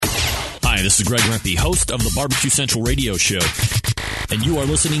Hi, this is Greg Lampe, host of the Barbecue Central radio show. And you are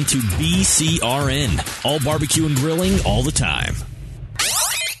listening to BCRN, all barbecue and grilling all the time.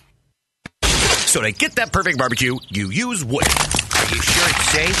 So to get that perfect barbecue, you use wood. Are you sure it's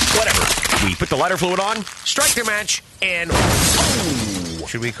safe? Whatever. We put the lighter fluid on, strike the match, and... Oh,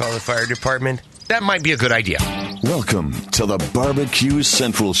 should we call the fire department? That might be a good idea. Welcome to the Barbecue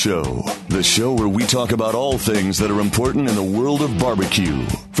Central Show, the show where we talk about all things that are important in the world of barbecue.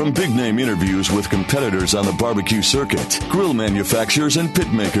 From big-name interviews with competitors on the barbecue circuit, grill manufacturers and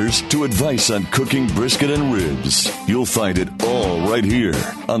pit makers, to advice on cooking brisket and ribs. You'll find it all right here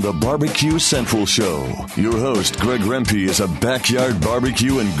on the Barbecue Central Show. Your host, Greg Rempe, is a backyard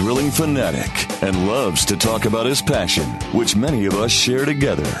barbecue and grilling fanatic and loves to talk about his passion, which many of us share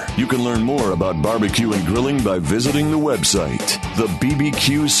together. You can learn more about barbecue and grilling by visiting the website,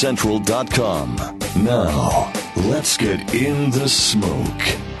 thebbqcentral.com. Now, let's get in the smoke.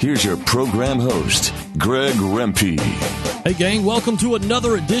 Here's your program host, Greg Rempe. Hey, gang, welcome to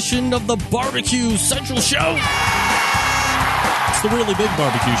another edition of the Barbecue Central Show. It's the really big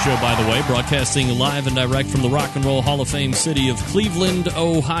barbecue show, by the way, broadcasting live and direct from the Rock and Roll Hall of Fame city of Cleveland,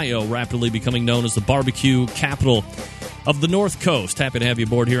 Ohio, rapidly becoming known as the barbecue capital of the North Coast. Happy to have you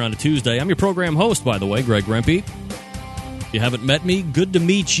aboard here on a Tuesday. I'm your program host, by the way, Greg Rempe. If you haven't met me, good to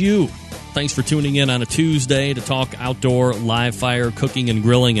meet you. Thanks for tuning in on a Tuesday to talk outdoor, live fire, cooking and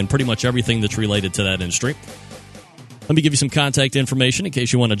grilling, and pretty much everything that's related to that industry. Let me give you some contact information in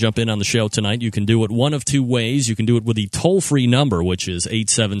case you want to jump in on the show tonight. You can do it one of two ways. You can do it with the toll-free number, which is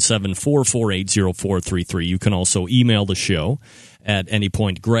 877-448-0433. You can also email the show at any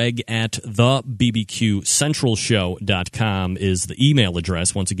point. Greg at thebbqcentralshow.com is the email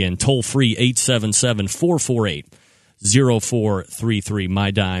address. Once again, toll-free, 877-448-0433,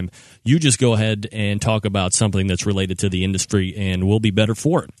 my dime. You just go ahead and talk about something that's related to the industry, and we'll be better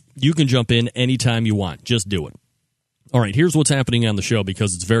for it. You can jump in anytime you want. Just do it. All right, here's what's happening on the show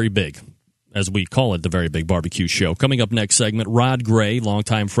because it's very big, as we call it, the Very Big Barbecue Show. Coming up next segment, Rod Gray,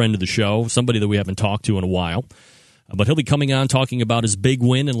 longtime friend of the show, somebody that we haven't talked to in a while. But he'll be coming on talking about his big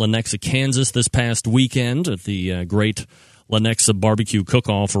win in Lenexa, Kansas this past weekend at the great Lenexa Barbecue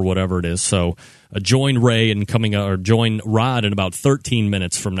Cook-Off or whatever it is. So join Ray and join Rod in about 13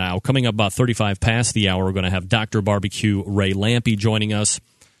 minutes from now. Coming up about 35 past the hour, we're going to have Dr. Barbecue Ray Lampe joining us.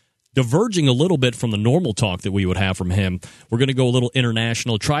 Diverging a little bit from the normal talk that we would have from him, we're going to go a little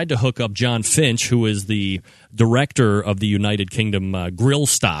international. Tried to hook up John Finch, who is the director of the United Kingdom Grill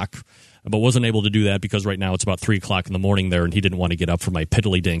Stock, but wasn't able to do that because right now it's about 3 o'clock in the morning there, and he didn't want to get up for my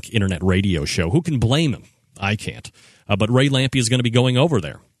piddly-dink internet radio show. Who can blame him? I can't. But Ray Lampe is going to be going over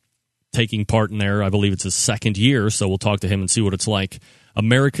there, taking part in there. I believe it's his second year, so we'll talk to him and see what it's like.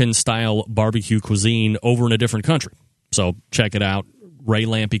 American-style barbecue cuisine over in a different country. So check it out. Ray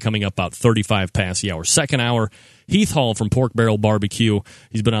Lampe coming up about 35 past the hour. Second hour, Heath Hall from Pork Barrel Barbecue.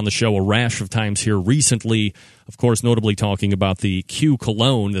 He's been on the show a rash of times here recently, of course, notably talking about the Q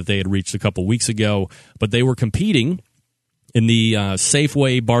Cologne that they had reached a couple weeks ago. But they were competing in the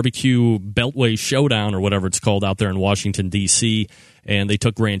Safeway Barbecue Beltway Showdown, or whatever it's called, out there in Washington, D.C., and they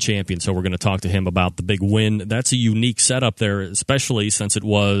took grand champion. So we're going to talk to him about the big win. That's a unique setup there, especially since it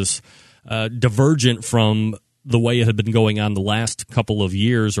was divergent from the way it had been going on the last couple of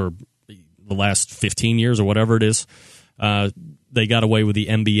years, or the last 15 years, or whatever it is. They got away with the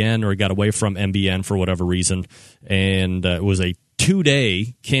MBN, or got away from MBN for whatever reason, and it was a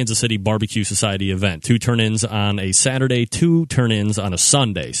 2-day Kansas City Barbecue Society event. 2 turn-ins on a Saturday, 2 turn-ins on a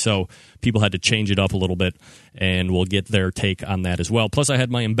Sunday. So people had to change it up a little bit, and we'll get their take on that as well. Plus, I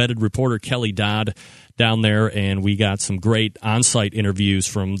had my embedded reporter, Kelly Dodd, down there, and we got some great on-site interviews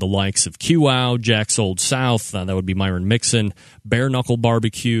from the likes of QOw, Jack's Old South, that would be Myron Mixon, Bare Knuckle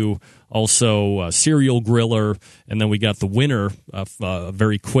Barbecue, also Serial Griller, and then we got the winner of a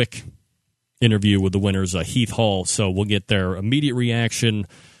very quick interview with the winners, Heath Hall. So we'll get their immediate reaction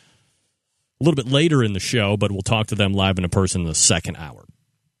a little bit later in the show, but we'll talk to them live in person in the second hour.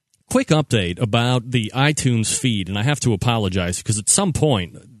 Quick update about the iTunes feed, and I have to apologize because at some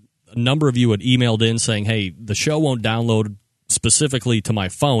point a number of you had emailed in saying, hey, the show won't download specifically to my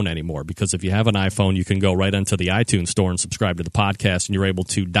phone anymore, because if you have an iPhone, you can go right into the iTunes store and subscribe to the podcast, and you're able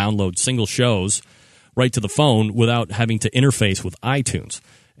to download single shows right to the phone without having to interface with iTunes.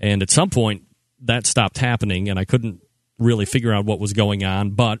 And at some point, that stopped happening, and I couldn't really figure out what was going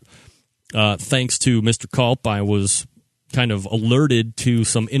on. But thanks to Mr. Culp, I was kind of alerted to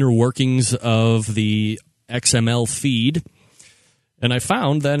some inner workings of the XML feed, and I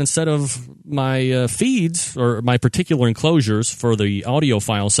found that instead of my feeds or my particular enclosures for the audio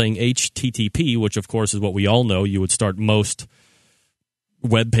file saying HTTP, which of course is what we all know, you would start most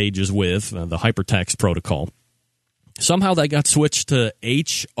web pages with, the hypertext protocol. Somehow that got switched to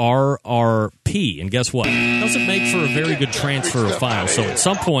HRRP, and guess what? It doesn't make for a very good transfer of files. So at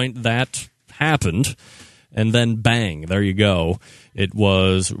some point that happened, and then bang, there you go. It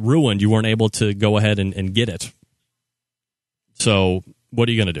was ruined. You weren't able to go ahead and get it. So what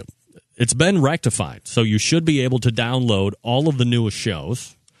are you going to do? It's been rectified, so you should be able to download all of the newest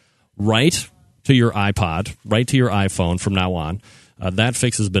shows right to your iPod, right to your iPhone from now on. That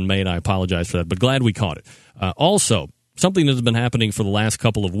fix has been made. I apologize for that, but glad we caught it. Also, something that has been happening for the last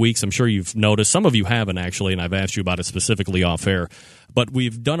couple of weeks, I'm sure you've noticed. Some of you haven't, actually, and I've asked you about it specifically off air. But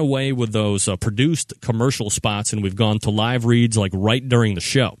we've done away with those produced commercial spots, and we've gone to live reads like right during the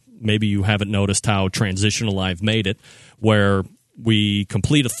show. Maybe you haven't noticed how transitional I've made it, where we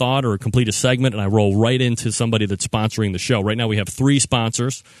complete a thought or complete a segment, and I roll right into somebody that's sponsoring the show. Right now we have 3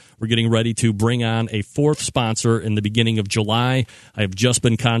 sponsors. We're getting ready to bring on a 4th sponsor in the beginning of July. I have just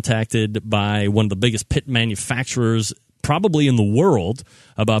been contacted by one of the biggest pit manufacturers probably in the world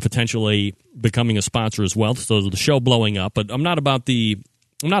about potentially becoming a sponsor as well. So the show blowing up, but I'm not about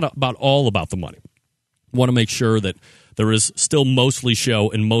all about the money. I want to make sure that there is still mostly show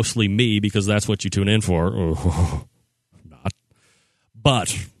and mostly me, because that's what you tune in for.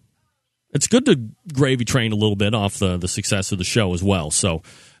 But it's good to gravy train a little bit off the success of the show as well. So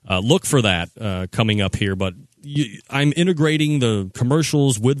look for that coming up here. But I'm integrating the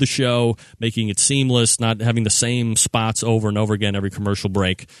commercials with the show, making it seamless, not having the same spots over and over again every commercial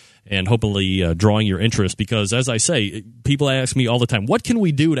break, and hopefully drawing your interest. Because, as I say, people ask me all the time, what can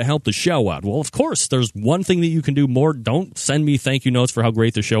we do to help the show out? Well, of course, there's one thing that you can do more. Don't send me thank you notes for how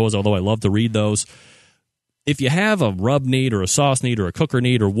great the show is, although I love to read those. If you have a rub need or a sauce need or a cooker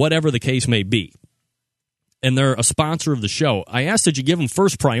need or whatever the case may be, and they're a sponsor of the show, I ask that you give them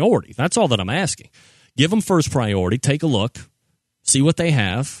first priority. That's all that I'm asking. Give them first priority. Take a look. See what they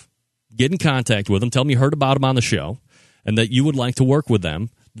have. Get in contact with them. Tell them you heard about them on the show and that you would like to work with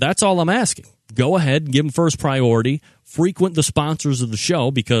them. That's all I'm asking. Go ahead and give them first priority. Frequent the sponsors of the show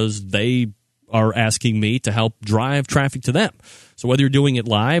because they are asking me to help drive traffic to them. So whether you're doing it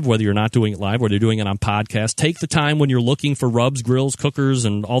live, whether you're not doing it live, whether you're doing it on podcast, take the time when you're looking for rubs, grills, cookers,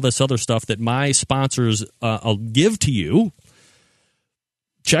 and all this other stuff that my sponsors will give to you.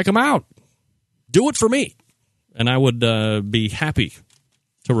 Check them out. Do it for me. And I would be happy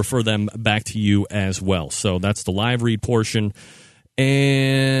to refer them back to you as well. So that's the live read portion.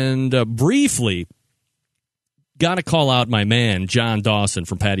 And briefly, got to call out my man, John Dawson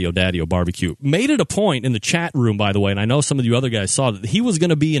from Patio Daddio Barbecue. Made it a point in the chat room, by the way, and I know some of you other guys saw that he was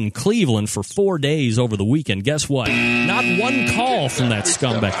going to be in Cleveland for 4 days over the weekend. Guess what? Not one call from that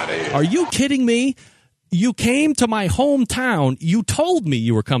scumbag. Are you kidding me? You came to my hometown. You told me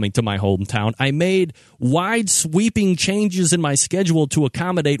you were coming to my hometown. I made wide sweeping changes in my schedule to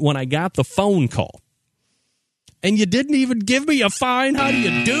accommodate when I got the phone call. And you didn't even give me a fine. How do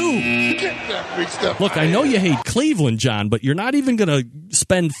you do? Look, I know you hate Cleveland, John, but you're not even going to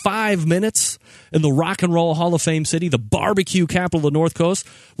spend 5 minutes in the Rock and Roll Hall of Fame city, the barbecue capital of the North Coast,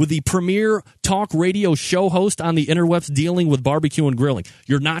 with the premier talk radio show host on the interwebs dealing with barbecue and grilling.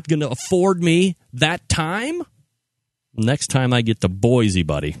 You're not going to afford me that time? Next time I get to Boise,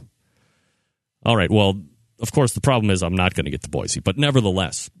 buddy. All right, well, of course, the problem is I'm not going to get to Boise, but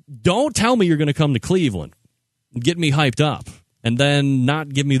nevertheless, don't tell me you're going to come to Cleveland. Get me hyped up, and then not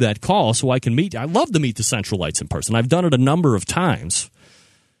give me that call so I can meet you. I love to meet the Centralites in person. I've done it a number of times.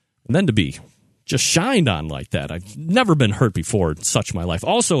 And then to be just shined on like that. I've never been hurt before in such my life.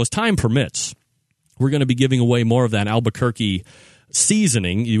 Also, as time permits, we're going to be giving away more of that Albuquerque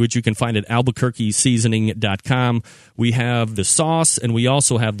seasoning, which you can find at albuquerqueseasoning.com. We have the sauce, and we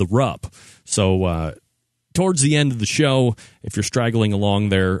also have the rub. So, towards the end of the show, if you're straggling along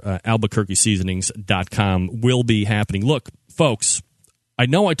there, albuquerqueseasonings.com will be happening. Look, folks, I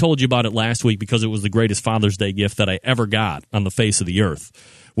know I told you about it last week because it was the greatest Father's Day gift that I ever got on the face of the earth,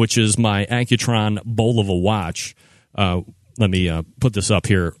 which is my Accutron Bulova watch. Let me put this up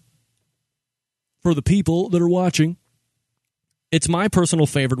here for the people that are watching. It's my personal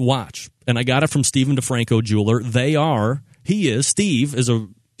favorite watch, and I got it from Stephen DeFranco Jeweler. Steve is a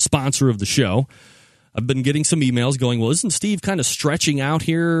sponsor of the show. I've been getting some emails going, well, isn't Steve kind of stretching out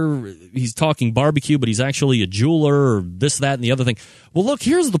here? He's talking barbecue, but he's actually a jeweler or this, that, and the other thing. Well, look,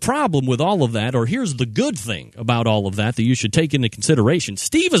 here's the problem with all of that, or here's the good thing about all of that you should take into consideration.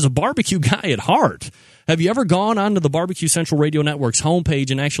 Steve is a barbecue guy at heart. Have you ever gone onto the Barbecue Central Radio Network's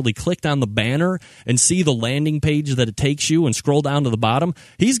homepage and actually clicked on the banner and see the landing page that it takes you and scroll down to the bottom?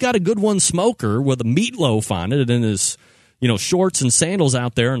 He's got a good one smoker with a meatloaf on it and his shorts and sandals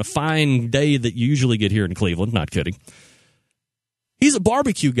out there on a fine day that you usually get here in Cleveland. Not kidding. He's a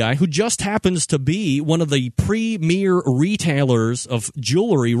barbecue guy who just happens to be one of the premier retailers of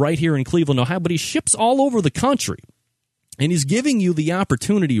jewelry right here in Cleveland, Ohio, but he ships all over the country. And he's giving you the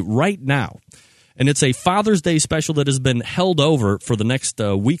opportunity right now. And it's a Father's Day special that has been held over for the next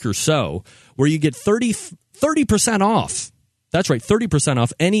week or so, where you get 30% off. That's right, 30%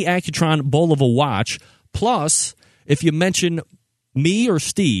 off any Accutron Bulova watch. Plus, if you mention me or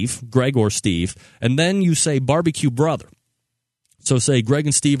Steve, Greg or Steve, and then you say barbecue brother. So say Greg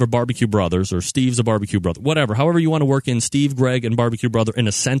and Steve are barbecue brothers, or Steve's a barbecue brother, whatever. However you want to work in Steve, Greg, and barbecue brother in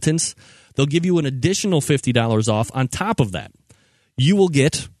a sentence, they'll give you an additional $50 off on top of that. You will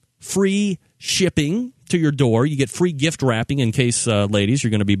get free shipping to your door. You get free gift wrapping in case, ladies, you're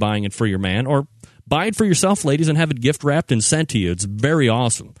going to be buying it for your man. Or buy it for yourself, ladies, and have it gift wrapped and sent to you. It's very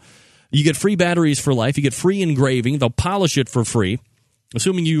awesome. You get free batteries for life. You get free engraving. They'll polish it for free.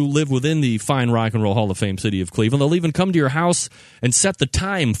 Assuming you live within the fine Rock and Roll Hall of Fame city of Cleveland, they'll even come to your house and set the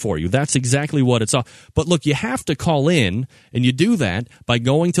time for you. That's exactly what it's all. But look, you have to call in, and you do that by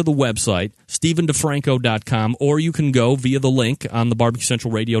going to the website, StephenDeFranco.com, or you can go via the link on the Barbecue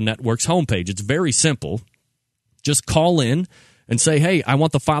Central Radio Network's homepage. It's very simple. Just call in and say, hey, I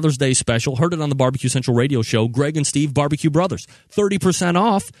want the Father's Day special. Heard it on the Barbecue Central Radio show. Greg and Steve, Barbecue Brothers. 30%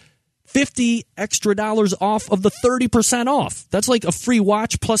 off. $50 extra off of the 30% off. That's like a free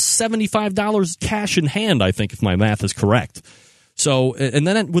watch plus $75 cash in hand, I think, if my math is correct. So, and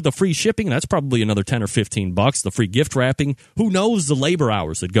then with the free shipping, that's probably another $10 or $15. The free gift wrapping, who knows the labor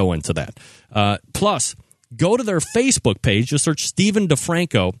hours that go into that. Plus, go to their Facebook page. Just search Stephen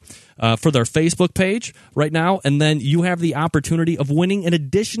DeFranco for their Facebook page right now, and then you have the opportunity of winning an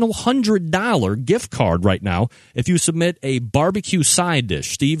additional $100 gift card right now if you submit a barbecue side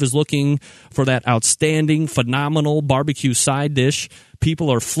dish. Steve is looking for that outstanding, phenomenal barbecue side dish.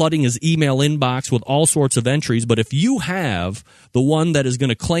 People are flooding his email inbox with all sorts of entries, but if you have the one that is going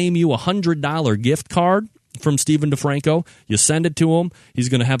to claim you a $100 gift card from Stephen DeFranco, you send it to him. He's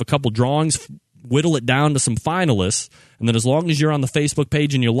going to have a couple drawings, whittle it down to some finalists, and then as long as you're on the Facebook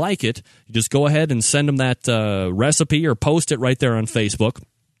page and you like it, you just go ahead and send them that recipe or post it right there on Facebook.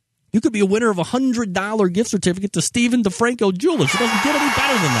 You could be a winner of a $100 gift certificate to Stephen DeFranco Jewelers. It doesn't get any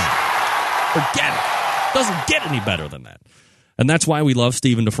better than that. Forget it. It doesn't get any better than that. And that's why we love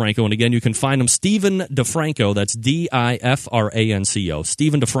Stephen DeFranco. And again, you can find him, Stephen DeFranco. That's DIFRANCO.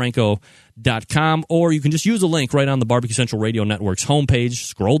 StephenDeFranco.com. Or you can just use a link right on the Barbecue Central Radio Network's homepage.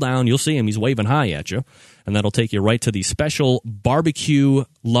 Scroll down. You'll see him. He's waving hi at you. And that'll take you right to the special barbecue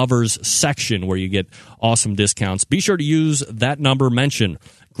lovers section where you get awesome discounts. Be sure to use that number. Mention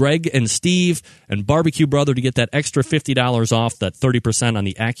Greg and Steve and Barbecue Brother to get that extra $50 off, that 30% on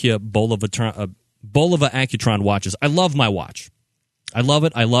the Bulova Accutron watches. I love my watch. I love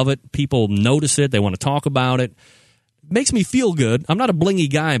it. I love it. People notice it. They want to talk about it. It makes me feel good. I'm not a blingy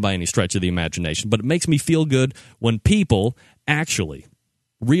guy by any stretch of the imagination, but it makes me feel good when people actually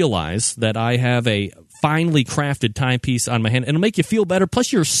realize that I have a finely crafted timepiece on my hand, and it'll make you feel better.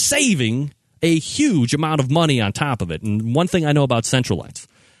 Plus, you're saving a huge amount of money on top of it. And one thing I know about Centralites,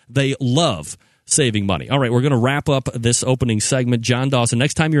 they love saving money. All right, we're going to wrap up this opening segment. John Dawson,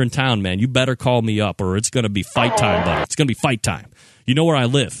 next time you're in town, man, you better call me up or it's going to be fight time, buddy. It's going to be fight time. You know where I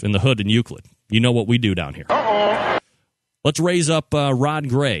live, in the hood in Euclid. You know what we do down here. Let's raise up Rod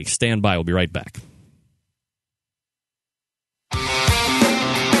Gray. Stand by. We'll be right back.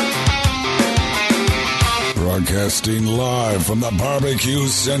 Broadcasting live from the Barbecue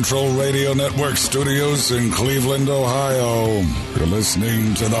Central Radio Network studios in Cleveland, Ohio. You're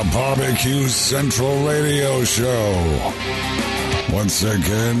listening to the Barbecue Central Radio Show. Once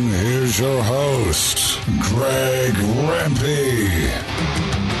again, here's your host, Greg Lampe.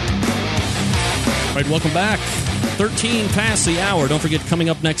 All right, welcome back. 13 past the hour. Don't forget, coming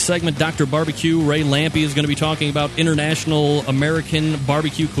up next segment, Dr. Barbecue Ray Lampe is going to be talking about international American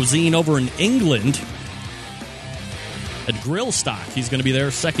barbecue cuisine over in England at Grill Stock. He's going to be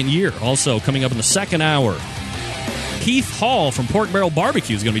there second year. Also, coming up in the second hour, Heath Hall from Pork Barrel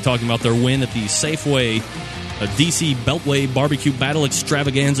Barbecue is going to be talking about their win at the Safeway DC Beltway Barbecue Battle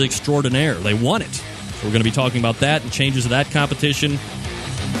Extravaganza Extraordinaire. They won it. So we're going to be talking about that and changes of that competition.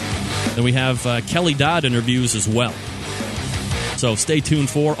 Then we have Kelly Dodd interviews as well. So stay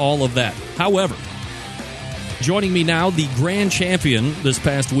tuned for all of that. However, joining me now, the grand champion this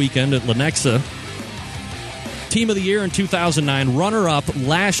past weekend at Lenexa, Team of the Year in 2009, runner-up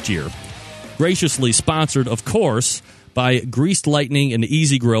last year, graciously sponsored, of course, by Greased Lightning and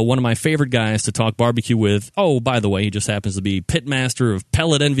Easy Grill, one of my favorite guys to talk barbecue with. Oh, by the way, he just happens to be pitmaster of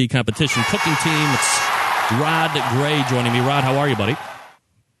Pellet Envy Competition Cooking Team. It's Rod Gray joining me. Rod, how are you, buddy?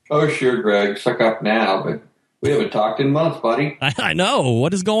 Oh, sure, Greg. Suck up now, but We haven't talked in months, buddy. I know.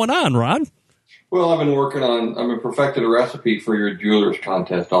 What is going on, Rod? Well, I've been perfected a recipe for your jeweler's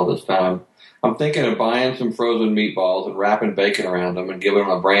contest all this time. I'm thinking of buying some frozen meatballs and wrapping bacon around them and giving them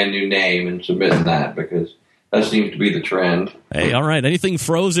a brand new name and submitting that because that seems to be the trend. Hey, all right. Anything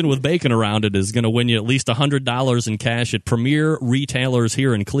frozen with bacon around it is going to win you at least $100 in cash at premier retailers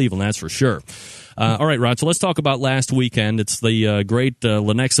here in Cleveland, that's for sure. All right, Rod, so let's talk about last weekend. It's the great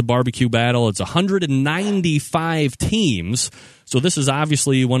Lenexa Barbecue Battle. It's 195 teams, so this is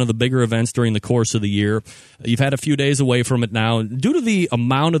obviously one of the bigger events during the course of the year. You've had a few days away from it now. Due to the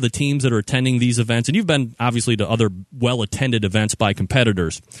amount of the teams that are attending these events, and you've been obviously to other well-attended events by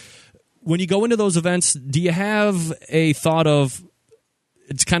competitors, when you go into those events, do you have a thought of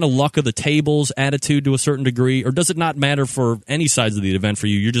it's kind of luck of the tables attitude to a certain degree, or does it not matter for any sides of the event for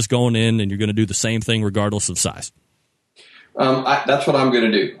you? You're just going in and you're going to do the same thing regardless of size. That's what I'm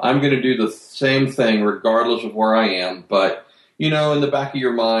going to do. I'm going to do the same thing regardless of where I am. But, in the back of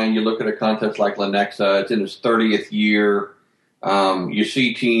your mind, you look at a contest like Lenexa. It's in its 30th year. You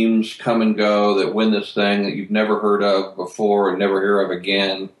see teams come and go that win this thing that you've never heard of before and never hear of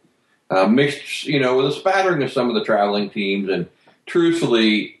again. Mixed, with a spattering of some of the traveling teams, and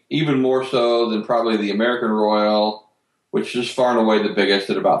truthfully, even more so than probably the American Royal, which is far and away the biggest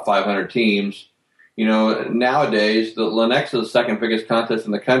at about 500 teams. Nowadays, the Lenexa is the second biggest contest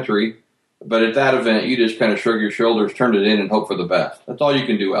in the country, but at that event, you just kind of shrug your shoulders, turn it in, and hope for the best. That's all you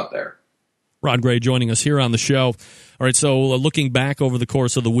can do out there. Rod Gray joining us here on the show. All right, so looking back over the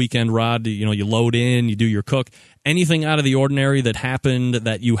course of the weekend, Rod, you load in, you do your cook. Anything out of the ordinary that happened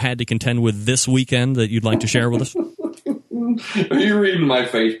that you had to contend with this weekend that you'd like to share with us? Are you reading my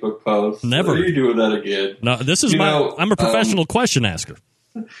Facebook post? Never. Are you doing that again? No, this is I'm a professional question asker.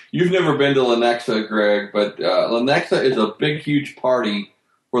 You've never been to Lenexa, Greg, but Lenexa is a big, huge party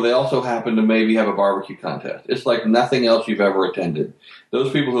where they also happen to maybe have a barbecue contest. It's like nothing else you've ever attended.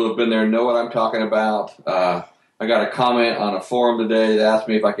 Those people who have been there know what I'm talking about. I got a comment on a forum today that asked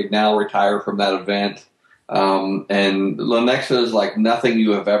me if I could now retire from that event. And Lenexa is like nothing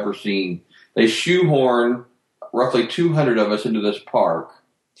you have ever seen. They shoehorn roughly 200 of us into this park,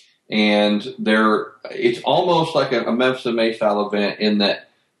 and it's almost like a Memphis in May style event in that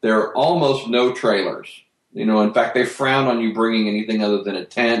there are almost no trailers. In fact, they frown on you bringing anything other than a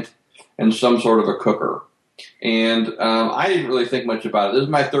tent and some sort of a cooker. And I didn't really think much about it. This is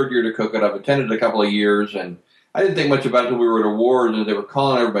my third year to cook it. I've attended a couple of years, and I didn't think much about it until we were at awards, and they were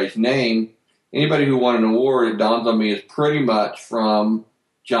calling everybody's name. Anybody who won an award, it dawns on me, is pretty much from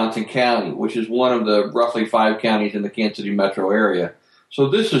Johnson County, which is one of the roughly 5 counties in the Kansas City metro area. So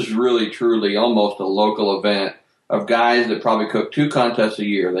this is really, truly almost a local event of guys that probably cook 2 contests a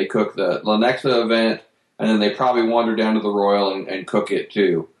year. They cook the Lenexa event, and then they probably wander down to the Royal and cook it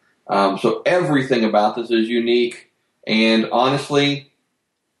too. So everything about this is unique. And honestly,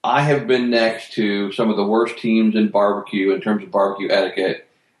 I have been next to some of the worst teams in barbecue in terms of barbecue etiquette,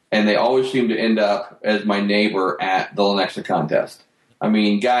 and they always seem to end up as my neighbor at the Lenexa contest. I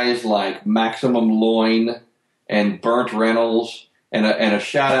mean, guys like Maximum Loin and Burnt Reynolds, and a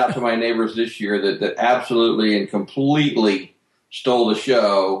shout out to my neighbors this year that absolutely and completely stole the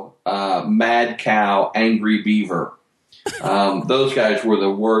show, Mad Cow, Angry Beaver. Those guys were the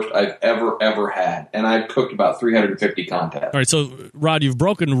worst I've ever had, and I've cooked about 350 contests. All right, so, Rod, you've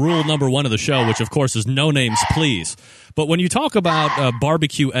broken rule number 1 of the show, which, of course, is no names, please. But when you talk about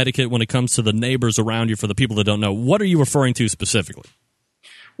barbecue etiquette when it comes to the neighbors around you, for the people that don't know, what are you referring to specifically?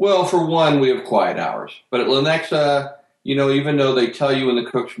 Well, for one, we have quiet hours. But at Lenexa, even though they tell you in the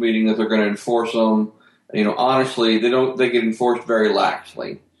cooks meeting that they're going to enforce them, honestly, they get enforced very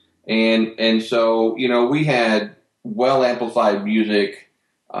laxly. And so, we had well-amplified music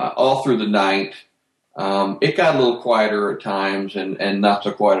all through the night. It got a little quieter at times and not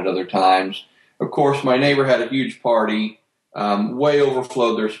so quiet at other times. Of course, my neighbor had a huge party, way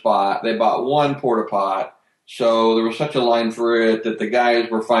overflowed their spot. They bought 1 porta pot, so there was such a line for it that the guys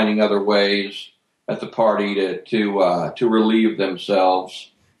were finding other ways at the party to relieve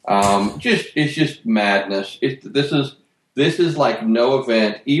themselves. It's just madness. This is like no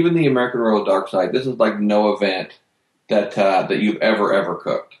event. Even the American Royal Dark Side, this is like no event that you've ever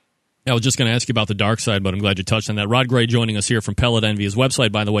cooked. I was just going to ask you about the dark side, but I'm glad you touched on that. Rod Gray joining us here from Pellet Envy. His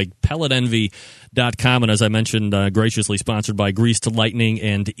website, by the way, pelletenvy.com, and as I mentioned, graciously sponsored by Grease to Lightning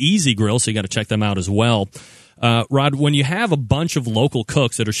and Easy Grill, so you got to check them out as well. Rod, when you have a bunch of local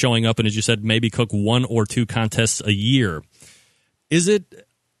cooks that are showing up and, as you said, maybe cook 1 or 2 contests a year, is it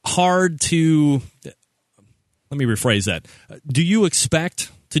hard to – let me rephrase that. Do you expect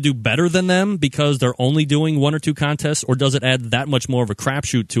to do better than them because they're only doing one or two contests, or does it add that much more of a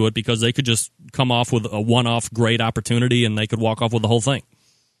crapshoot to it because they could just come off with a one-off great opportunity and they could walk off with the whole thing?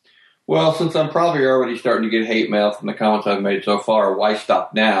 Well, since I'm probably already starting to get hate mail from the comments I've made so far, why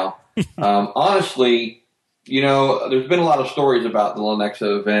stop now? Honestly, there's been a lot of stories about the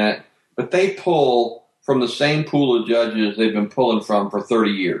Lenexa event, but they pull from the same pool of judges they've been pulling from for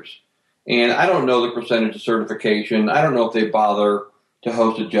 30 years. And I don't know the percentage of certification. I don't know if they bother to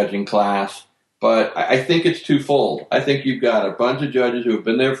host a judging class, but I think it's twofold. I think you've got a bunch of judges who have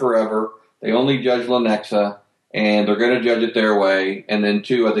been there forever. They only judge Lenexa, and they're going to judge it their way. And then,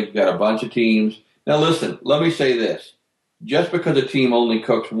 two, I think you've got a bunch of teams. Now, listen, let me say this. Just because a team only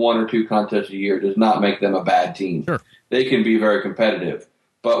cooks one or two contests a year does not make them a bad team. Sure. They can be very competitive.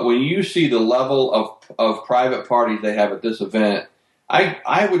 But when you see the level of private parties they have at this event,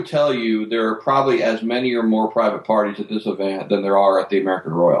 I would tell you there are probably as many or more private parties at this event than there are at the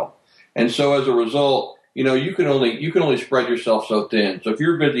American Royal. And so as a result, you can only spread yourself so thin. So if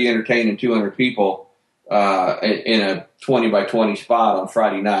you're busy entertaining 200 people in a 20 by 20 spot on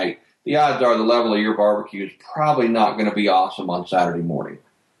Friday night, the odds are the level of your barbecue is probably not going to be awesome on Saturday morning.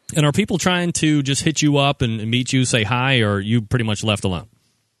 And are people trying to just hit you up and meet you, say hi, or are you pretty much left alone?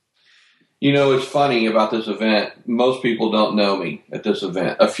 It's funny about this event. Most people don't know me at this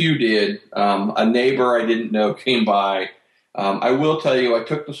event. A few did. A neighbor I didn't know came by. I will tell you, I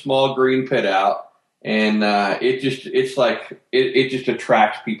took the small green pit out, and it just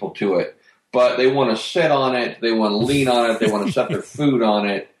attracts people to it. But they want to sit on it. They want to lean on it. They want to set their food on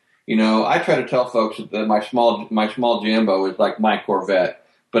it. I try to tell folks that my small Jambo is like my Corvette.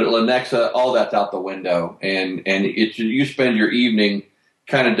 But at Lenexa, all that's out the window, and you spend your evening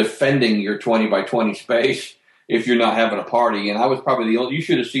kind of defending your 20 by 20 space if you're not having a party. And I was probably the only, you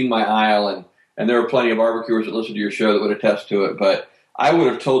should have seen my aisle, and there were plenty of barbecuers that listened to your show that would attest to it. But I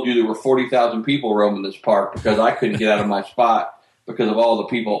would have told you there were 40,000 people roaming this park because I couldn't get out of my spot because of all the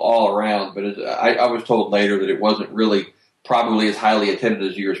people all around. But I was told later that it wasn't really probably as highly attended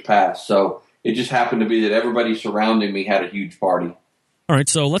as years past. So it just happened to be that everybody surrounding me had a huge party. All right,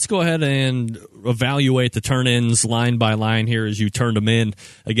 so let's go ahead and evaluate the turn-ins line by line here as you turned them in.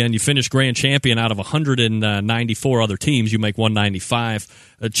 Again, you finished grand champion out of 194 other teams. You make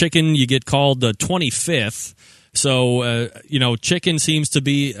 195. Chicken, you get called 25th. So, Chicken seems to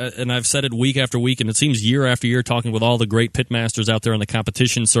be, and I've said it week after week, and it seems year after year, talking with all the great pitmasters out there on the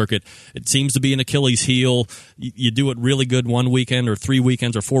competition circuit, it seems to be an Achilles heel. You do it really good one weekend or 3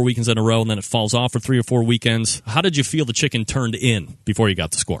 weekends or 4 weekends in a row, and then it falls off for 3 or 4 weekends. How did you feel the Chicken turned in before you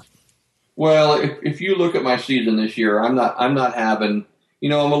got the score? Well, if you look at my season this year, I'm not having,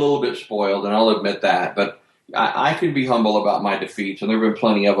 I'm a little bit spoiled, and I'll admit that, but I can be humble about my defeats, and there have been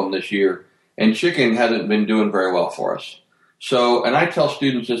plenty of them this year. And Chicken hasn't been doing very well for us. So, and I tell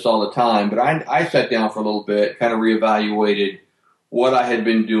students this all the time, but I sat down for a little bit, kind of reevaluated what I had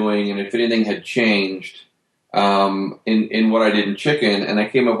been doing and if anything had changed in what I did in Chicken, and I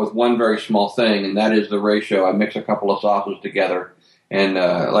came up with one very small thing, and that is the ratio. I mix a couple of sauces together, and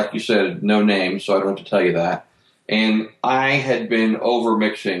like you said, no names, so I don't have to tell you that. And I had been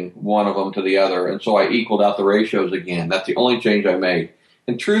over-mixing one of them to the other, and so I equaled out the ratios again. That's the only change I made.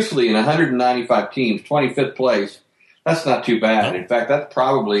 And truthfully, in 195 teams, 25th place, that's not too bad. In fact, that's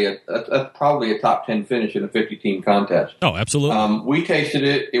probably a top 10 finish in a 50-team contest. Oh, absolutely. We tasted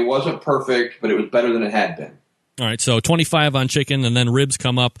it. It wasn't perfect, but it was better than it had been. All right, so 25 on Chicken, and then ribs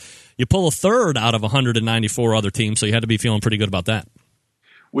come up. You pull a third out of 194 other teams, so you had to be feeling pretty good about that.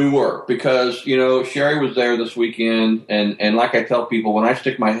 We were, because, Sherry was there this weekend, and like I tell people, when I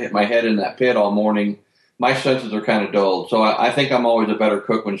stick my head in that pit all morning, my senses are kind of dulled. So I think I'm always a better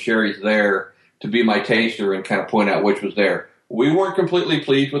cook when Sherry's there to be my taster and kind of point out which was there. We weren't completely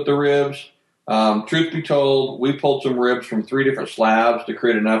pleased with the ribs. Truth be told, we pulled some ribs from 3 different slabs to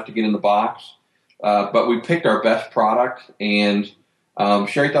create enough to get in the box. But we picked our best product, and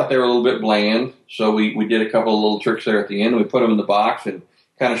Sherry thought they were a little bit bland. So we did a couple of little tricks there at the end. We put them in the box and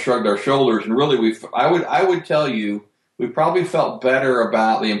kind of shrugged our shoulders. And really, I would tell you, we probably felt better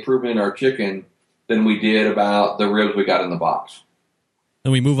about the improvement in our chicken than we did about the ribs we got in the box.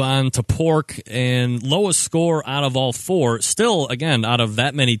 Then we move on to pork, and lowest score out of all 4. Still, again, out of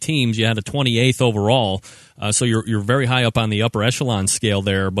that many teams, you had a 28th overall. So you're very high up on the upper echelon scale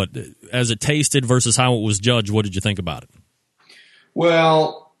there. But as it tasted versus how it was judged, what did you think about it?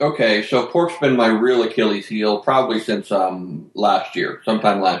 Well, okay, so pork's been my real Achilles heel probably since sometime last year.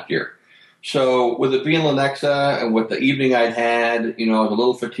 So with it being Lenexa and with the evening I'd had, I was a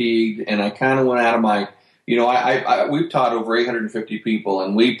little fatigued, and I kind of went out of my, we've taught over 850 people,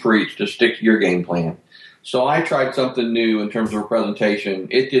 and we preach to stick to your game plan. So I tried something new in terms of a presentation.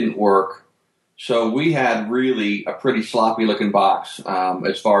 It didn't work. So we had really a pretty sloppy-looking box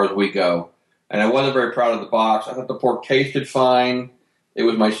as far as we go. And I wasn't very proud of the box. I thought the pork tasted fine. It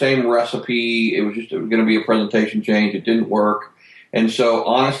was my same recipe. It was going to be a presentation change. It didn't work. And so,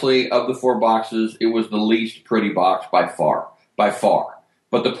 honestly, of the 4 boxes, it was the least pretty box by far.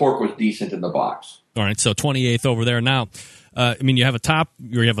 But the pork was decent in the box. All right, so 28th over there. Now, you have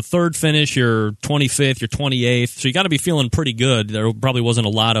you have a third finish, you're 25th, you're 28th, so you got to be feeling pretty good. There probably wasn't a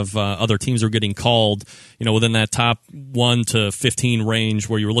lot of other teams that were getting called, within that top 1 to 15 range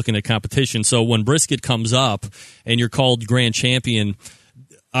where you were looking at competition. So when brisket comes up and you're called grand champion,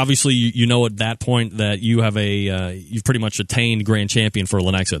 obviously you know at that point that you have you've pretty much attained grand champion for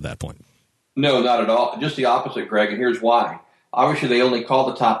Lenexa at that point. No, not at all. Just the opposite, Greg, and here's why. Obviously, they only call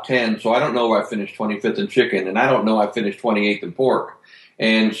the top 10, so I don't know where I finished 25th in chicken, and I don't know I finished 28th in pork.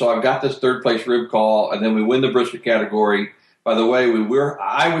 And so I've got this third-place rib call, and then we win the brisket category. By the way,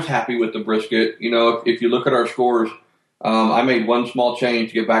 I was happy with the brisket. If you look at our scores, I made one small change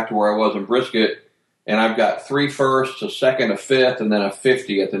to get back to where I was in brisket, and I've got 3 firsts, a second, a fifth, and then a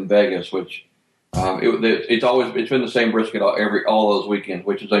 50th in Vegas, which it's been the same brisket all those weekends,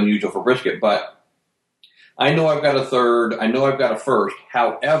 which is unusual for brisket, but I know I've got a third. I know I've got a first.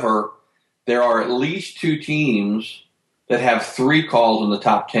 However, there are at least 2 teams that have 3 calls in the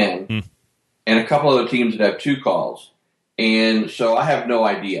top 10 and a couple other teams that have 2 calls. And so I have no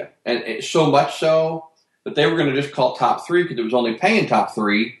idea. And so much so that they were going to just call top 3 because it was only paying top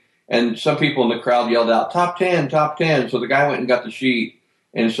 3. And some people in the crowd yelled out, top 10, top 10. So the guy went and got the sheet.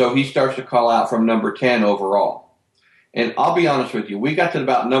 And so he starts to call out from number 10 overall. And I'll be honest with you, we got to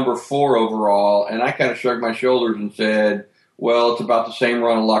about number 4 overall, and I kind of shrugged my shoulders and said, well, it's about the same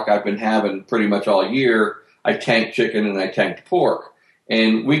run of luck I've been having pretty much all year. I tanked chicken and I tanked pork.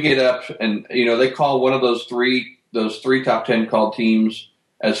 And we get up, and, they call one of those three top 10 called teams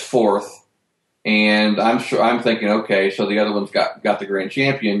as 4th. And I'm thinking, okay, so the other one's got the grand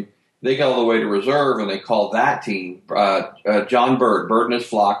champion. They got all the way to reserve, and they call that team, John Bird and his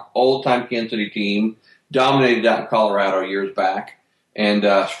flock, old-time Kansas City team, dominated out in Colorado years back, and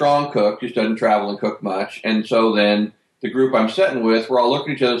strong cook, just doesn't travel and cook much. And so then the group I'm sitting with, we're all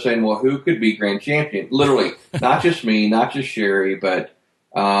looking at each other saying, well, who could be grand champion? Literally, not just me, not just Sherry, but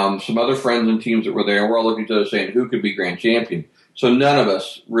some other friends and teams that were there. We're all looking at each other saying, who could be grand champion? So none of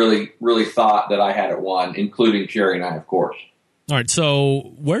us really thought that I had it won, including Sherry and I, of course. All right,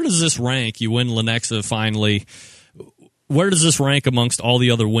 so where does this rank? You win Lenexa finally. Where does this rank amongst all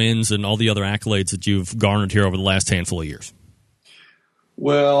the other wins and all the other accolades that you've garnered here over the last handful of years?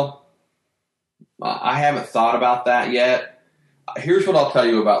 Well, I haven't thought about that yet. Here's what I'll tell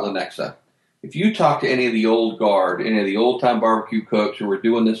you about Lenexa. If you talk to any of the old guard, any of the old-time barbecue cooks who were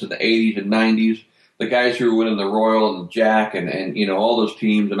doing this in the 80s and 90s, the guys who were winning the Royal and the Jack and all those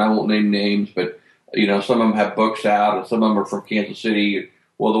teams, and I won't name names, but some of them have books out and some of them are from Kansas City.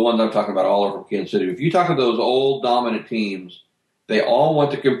 Well, the ones I'm talking about all are from Kansas City. If you talk to those old dominant teams, they all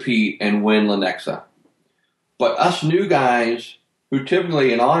want to compete and win Lenexa. But us new guys who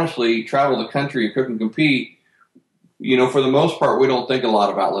typically and honestly travel the country and cook and compete, for the most part, we don't think a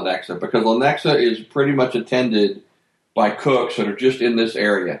lot about Lenexa because Lenexa is pretty much attended by cooks that are just in this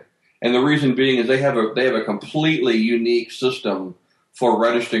area. And the reason being is they have a completely unique system for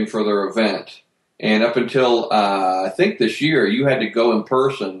registering for their event. And up until, I think this year, you had to go in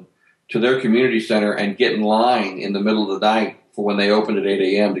person to their community center and get in line in the middle of the night for when they opened at 8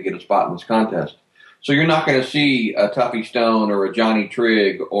 a.m. to get a spot in this contest. So you're not going to see a Tuffy Stone or a Johnny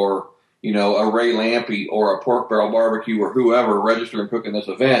Trigg or, a Ray Lampe or a Pork Barrel Barbecue or whoever register and cook in this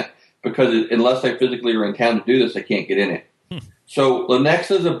event because unless they physically are in town to do this, they can't get in it. So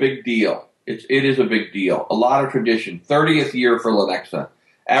Lenexa is a big deal. It is a big deal. A lot of tradition. 30th year for Lenexa.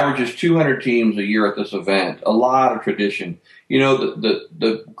 Averages 200 teams a year at this event. A lot of tradition.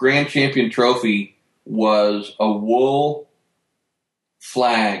 The Grand Champion Trophy was a wool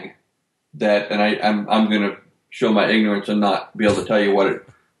flag that, and I'm going to show my ignorance and not be able to tell you what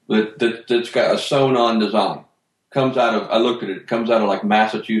that's got a sewn-on design. I looked at it. It comes out of like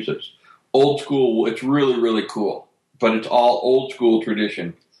Massachusetts. Old school. It's really, really cool. But it's all old school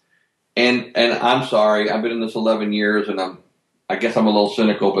tradition. And I'm sorry, I've been in this 11 years, and I guess I'm a little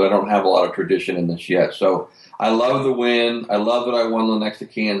cynical, but I don't have a lot of tradition in this yet. So I love the win. I love that I won Lenexa,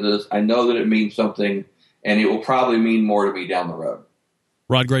 Kansas. I know that it means something, and it will probably mean more to me down the road.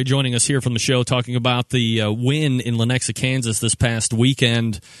 Rod Gray joining us here from the show, talking about the win in Lenexa, Kansas this past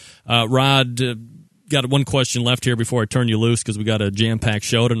weekend. Rod, got one question left here before I turn you loose because we got a jam-packed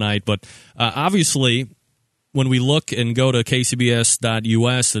show tonight. But obviously, when we look and go to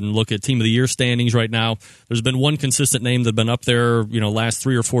kcbs.us and look at Team of the Year standings right now, there's been one consistent name that's been up there, last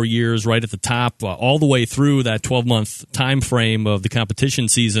 3 or 4 years, right at the top, all the way through that 12-month time frame of the competition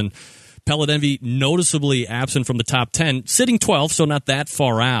season. Pellet Envy noticeably absent from the top 10, sitting 12th, so not that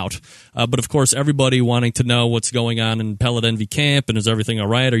far out. But, of course, everybody wanting to know what's going on in Pellet Envy camp, and is everything all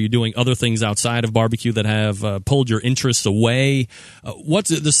right? Are you doing other things outside of barbecue that have pulled your interests away?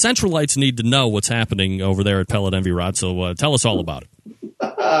 The Centralites need to know what's happening over there at Pellet Envy, Rod, so tell us all about it.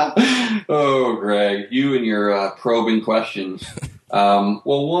 Oh, Greg, you and your probing questions. Well,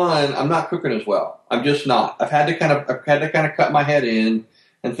 one, I'm not cooking as well. I'm just not. I've had to kind of cut my head in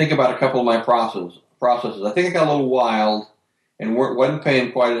and think about a couple of my processes. I think I got a little wild and wasn't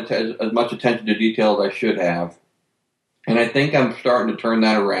paying quite as much attention to detail as I should have. And I think I'm starting to turn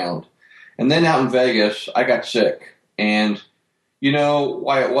that around. And then out in Vegas, I got sick. And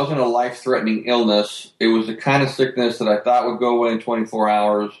why it wasn't a life-threatening illness, it was the kind of sickness that I thought would go away in 24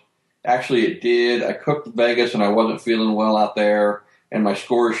 hours. Actually, it did. I cooked Vegas and I wasn't feeling well out there, and my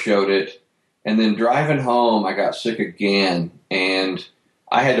scores showed it. And then driving home, I got sick again. And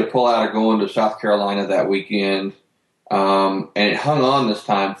I had to pull out of going to South Carolina that weekend, and it hung on this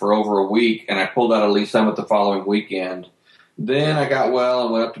time for over a week, and I pulled out of Lee Summit the following weekend. Then I got well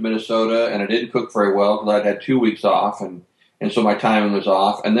and went up to Minnesota, and I didn't cook very well because I'd had 2 weeks off, and so my timing was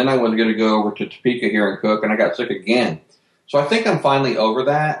off. And then I was going to go over to Topeka here and cook, and I got sick again. So I think I'm finally over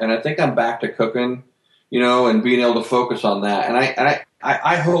that, and I think I'm back to cooking, and being able to focus on that. And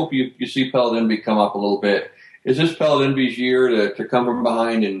I hope you see Pellet Envy come up a little bit. Is this Pellet Envy's year to come from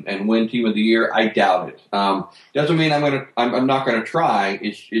behind and win Team of the Year? I doubt it. Doesn't mean I'm not gonna try.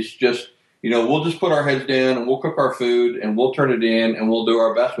 It's just we'll just put our heads down and we'll cook our food and we'll turn it in and we'll do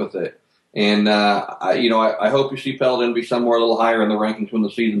our best with it. And I hope you see Pellet Envy somewhere a little higher in the rankings when the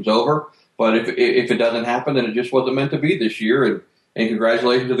season's over. But if it doesn't happen, then it just wasn't meant to be this year. And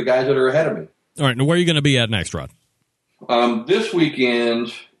congratulations to the guys that are ahead of me. All right, now where are you going to be at next, Rod? This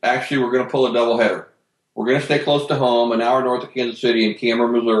weekend, actually, we're going to pull a doubleheader. We're going to stay close to home, an hour north of Kansas City in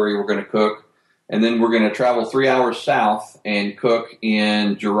Cameron, Missouri. We're going to cook. And then we're going to travel 3 hours south and cook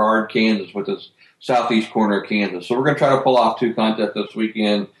in Girard, Kansas, which is southeast corner of Kansas. So we're going to try to pull off 2 contests this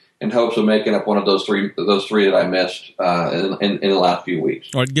weekend in hopes of making up one of those three that I missed in the last few weeks.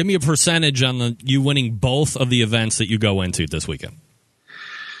 All right, give me a percentage on you winning both of the events that you go into this weekend.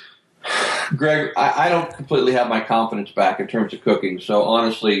 Greg, I don't completely have my confidence back in terms of cooking. So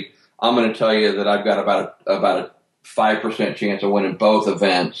honestly, I'm going to tell you that I've got about a 5% chance of winning both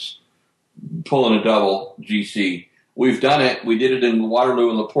events, pulling a double GC. We've done it. We did it in Waterloo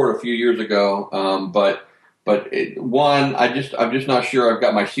and LaPorte a few years ago. But one, I'm just not sure I've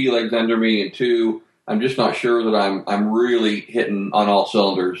got my sea legs under me, and two, I'm just not sure that I'm really hitting on all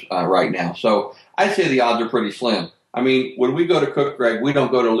cylinders right now. So I'd say the odds are pretty slim. I mean, when we go to cook, Greg, we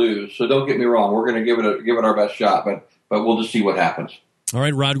don't go to lose. So don't get me wrong. We're going to give it our best shot, but we'll just see what happens. All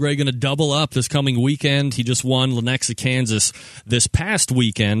right, Rod Gray going to double up this coming weekend. He just won Lenexa, Kansas this past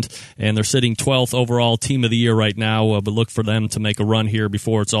weekend, and they're sitting 12th overall Team of the Year right now, but look for them to make a run here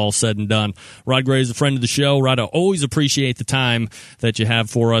before it's all said and done. Rod Gray is a friend of the show. Rod, I always appreciate the time that you have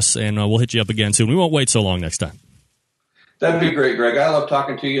for us, and we'll hit you up again soon. We won't wait so long next time. That'd be great, Greg. I love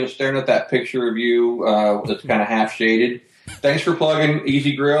talking to you and staring at that picture of you that's kind of half-shaded. Thanks for plugging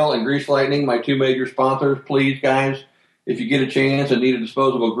Easy Grill and Grease Lightning, my 2 major sponsors. Please, guys, if you get a chance and need a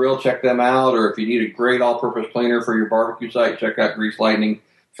disposable grill, check them out. Or if you need a great all-purpose cleaner for your barbecue site, check out Grease Lightning.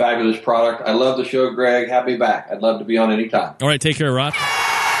 Fabulous product. I love the show, Greg. Have me back. I'd love to be on any time. All right, take care, Rod.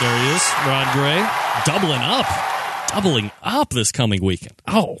 There he is, Rod Gray, doubling up this coming weekend.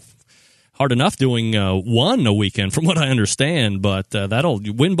 Oh, hard enough doing one a weekend from what I understand, but that'll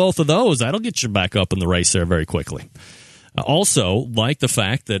win both of those. That'll get you back up in the race there very quickly. Also, like the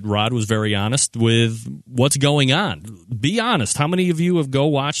fact that Rod was very honest with what's going on. Be honest. How many of you have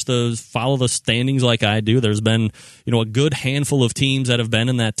follow the standings like I do? There's been, a good handful of teams that have been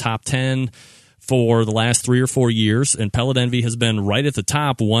in that top 10 for the last 3 or 4 years, and Pellet Envy has been right at the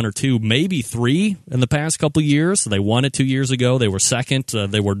top 1 or 2, maybe 3 in the past couple of years. They won it 2 years ago. They were second.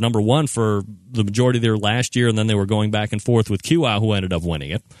 They were number 1 for the majority of their last year, and then they were going back and forth with QA, who ended up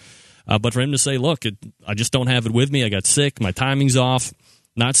winning it. But for him to say, look, I just don't have it with me. I got sick. My timing's off.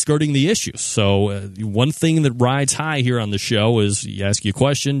 Not skirting the issues. So one thing that rides high here on the show is you ask you a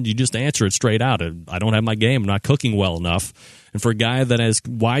question, you just answer it straight out. I don't have my game. I'm not cooking well enough. And for a guy that is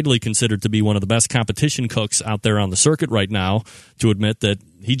widely considered to be one of the best competition cooks out there on the circuit right now, to admit that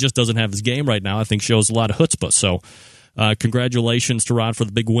he just doesn't have his game right now, I think shows a lot of chutzpah. So Congratulations to Rod for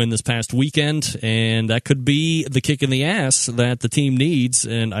the big win this past weekend, and that could be the kick in the ass that the team needs,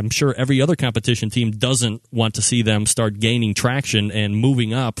 and I'm sure every other competition team doesn't want to see them start gaining traction and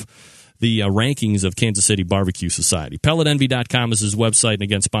moving up the rankings of Kansas City Barbecue Society. PelletEnvy.com is his website, and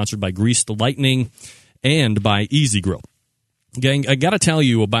again, sponsored by Grease the Lightning and by Easy Grill. Gang, I got to tell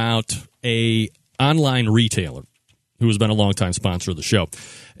you about a online retailer who has been a longtime sponsor of the show,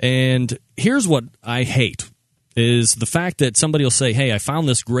 and here's what I hate. Is the fact that somebody will say, hey, I found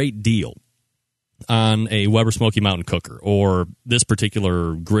this great deal on a Weber Smoky Mountain cooker or this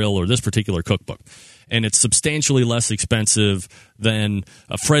particular grill or this particular cookbook, and it's substantially less expensive than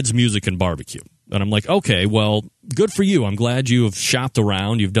Fred's Music and Barbecue. And I'm like, okay, well, good for you. I'm glad you have shopped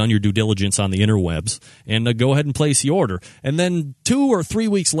around. You've done your due diligence on the interwebs, and go ahead and place the order. And then 2 or 3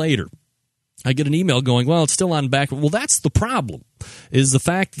 weeks later, I get an email going, well, it's still on back. Well, that's the problem, is the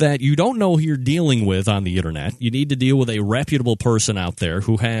fact that you don't know who you're dealing with on the internet. You need to deal with a reputable person out there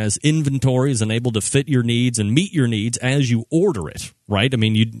who has inventories and able to fit your needs and meet your needs as you order it, right? I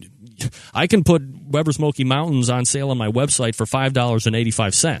mean, I can put Weber Smoky Mountains on sale on my website for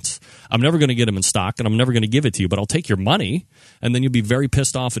 $5.85. I'm never going to get them in stock, and I'm never going to give it to you, but I'll take your money, and then you'll be very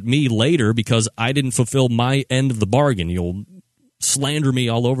pissed off at me later because I didn't fulfill my end of the bargain. You'll slander me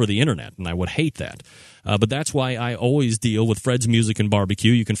all over the internet, and I would hate that. But that's why I always deal with Fred's Music and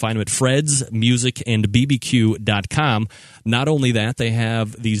Barbecue. You can find them at fredsmusicandbbq.com. Not only that, they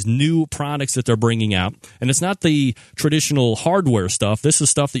have these new products that they're bringing out, and it's not the traditional hardware stuff. This is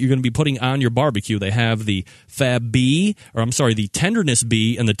stuff that you're going to be putting on your barbecue. They have the the Tenderness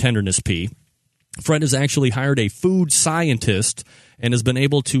B and the Tenderness P. Fred has actually hired a food scientist and has been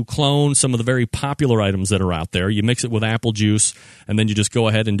able to clone some of the very popular items that are out there. You mix it with apple juice, and then you just go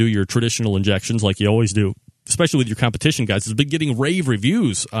ahead and do your traditional injections like you always do, especially with your competition guys. It's been getting rave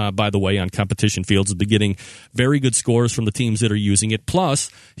reviews, by the way, on competition fields. It's been getting very good scores from the teams that are using it.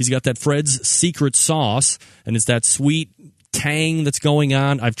 Plus, he's got that Fred's secret sauce, and it's that sweet tang that's going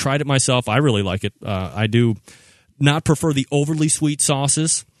on. I've tried it myself. I really like it. I do not prefer the overly sweet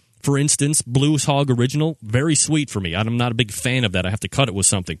sauces. For instance, Blues Hog Original, very sweet for me. I'm not a big fan of that. I have to cut it with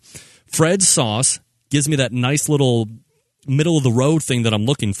something. Fred's sauce gives me that nice little middle-of-the-road thing that I'm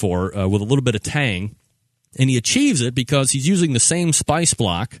looking for with a little bit of tang, and he achieves it because he's using the same spice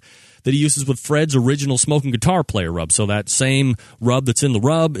block that he uses with Fred's original Smoking Guitar Player rub. So that same rub that's in the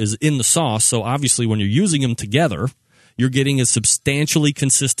rub is in the sauce, so obviously when you're using them together, you're getting a substantially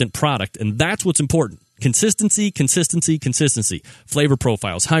consistent product, and that's what's important. Consistency. Flavor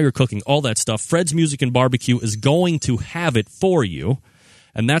profiles, how you're cooking, all that stuff. Fred's Music and Barbecue is going to have it for you,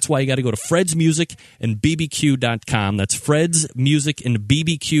 and that's why you got to go to fredsmusicandbbq.com. That's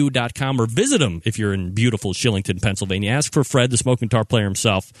fredsmusicandbbq.com, or visit them if you're in beautiful Shillington, Pennsylvania. Ask for Fred, the smoking guitar player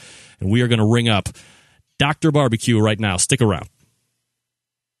himself, and we are going to ring up Dr. Barbecue right now. Stick around.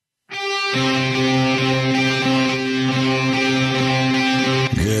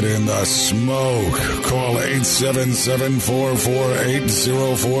 Get in the smoke. Call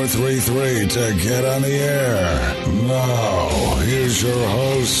 877-448-0433 to get on the air. Now, here's your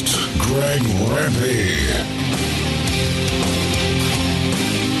host, Greg Lampe.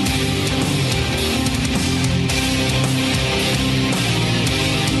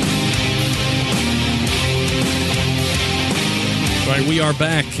 All right, we are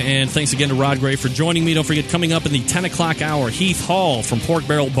back, and thanks again to Rod Gray for joining me. Don't forget, coming up in the 10 o'clock hour, Heath Hall from Pork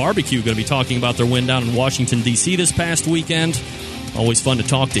Barrel Barbecue going to be talking about their win down in Washington, D.C. this past weekend. Always fun to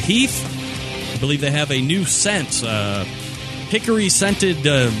talk to Heath. I believe they have a new scent, hickory-scented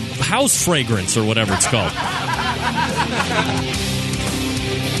house fragrance or whatever it's called.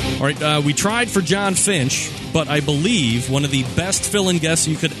 All right, we tried for John Finch, but I believe one of the best fill-in guests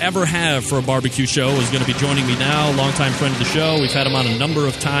you could ever have for a barbecue show is going to be joining me now, longtime friend of the show. We've had him on a number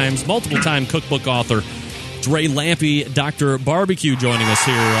of times, multiple-time cookbook author. It's Ray Lampe, Dr. Barbecue, joining us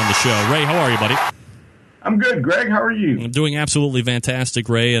here on the show. Ray, how are you, buddy? I'm good, Greg. How are you? I'm doing absolutely fantastic,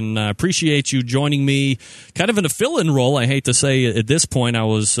 Ray, and appreciate you joining me kind of in a fill-in role. I hate to say at this point I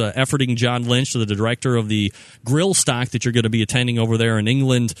was efforting John Lynch, the director of the grill stock that you're going to be attending over there in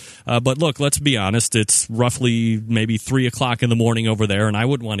England. But look, let's be honest. It's roughly maybe 3 o'clock in the morning over there, and I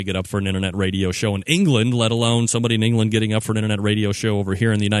wouldn't want to get up for an internet radio show in England, let alone somebody in England getting up for an internet radio show over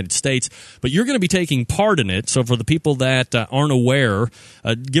here in the United States. But you're going to be taking part in it, so for the people that aren't aware,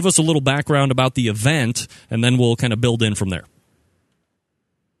 give us a little background about the event, and then we'll kind of build in from there.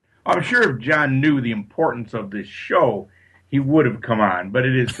 I'm sure if John knew the importance of this show, he would have come on, but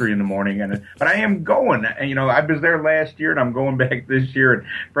it is 3 in the morning. But I am going. You know, I was there last year, and I'm going back this year. And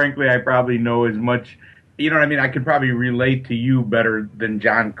frankly, I probably know as much you know what I mean? I could probably relate to you better than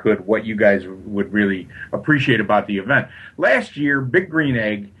John could what you guys would really appreciate about the event. Last year, Big Green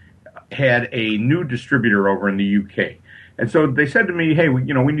Egg had a new distributor over in the UK. And so they said to me, hey, we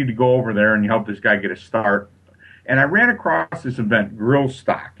need to go over there and help this guy get a start. And I ran across this event, Grill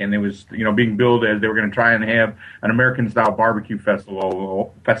Stock, and it was, being billed as they were going to try and have an American-style barbecue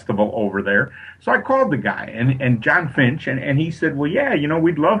festival over there. So I called the guy, and John Finch, and he said, well, yeah,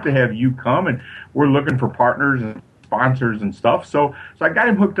 we'd love to have you come, and we're looking for partners and sponsors and stuff. So I got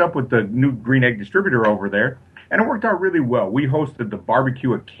him hooked up with the new Green Egg distributor over there, and it worked out really well. We hosted the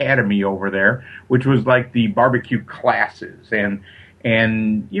Barbecue Academy over there, which was like the barbecue classes, and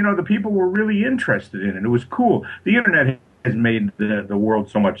the people were really interested in it. It was cool. The internet has made the world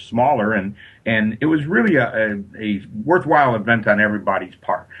so much smaller, and it was really a worthwhile event on everybody's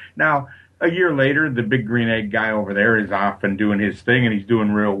part. Now, a year later, the Big Green Egg guy over there is off and doing his thing, and he's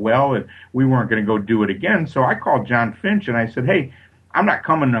doing real well, and we weren't going to go do it again. So I called John Finch, and I said, hey, I'm not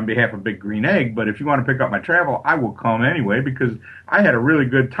coming on behalf of Big Green Egg, but if you want to pick up my travel, I will come anyway, because I had a really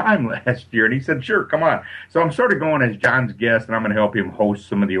good time last year. And he said, sure, come on. So I'm sort of going as John's guest, and I'm going to help him host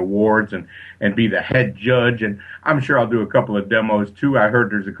some of the awards and be the head judge. And I'm sure I'll do a couple of demos, too. I heard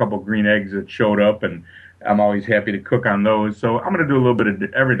there's a couple of green eggs that showed up, and I'm always happy to cook on those. So I'm going to do a little bit of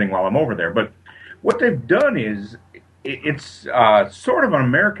everything while I'm over there. But what they've done is it's sort of an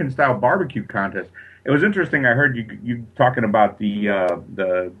American-style barbecue contest. It was interesting. I heard you talking about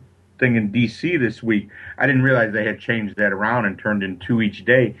the thing in D.C. this week. I didn't realize they had changed that around and turned in 2 each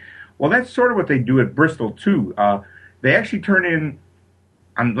day. Well, that's sort of what they do at Bristol, too. They actually turn in,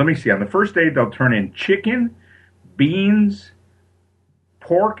 on the first day they'll turn in chicken, beans,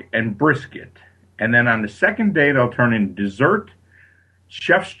 pork, and brisket. And then on the second day they'll turn in dessert,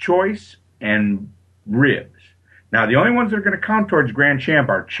 chef's choice, and ribs. Now, the only ones that are going to count towards Grand Champ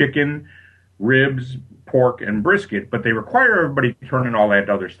are chicken, ribs, pork, and brisket, but they require everybody to turn in all that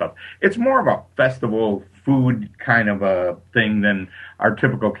other stuff. It's more of a festival food kind of a thing than our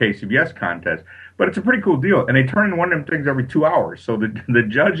typical KCBS contest, but it's a pretty cool deal. And they turn in one of them things every 2 hours, so the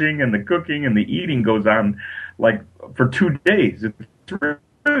judging and the cooking and the eating goes on like for 2 days. It's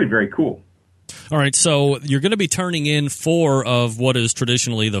really very cool. All right, so you're going to be turning in 4 of what is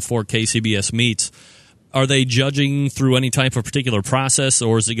traditionally the 4 KCBS meets. Are they judging through any type of particular process,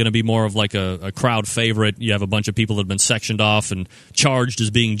 or is it going to be more of like a crowd favorite? You have a bunch of people that have been sectioned off and charged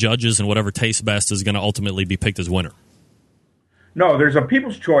as being judges, and whatever tastes best is going to ultimately be picked as winner? No, there's a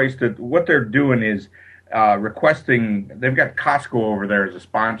people's choice. That what they're doing is requesting. They've got Costco over there as a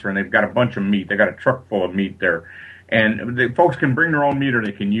sponsor, and they've got a bunch of meat. They've got a truck full of meat there, and the folks can bring their own meat or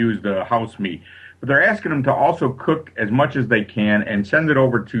they can use the house meat. But they're asking them to also cook as much as they can and send it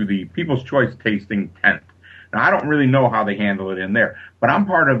over to the People's Choice tasting tent. Now, I don't really know how they handle it in there, but I'm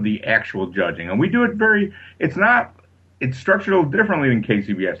part of the actual judging. And we do it it's structured a little differently than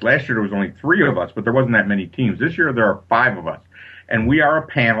KCBS. Last year there was only 3 of us, but there wasn't that many teams. This year there are 5 of us. And we are a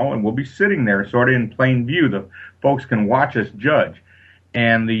panel, and we'll be sitting there sort of in plain view. The folks can watch us judge.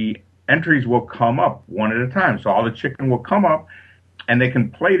 And the entries will come up one at a time. So all the chicken will come up, and they can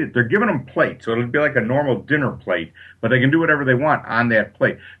plate it. They're giving them plates, so it'll be like a normal dinner plate, but they can do whatever they want on that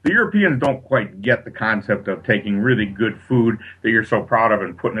plate. The Europeans don't quite get the concept of taking really good food that you're so proud of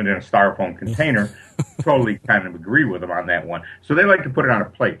and putting it in a styrofoam container. Totally kind of agree with them on that one. So they like to put it on a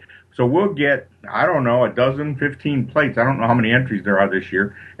plate. So we'll get, I don't know, 12, 15 plates. I don't know how many entries there are this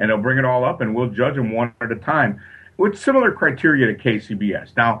year, and they'll bring it all up, and we'll judge them one at a time with similar criteria to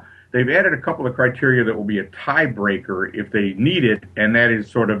KCBS. Now, they've added a couple of criteria that will be a tiebreaker if they need it, and that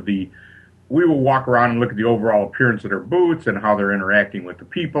is sort of we will walk around and look at the overall appearance of their booths and how they're interacting with the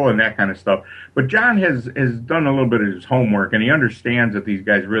people and that kind of stuff. But John has done a little bit of his homework, and he understands that these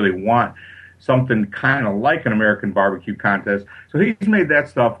guys really want something kind of like an American barbecue contest. So he's made that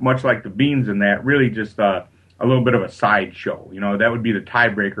stuff, much like the beans and that, really just a little bit of a sideshow. That would be the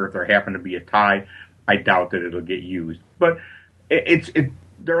tiebreaker if there happened to be a tie. I doubt that it'll get used. But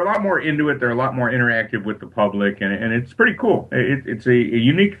they're a lot more into it. They're a lot more interactive with the public, and it's pretty cool. It's a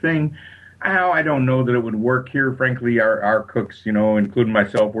unique thing. I don't know that it would work here. Frankly, our cooks, including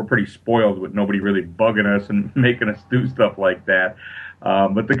myself, we're pretty spoiled with nobody really bugging us and making us do stuff like that.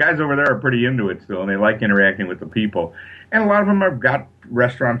 But the guys over there are pretty into it still, and they like interacting with the people. And a lot of them have got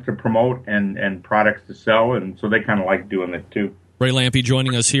restaurants to promote and products to sell, and so they kind of like doing it too. Ray Lampe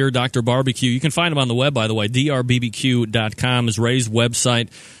joining us here, Dr. Barbecue. You can find him on the web, by the way. drbbq.com is Ray's website.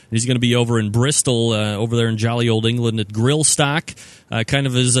 He's going to be over in Bristol, over there in jolly old England at Grill Stock. Kind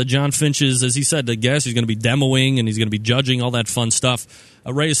of as John Finch's, as he said, I guess he's going to be demoing and he's going to be judging all that fun stuff.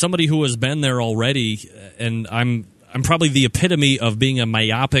 Ray is somebody who has been there already, and I'm I'm probably the epitome of being a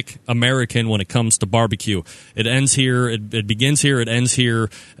myopic American when it comes to barbecue. It ends here, it begins here, it ends here.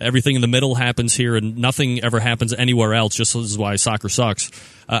 Everything in the middle happens here, and nothing ever happens anywhere else. Just this is why soccer sucks.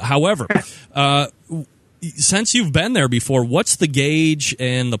 However, since you've been there before, what's the gauge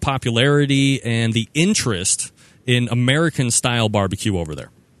and the popularity and the interest in American-style barbecue over there?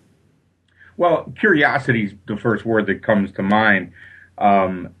 Well, curiosity is the first word that comes to mind.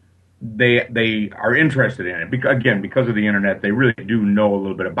 They are interested in it because of the internet. They really do know a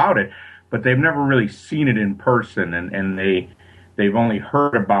little bit about it, but they've never really seen it in person, and they've only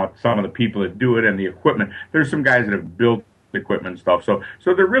heard about some of the people that do it and the equipment. There's some guys that have built equipment and stuff, so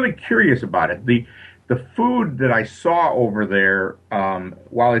they're really curious about it. The food that I saw over there,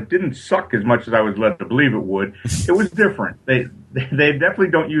 while it didn't suck as much as I was led to believe it would, it was different. They definitely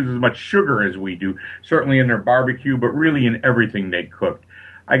don't use as much sugar as we do, certainly in their barbecue, but really in everything they cooked.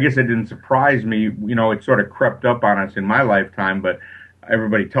 I guess it didn't surprise me. It sort of crept up on us in my lifetime, but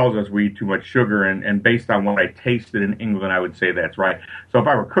everybody tells us we eat too much sugar, and based on what I tasted in England, I would say that's right. So if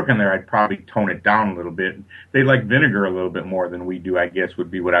I were cooking there, I'd probably tone it down a little bit. They like vinegar a little bit more than we do, I guess,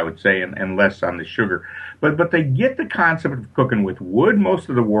 would be what I would say, and less on the sugar. But they get the concept of cooking with wood. Most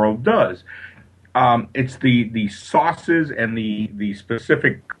of the world does. It's the sauces and the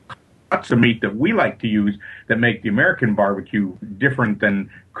specific cuts of meat that we like to use that make the American barbecue different than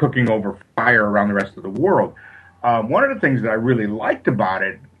cooking over fire around the rest of the world. One of the things that I really liked about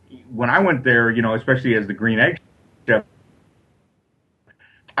it, when I went there, especially as the green egg chef,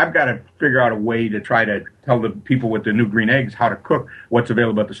 I've got to figure out a way to try to tell the people with the new green eggs how to cook what's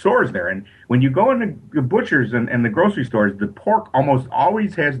available at the stores there. And when you go into the butchers and the grocery stores, the pork almost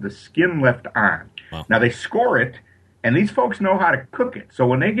always has the skin left on. Wow. Now, they score it, and these folks know how to cook it. So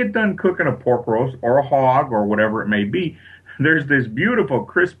when they get done cooking a pork roast or a hog or whatever it may be, there's this beautiful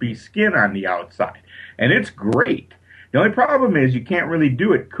crispy skin on the outside. And it's great. The only problem is you can't really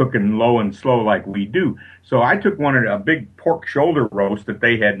do it cooking low and slow like we do. So I took a big pork shoulder roast that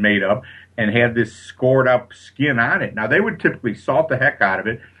they had made up and had this scored up skin on it. Now, they would typically salt the heck out of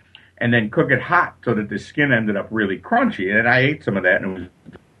it and then cook it hot so that the skin ended up really crunchy. And I ate some of that, and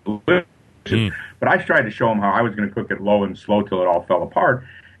it was delicious. But I tried to show them how I was going to cook it low and slow till it all fell apart.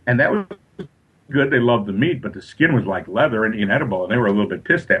 And that was good. They loved the meat, but the skin was like leather and inedible, and they were a little bit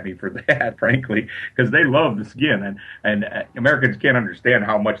pissed at me for that, frankly, because they love the skin, and Americans can't understand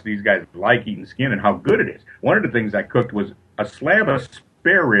how much these guys like eating skin and how good it is. One of the things I cooked was a slab of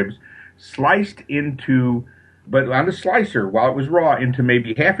spare ribs sliced into, but on the slicer, while it was raw, into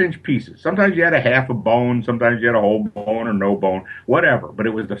maybe half-inch pieces. Sometimes you had a half a bone, sometimes you had a whole bone or no bone, whatever, but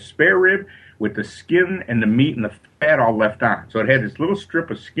it was the spare rib with the skin and the meat and the fat all left on. So it had this little strip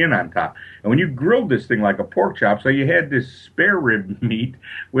of skin on top. And when you grilled this thing like a pork chop, so you had this spare rib meat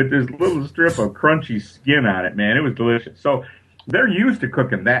with this little strip of crunchy skin on it, man. It was delicious. So they're used to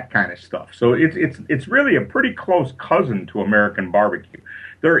cooking that kind of stuff. So it's really a pretty close cousin to American barbecue.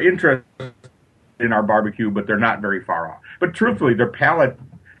 They're interested in our barbecue, but they're not very far off. But truthfully, their palate,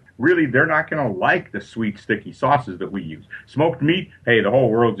 really, they're not going to like the sweet, sticky sauces that we use. Smoked meat, hey, the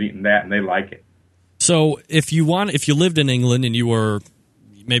whole world's eating that, and they like it. So if you lived in England and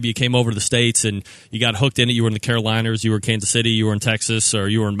maybe you came over to the States and you got hooked in it, you were in the Carolinas, you were in Kansas City, you were in Texas, or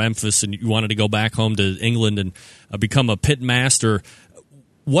you were in Memphis, and you wanted to go back home to England and become a pit master,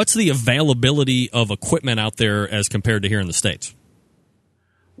 what's the availability of equipment out there as compared to here in the States?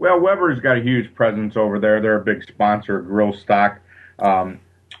 Well, Weber's got a huge presence over there. They're a big sponsor of grill stock.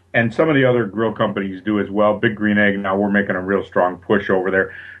 And some of the other grill companies do as well. Big Green Egg, now we're making a real strong push over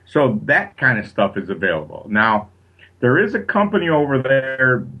there. So that kind of stuff is available. Now, there is a company over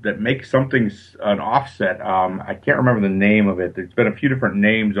there that makes something, an offset. I can't remember the name of it. There's been a few different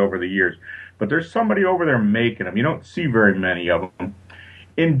names over the years. But there's somebody over there making them. You don't see very many of them.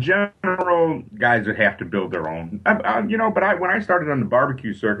 In general, guys would have to build their own. But when I started on the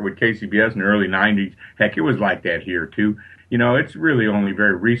barbecue circuit with KCBS in the early 90s, heck, it was like that here, too. It's really only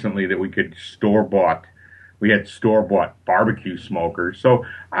very recently that we had store-bought barbecue smokers. So,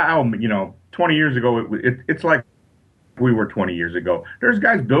 20 years ago, it's like we were 20 years ago. There's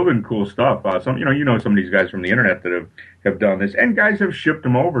guys building cool stuff. Some of these guys from the internet that have done this, and guys have shipped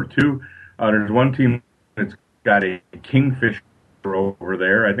them over, too. There's one team that's got a Kingfisher over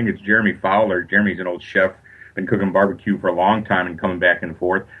there. I think it's Jeremy Fowler. Jeremy's an old chef, been cooking barbecue for a long time and coming back and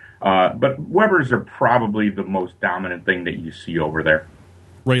forth. But Weber's are probably the most dominant thing that you see over there.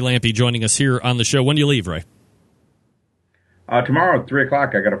 Ray Lampe joining us here on the show. When do you leave, Ray? Tomorrow at 3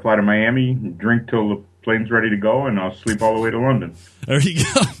 o'clock. I got to fly to Miami, drink till the plane's ready to go, and I'll sleep all the way to London. There you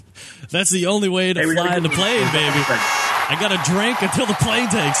go. That's the only way to fly in the plane, baby. I got to drink until the plane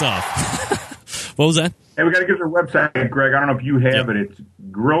takes off. What was that? And we got to give us our website, Greg. I don't know if you have it. It's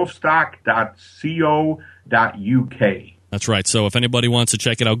grillstock.co.uk. That's right. So if anybody wants to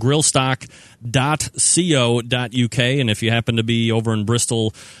check it out, grillstock.co.uk. And if you happen to be over in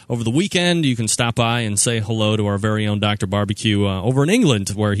Bristol over the weekend, you can stop by and say hello to our very own Dr. Barbecue over in England,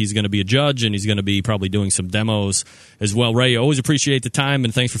 where he's going to be a judge and he's going to be probably doing some demos as well. Ray, always appreciate the time,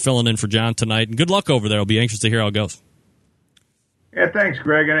 and thanks for filling in for John tonight. And good luck over there. I'll be anxious to hear how it goes. Yeah, thanks,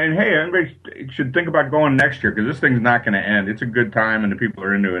 Greg. And hey, everybody should think about going next year, because this thing's not going to end. It's a good time, and the people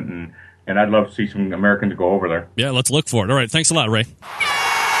are into it, and I'd love to see some Americans go over there. Yeah, let's look for it. All right, thanks a lot, Ray.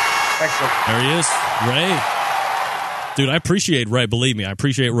 Thanks, Greg. There he is, Ray. Dude, I appreciate Ray. Believe me, I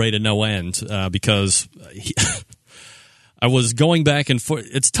appreciate Ray to no end because I was going back and forth.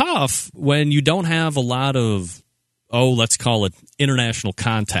 It's tough when you don't have a lot of, let's call it international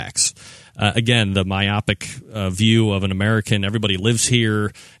contacts. Again, the myopic view of an American, everybody lives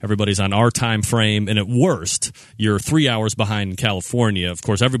here, everybody's on our time frame, and at worst, you're 3 hours behind in California. Of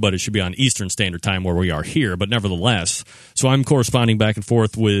course, everybody should be on Eastern Standard Time where we are here, but nevertheless. So I'm corresponding back and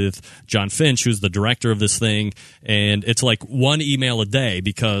forth with John Finch, who's the director of this thing, and it's like one email a day,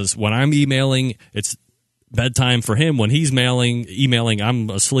 because when I'm emailing, it's bedtime for him. When he's emailing,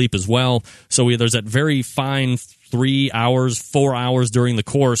 I'm asleep as well. So there's that very fine 3 hours, 4 hours during the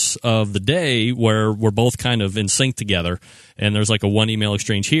course of the day where we're both kind of in sync together. And there's like a one email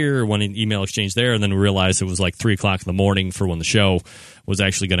exchange here, one email exchange there, and then we realized it was like 3 o'clock in the morning for when the show was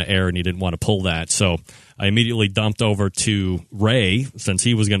actually going to air, and he didn't want to pull that. So I immediately dumped over to Ray, since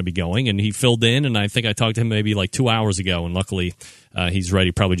he was going to be going, and he filled in, and I think I talked to him maybe like 2 hours ago, and luckily he's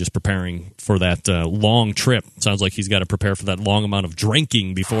ready, probably just preparing for that long trip. Sounds like he's got to prepare for that long amount of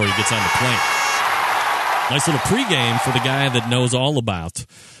drinking before he gets on the plane. Nice little pregame for the guy that knows all about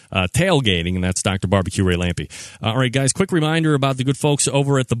tailgating, and that's Dr. Barbecue Ray Lampe. All right, guys, quick reminder about the good folks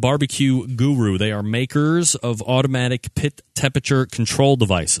over at the Barbecue Guru. They are makers of automatic pit temperature control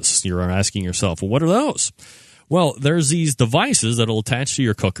devices. You're asking yourself, well, what are those? Well, there's these devices that will attach to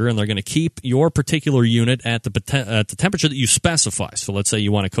your cooker, and they're going to keep your particular unit at the temperature that you specify. So let's say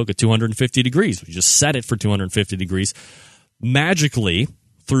you want to cook at 250 degrees. We just set it for 250 degrees. Magically,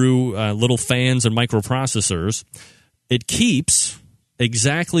 through little fans and microprocessors, it keeps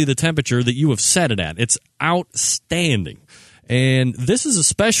exactly the temperature that you have set it at. It's outstanding. And this is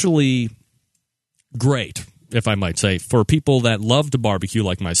especially great, if I might say, for people that love to barbecue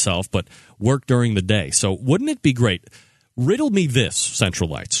like myself but work during the day. So wouldn't it be great? Riddle me this, Central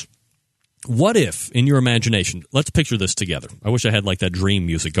Lights. What if, in your imagination, let's picture this together. I wish I had like that dream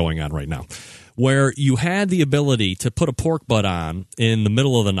music going on right now, where you had the ability to put a pork butt on in the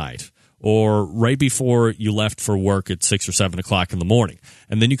middle of the night or right before you left for work at 6 or 7 o'clock in the morning.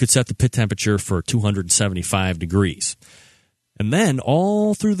 And then you could set the pit temperature for 275 degrees. And then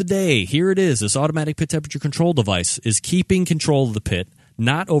all through the day, here it is, this automatic pit temperature control device is keeping control of the pit,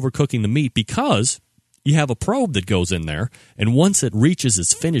 not overcooking the meat, because you have a probe that goes in there, and once it reaches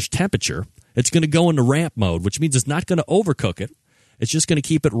its finished temperature, it's going to go into ramp mode, which means it's not going to overcook it. It's just going to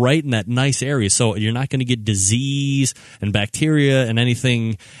keep it right in that nice area, so you're not going to get disease and bacteria and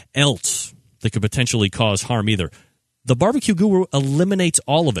anything else that could potentially cause harm either. The Barbecue Guru eliminates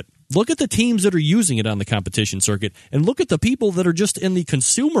all of it. Look at the teams that are using it on the competition circuit, and look at the people that are just in the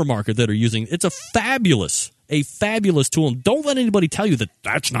consumer market that are using it. It's a fabulous tool. And don't let anybody tell you that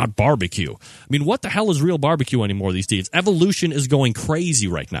that's not barbecue. I mean, what the hell is real barbecue anymore these days? Evolution is going crazy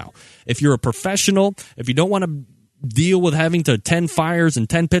right now. If you're a professional, if you don't want to deal with having to 10 fires and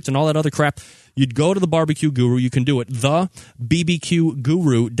 10 pits and all that other crap, you'd go to the Barbecue Guru. You can do it,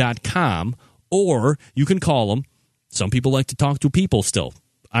 thebbqguru.com, or you can call them. Some people like to talk to people still.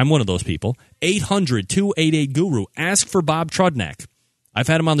 I'm one of those people. 800-288-GURU. Ask for Bob Trudnak. I've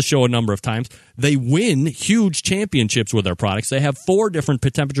had him on the show a number of times. They win huge championships with their products. They have 4 different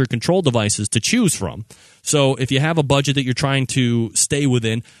pit temperature control devices to choose from. So if you have a budget that you're trying to stay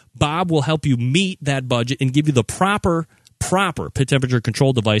within, Bob will help you meet that budget and give you the proper pit temperature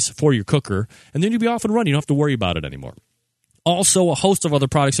control device for your cooker, and then you'll be off and running. You don't have to worry about it anymore. Also, a host of other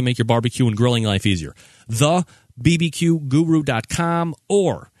products that make your barbecue and grilling life easier. thebbqguru.com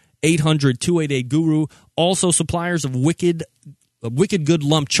or 800-288-GURU. Also suppliers of wicked good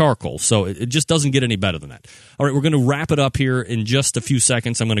lump charcoal, so it just doesn't get any better than that. All right, we're going to wrap it up here in just a few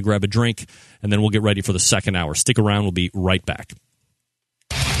seconds. I'm going to grab a drink, and then we'll get ready for the second hour. Stick around. We'll be right back.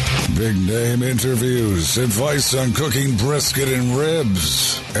 Big name interviews, advice on cooking brisket and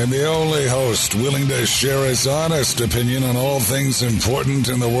ribs, and the only host willing to share his honest opinion on all things important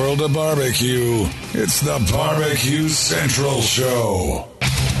in the world of barbecue. It's the Barbecue Central Show.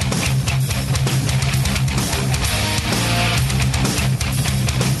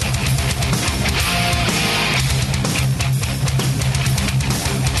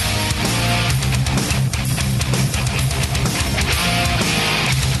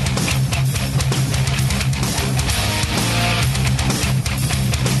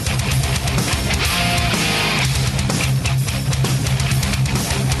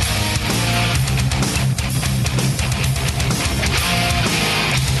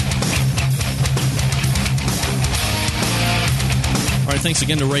 thanks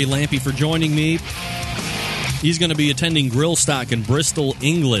again to Ray Lampe for joining me. He's going to be attending Grill Stock in Bristol,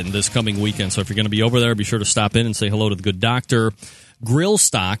 England this coming weekend. So if you're going to be over there, be sure to stop in and say hello to the good doctor. Grill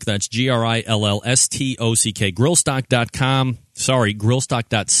Stock, that's GRILLSTOCK, grillstock.com. Sorry,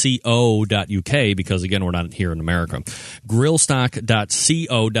 grillstock.co.uk, because, again, we're not here in America.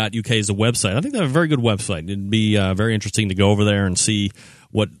 Grillstock.co.uk is the website. I think they have a very good website. It'd be very interesting to go over there and see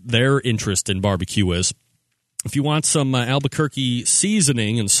what their interest in barbecue is. If you want some Albuquerque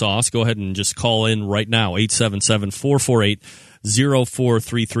seasoning and sauce, go ahead and just call in right now, 877-448-0433,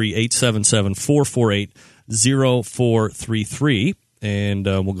 877-448-0433, and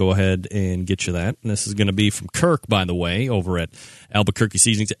we'll go ahead and get you that. And this is going to be from Kirk, by the way, over at Albuquerque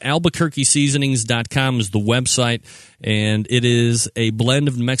Seasonings. AlbuquerqueSeasonings.com is the website, and it is a blend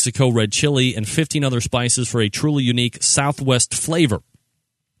of New Mexico red chili and 15 other spices for a truly unique Southwest flavor.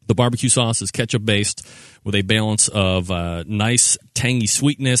 The barbecue sauce is ketchup-based with a balance of nice, tangy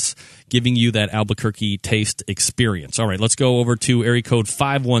sweetness, giving you that Albuquerque taste experience. All right, let's go over to area code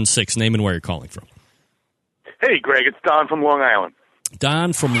 516. Name and where you're calling from. Hey, Greg, it's Don from Long Island.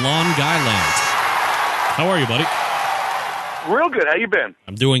 Don from Long Island. How are you, buddy? Real good. How you been?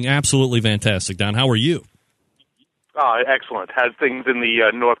 I'm doing absolutely fantastic, Don. How are you? Excellent. How's things in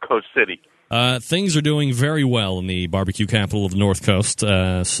the North Coast city? Things are doing very well in the barbecue capital of the North Coast.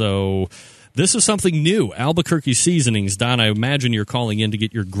 So this is something new, Albuquerque Seasonings. Don, I imagine you're calling in to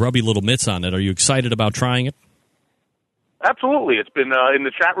get your grubby little mitts on it. Are you excited about trying it? Absolutely. It's been in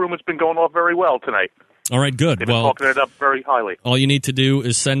the chat room. It's been going off very well tonight. All right, good. They've been talking it up very highly. All you need to do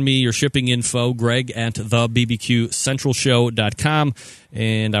is send me your shipping info, greg@thebbqcentralshow.com,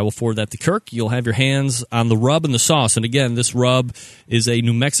 and I will forward that to Kirk. You'll have your hands on the rub and the sauce. And again, this rub is a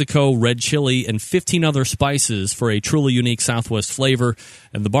New Mexico red chili and 15 other spices for a truly unique Southwest flavor.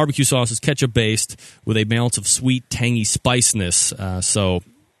 And the barbecue sauce is ketchup-based with a balance of sweet, tangy spiciness. So,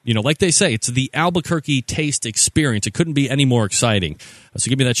 you know, like they say, it's the Albuquerque taste experience. It couldn't be any more exciting. So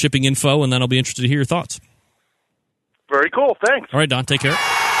give me that shipping info, and then I'll be interested to hear your thoughts. Very cool. Thanks. All right, Don, take care. Don.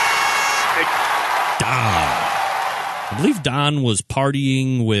 I believe Don was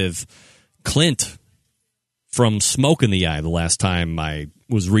partying with Clint from Smoke in the Eye the last time I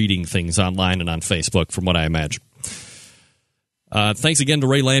was reading things online and on Facebook, from what I imagine. Thanks again to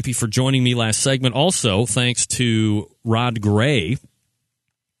Ray Lampe for joining me last segment. Also, thanks to Rod Gray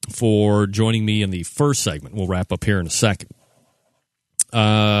for joining me in the first segment. We'll wrap up here in a second.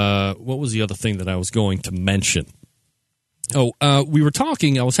 What was the other thing that I was going to mention? We were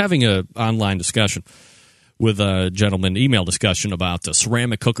talking, I was having an online discussion with a gentleman, email discussion about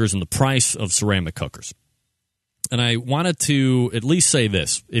ceramic cookers and the price of ceramic cookers. And I wanted to at least say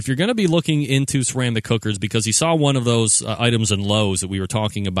this. If you're going to be looking into ceramic cookers, because he saw one of those items in Lowe's that we were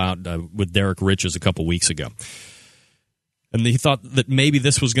talking about with Derek Riches a couple weeks ago. And he thought that maybe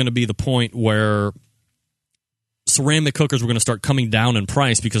this was going to be the point where ceramic cookers were going to start coming down in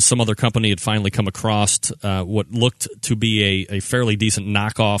price because some other company had finally come across what looked to be a fairly decent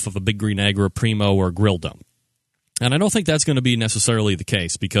knockoff of a Big Green Egg or a Primo or a Grill Dome. And I don't think that's going to be necessarily the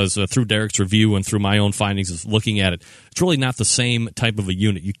case because through Derek's review and through my own findings of looking at it, it's really not the same type of a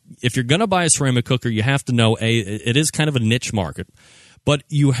unit. If you're going to buy a ceramic cooker, you have to know, it is kind of a niche market. But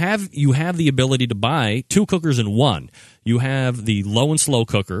you have the ability to buy two cookers in one. You have the low and slow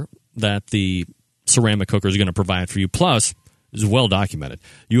cooker that the ceramic cooker is going to provide for you. Plus, is well documented,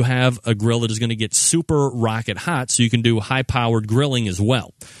 you have a grill that is going to get super rocket hot, so you can do high-powered grilling as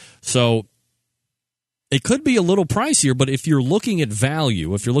well. So it could be a little pricier, but if you're looking at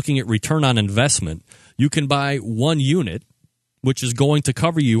value, if you're looking at return on investment, you can buy one unit, which is going to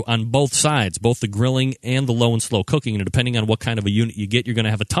cover you on both sides, both the grilling and the low and slow cooking. And depending on what kind of a unit you get, you're going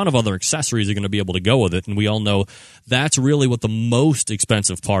to have a ton of other accessories that are going to be able to go with it. And we all know that's really what the most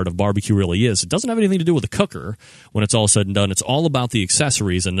expensive part of barbecue really is. It doesn't have anything to do with the cooker when it's all said and done. It's all about the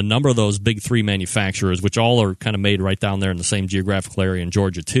accessories, and the number of those big three manufacturers, which all are kind of made right down there in the same geographical area in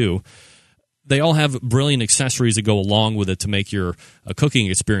Georgia too, they all have brilliant accessories that go along with it to make your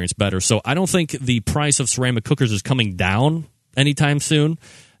cooking experience better. So I don't think the price of ceramic cookers is coming down anytime soon.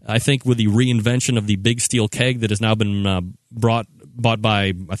 I think with the reinvention of the big steel keg that has now been bought by,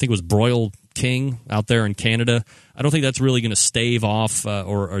 I think it was Broil King out there in Canada, I don't think that's really going to stave off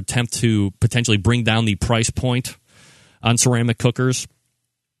or attempt to potentially bring down the price point on ceramic cookers.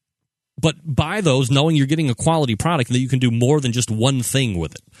 But buy those knowing you're getting a quality product and that you can do more than just one thing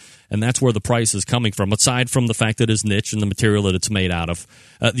with it. And that's where the price is coming from, aside from the fact that it's niche and the material that it's made out of.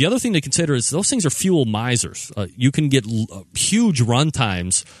 The other thing to consider is those things are fuel misers. You can get huge run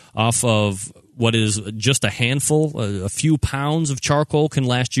times off of what is just a handful, a few pounds of charcoal can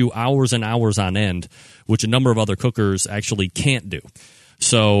last you hours and hours on end, which a number of other cookers actually can't do.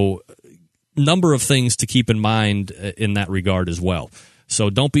 So, number of things to keep in mind in that regard as well. So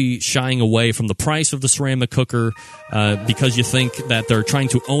don't be shying away from the price of the ceramic cooker because you think that they're trying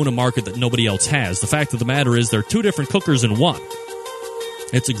to own a market that nobody else has. The fact of the matter is they're two different cookers in one.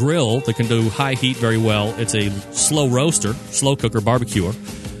 It's a grill that can do high heat very well. It's a slow roaster, slow cooker, barbecuer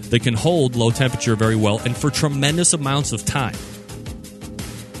that can hold low temperature very well and for tremendous amounts of time.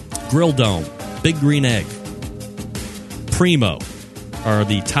 Grill Dome, Big Green Egg, Primo are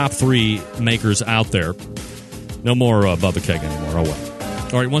the top three makers out there. No more Bubba Keg anymore. Oh, well.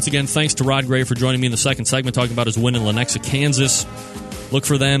 All right, once again, thanks to Rod Gray for joining me in the second segment, talking about his win in Lenexa, Kansas. Look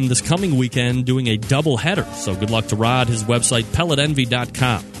for them this coming weekend doing a doubleheader. So good luck to Rod. His website,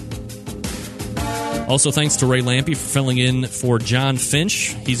 pelletenvy.com. Also, thanks to Ray Lampe for filling in for John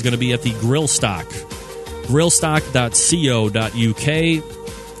Finch. He's going to be at the Grill Stock.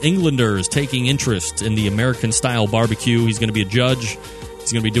 Grillstock.co.uk. Englanders taking interest in the American-style barbecue. He's going to be a judge.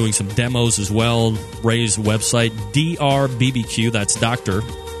 He's going to be doing some demos as well. Ray's website, DRBBQ, that's Dr.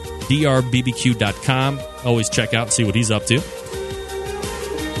 DRBBQ.com. Always check out and see what he's up to.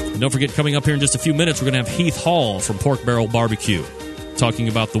 And don't forget, coming up here in just a few minutes, we're going to have Heath Hall from Pork Barrel Barbecue talking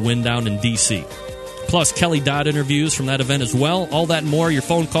about the win down in D.C. Plus, Kelly Dodd interviews from that event as well. All that and more, your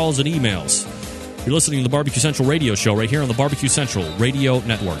phone calls and emails. You're listening to the Barbecue Central Radio Show right here on the Barbecue Central Radio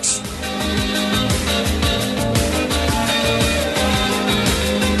Networks.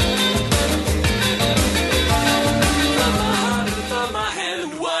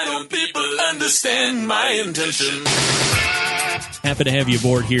 Understand my intention. Happy to have you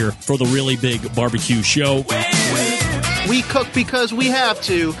aboard here for the really big barbecue show. We cook because we have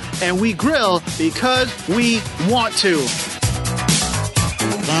to, and we grill because we want to.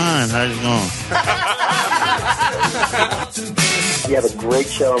 Fine, how's it going? You have a great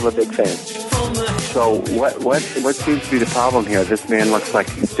show. I'm a big fan. So what seems to be the problem here? This man looks like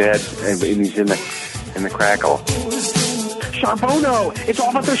he's dead, and he's in the crackle. Charbono! It's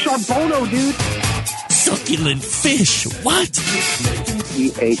all about the Charbono, dude! Succulent fish! What?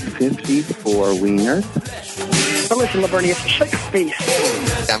 He ate 54 wieners. But listen, Lavernius, shake a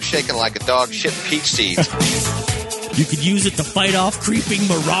face. I'm shaking like a dog shit peach seeds. You could use it to fight off creeping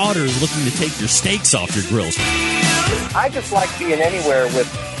marauders looking to take your steaks off your grills. I just like being anywhere with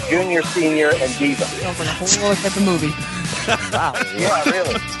Junior, Senior, and Diva. Sounds like a whole other type of movie. Wow. Yeah,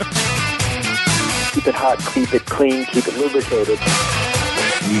 really. Keep it hot, keep it clean, keep it lubricated.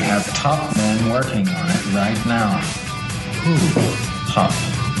 We have top men working on it right now. Who? Top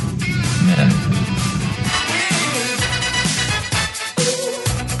men.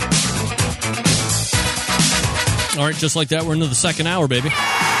 All right, just like that, we're into the second hour, baby.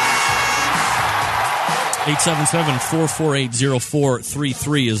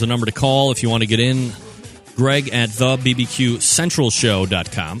 877-448-0433 is the number to call if you want to get in. Greg at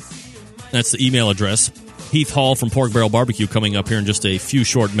thebbqcentralshow.com. That's the email address. Heath Hall from Pork Barrel Barbecue coming up here in just a few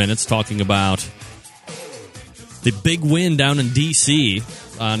short minutes talking about the big win down in D.C.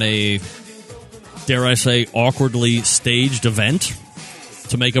 on a, dare I say, awkwardly staged event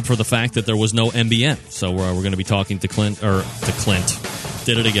to make up for the fact that there was no MBN. So we're going to be talking to Clint.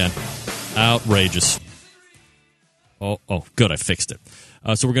 Did it again. Outrageous. Oh, good, I fixed it.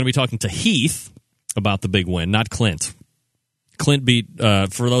 So we're going to be talking to Heath about the big win, not Clint. Clint beat,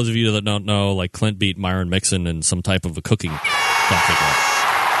 for those of you that don't know, like Clint beat Myron Mixon in some type of a cooking competition.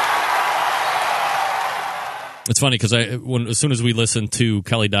 It's funny because as soon as we listened to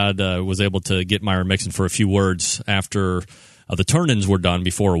Kelly Dodd was able to get Myron Mixon for a few words after the turn-ins were done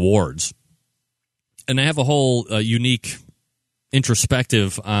before awards. And I have a whole unique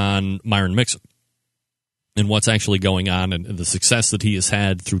introspective on Myron Mixon and what's actually going on and the success that he has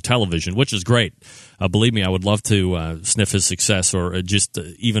had through television, which is great. Believe me, I would love to sniff his success or just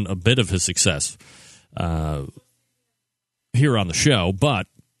even a bit of his success here on the show. But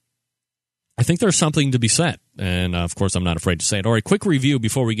I think there's something to be said. And, of course, I'm not afraid to say it. All right, quick review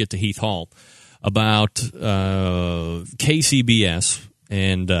before we get to Heath Hall about KCBS.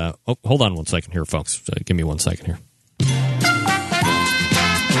 And hold on one second here, folks. Give me 1 second here.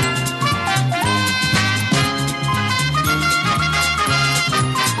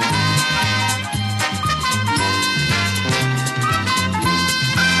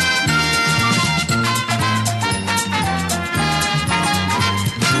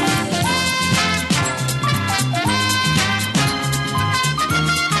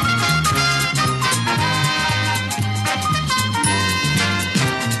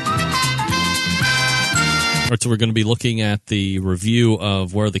 right, so we're going to be looking at the review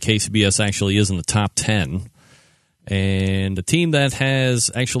of where the KCBS actually is in the top 10. And the team that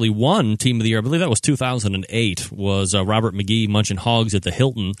has actually won Team of the Year, I believe that was 2008, was Robert McGee Munchin Hogs at the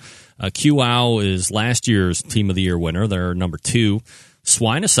Hilton. QOW is last year's Team of the Year winner. They're number 2.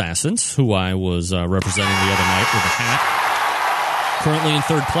 Swine Assassins, who I was representing the other night with a hat, currently in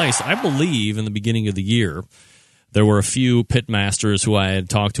 3rd place. I believe in the beginning of the year, there were a few pitmasters who I had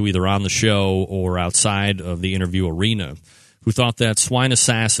talked to either on the show or outside of the interview arena who thought that Swine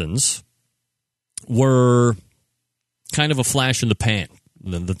Assassins were kind of a flash in the pan,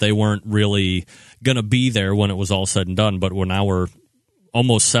 that they weren't really going to be there when it was all said and done. But we're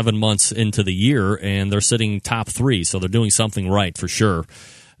almost 7 months into the year, and they're sitting top 3, so they're doing something right for sure.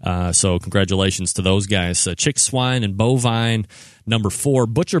 So congratulations to those guys. Chick Swine and Bovine, number 4.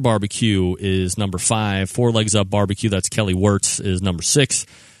 Butcher Barbecue is number 5. 4 Legs Up Barbecue, that's Kelly Wirtz, is number 6.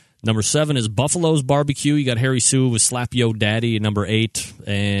 Number 7 is Buffalo's Barbecue. You got Harry Sue with Slap Yo Daddy, number 8.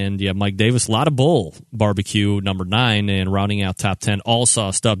 And yeah, Mike Davis, Lot of Bull Barbecue, number 9. And rounding out top 10, All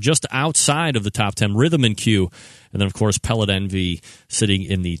Sauced Up. Just outside of the top 10, Rhythm and Q. And then, of course, Pellet Envy sitting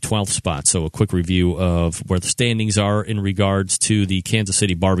in the 12th spot. So a quick review of where the standings are in regards to the Kansas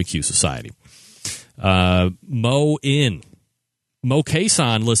City Barbecue Society. Mo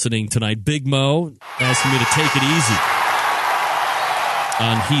Kason listening tonight. Big Mo asking me to take it easy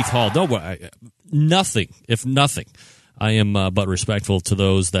on Heath Hall. No, nothing, if nothing. I am but respectful to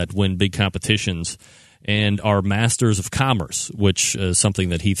those that win big competitions and are masters of commerce, which is something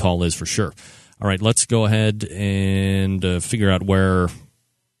that Heath Hall is for sure. All right, let's go ahead and figure out where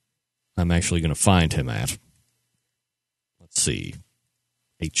I'm actually going to find him at. Let's see.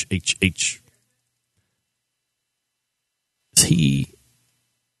 H. Is he...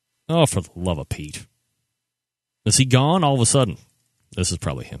 Oh, for the love of Pete. Is he gone all of a sudden? This is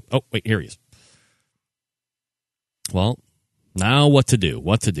probably him. Oh, wait, here he is. Well, now what to do?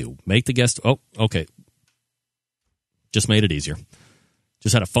 Make the guest... Oh, okay. Just made it easier.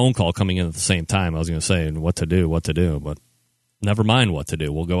 Just had a phone call coming in at the same time. I was going to say what to do, but never mind what to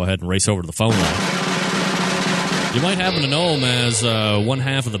do. We'll go ahead and race over to the phone line. You might happen to know him as one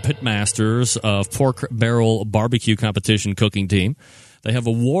half of the pitmasters of Pork Barrel Barbecue Competition cooking team. They have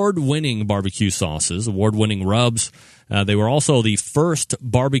award-winning barbecue sauces, award-winning rubs. They were also the first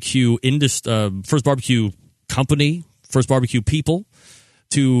barbecue company, first barbecue people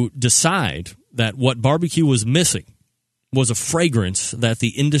to decide that what barbecue was missing was a fragrance that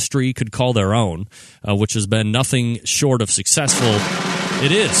the industry could call their own, which has been nothing short of successful.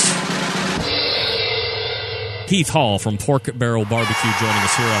 It is Heath Hall from Pork Barrel Barbecue joining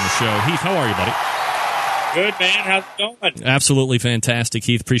us here on the show. Heath, how are you, buddy? Good, man. How's it going? Absolutely fantastic,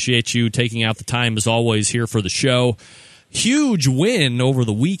 Heath. Appreciate you taking out the time, as always, here for the show. Huge win over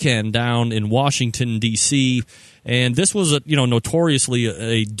the weekend down in Washington, D.C., and this was notoriously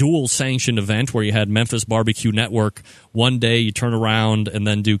a dual-sanctioned event where you had Memphis Barbecue Network one day, you turn around and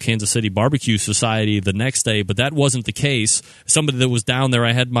then do Kansas City Barbecue Society the next day, but that wasn't the case. Somebody that was down there,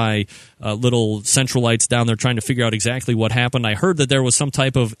 I had my little Centralites down there trying to figure out exactly what happened. I heard that there was some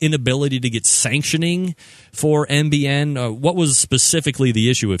type of inability to get sanctioning for MBN. What was specifically the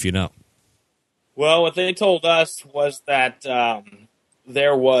issue, if you know? Well, what they told us was that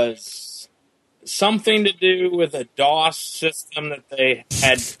there was something to do with a DOS system that they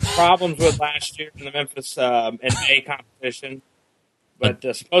had problems with last year in the Memphis NA competition. But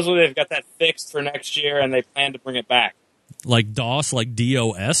supposedly they've got that fixed for next year, and they plan to bring it back. Like DOS, like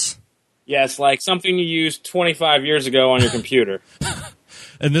DOS? Yes, like something you used 25 years ago on your computer.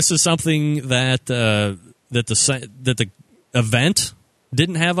 And this is something that the event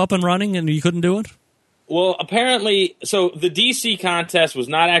didn't have up and running, and you couldn't do it? Well, apparently, so the DC contest was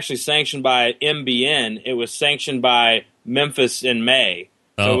not actually sanctioned by MBN. It was sanctioned by Memphis in May.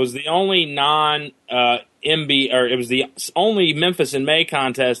 So it was the only it was the only Memphis in May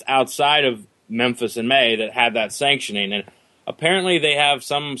contest outside of Memphis in May that had that sanctioning. And apparently they have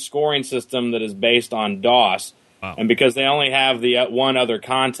some scoring system that is based on DOS. Wow. And because they only have the one other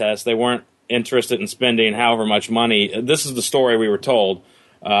contest, they weren't interested in spending however much money. This is the story we were told.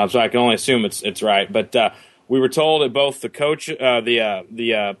 So I can only assume it's right. But we were told at both the coach,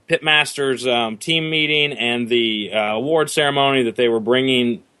 the Pitmasters team meeting and the award ceremony that they were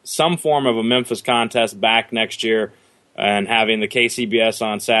bringing some form of a Memphis contest back next year and having the KCBS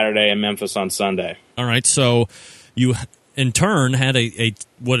on Saturday and Memphis on Sunday. All right. So you, in turn, had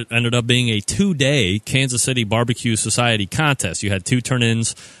what ended up being a 2-day Kansas City Barbecue Society contest. You had 2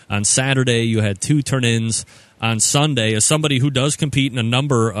 turn-ins on Saturday. You had 2 turn-ins on Sunday. As somebody who does compete in a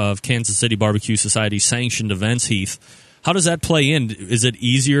number of Kansas City Barbecue Society sanctioned events, Heath, How does that play in? Is it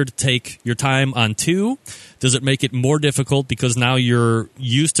easier to take your time on 2? Does it make it more difficult because now you're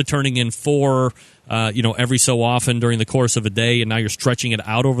used to turning in 4, every so often during the course of a day, and now you're stretching it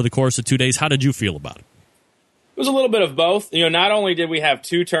out over the course of 2 days? How did you feel about it? It was a little bit of both. Not only did we have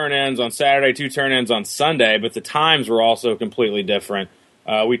 2 turn-ins on Saturday, 2 turn-ins on Sunday, but the times were also completely different.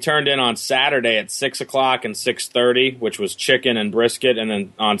 We turned in on Saturday at 6 o'clock and 6:30, which was chicken and brisket, and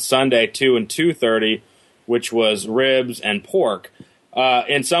then on Sunday 2 and 2:30, which was ribs and pork.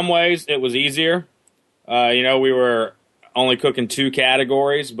 In some ways, it was easier. We were only cooking 2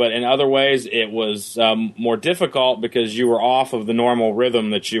 categories, but in other ways, it was more difficult because you were off of the normal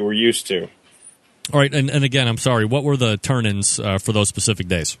rhythm that you were used to. All right, and again, I'm sorry, what were the turn-ins for those specific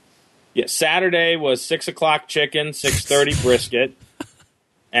days? Yeah, Saturday was 6 o'clock chicken, 6:30 brisket,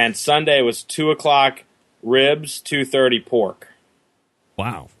 and Sunday was 2 o'clock ribs, 2:30 pork.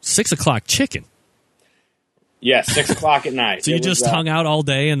 Wow, 6 o'clock chicken? Yes, 6 o'clock at night. So you just hung out all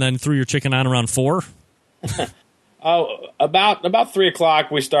day and then threw your chicken on around 4? About 3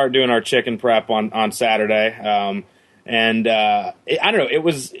 o'clock we start doing our chicken prep on Saturday. I don't know. It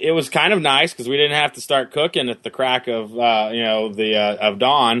was kind of nice because we didn't have to start cooking at the crack of of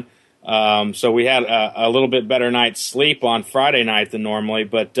dawn. So we had a little bit better night's sleep on Friday night than normally.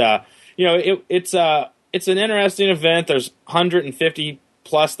 But it's an interesting event. There's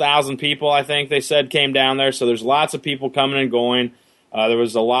 150,000+ people, I think they said, came down there. So there's lots of people coming and going. There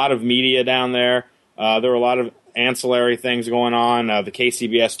was a lot of media down there. There were a lot of ancillary things going on. The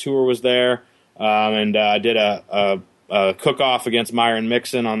KCBS tour was there, and I did a cook-off against Myron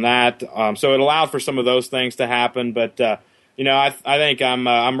Mixon on that. So it allowed for some of those things to happen. But I think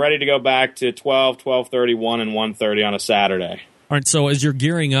I'm ready to go back to 12, 12:30, 1, and 1:30 on a Saturday. All right, so as you're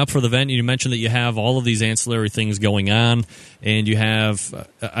gearing up for the event, you mentioned that you have all of these ancillary things going on, and you have,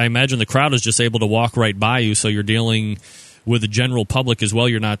 I imagine the crowd is just able to walk right by you, so you're dealing with the general public as well.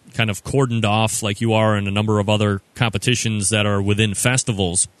 You're not kind of cordoned off like you are in a number of other competitions that are within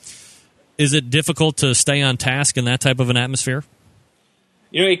festivals. Is it difficult to stay on task in that type of an atmosphere?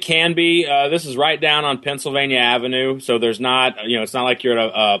 It can be. This is right down on Pennsylvania Avenue, so there's not, it's not like you're at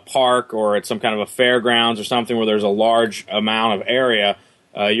a park or at some kind of a fairgrounds or something where there's a large amount of area.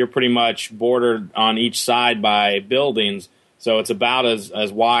 You're pretty much bordered on each side by buildings, so it's about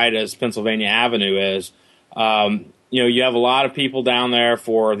as wide as Pennsylvania Avenue is. You have a lot of people down there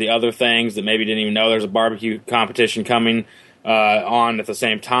for the other things that maybe didn't even know there's a barbecue competition coming on at the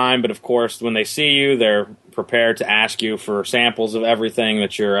same time. But, of course, when they see you, they're prepared to ask you for samples of everything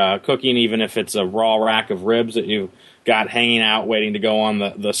that you're cooking, even if it's a raw rack of ribs that you've got hanging out waiting to go on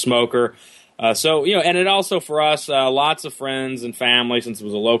the smoker. And it also, for us, lots of friends and family, since it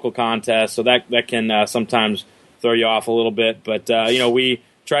was a local contest, so that can sometimes throw you off a little bit. But, we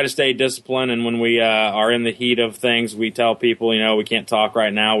try to stay disciplined, and when we are in the heat of things, we tell people, we can't talk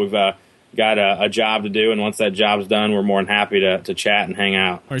right now. We've got a job to do, and once that job's done, we're more than happy to chat and hang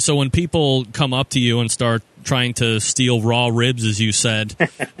out. All right, so when people come up to you and start trying to steal raw ribs, as you said,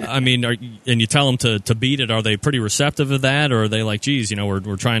 and you tell them to beat it, are they pretty receptive to that, or are they like, geez,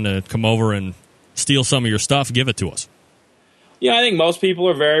 we're trying to come over and steal some of your stuff, give it to us? I think most people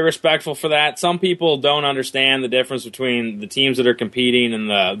are very respectful for that. Some people don't understand the difference between the teams that are competing and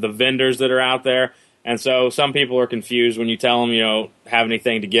the vendors that are out there. And so some people are confused when you tell them you don't have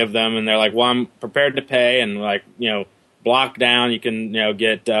anything to give them, and they're like, well, I'm prepared to pay, and block down, you can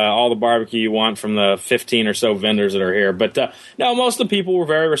get all the barbecue you want from the 15 or so vendors that are here. But no, most of the people were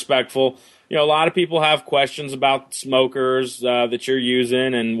very respectful. A lot of people have questions about smokers that you're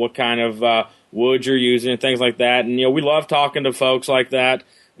using and what kind of wood you're using and things like that. And we love talking to folks like that.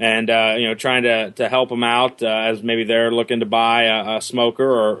 And, trying to help them out as maybe they're looking to buy a smoker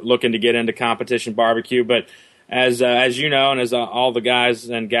or looking to get into competition barbecue. But as you know, and as all the guys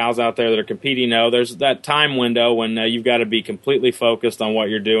and gals out there that are competing know, there's that time window when you've got to be completely focused on what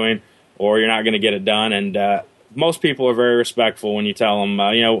you're doing or you're not going to get it done. And most people are very respectful when you tell them,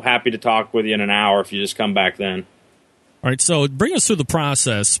 happy to talk with you in an hour if you just come back then. All right, so bring us through the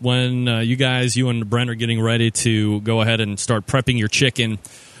process when you and Brent are getting ready to go ahead and start prepping your chicken.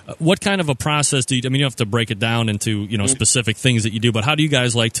 What kind of a process do you? You don't have to break it down into specific things that you do, but how do you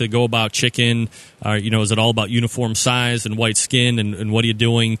guys like to go about chicken? Is it all about uniform size and white skin, and what are you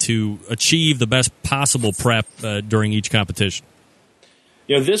doing to achieve the best possible prep during each competition?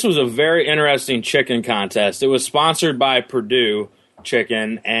 This was a very interesting chicken contest. It was sponsored by Purdue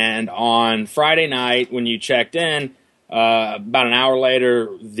Chicken, and on Friday night when you checked in, about an hour later,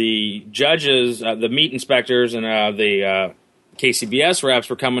 the judges, the meat inspectors, and the KCBS reps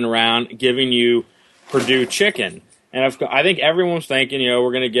were coming around giving you Purdue chicken. And I think everyone's thinking,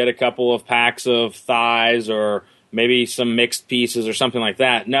 we're going to get a couple of packs of thighs or maybe some mixed pieces or something like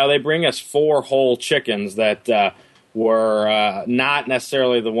that. No, they bring us 4 whole chickens that were not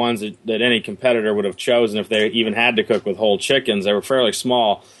necessarily the ones that any competitor would have chosen if they even had to cook with whole chickens. They were fairly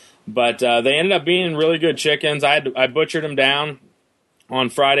small, but they ended up being really good chickens. I butchered them down on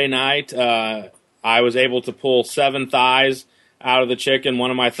Friday night. I was able to pull 7 thighs out of the chicken.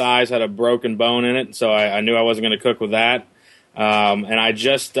 One of my thighs had a broken bone in it, so I knew I wasn't going to cook with that. And I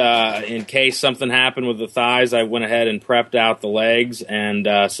just, in case something happened with the thighs, I went ahead and prepped out the legs and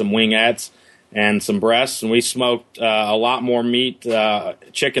some wingettes and some breasts, and we smoked a lot more meat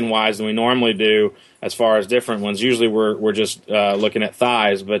chicken-wise than we normally do as far as different ones. Usually we're just looking at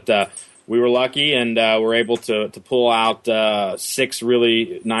thighs, but we were lucky and were able to pull out 6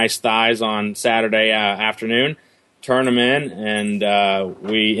 really nice thighs on Saturday afternoon, turn them in, and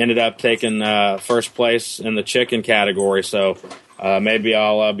we ended up taking first place in the chicken category. So maybe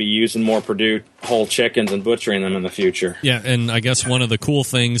I'll be using more Purdue whole chickens and butchering them in the future. Yeah, and I guess one of the cool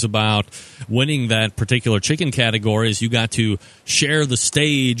things about winning that particular chicken category is you got to share the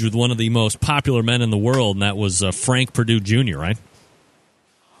stage with one of the most popular men in the world, and that was Frank Purdue Jr., right?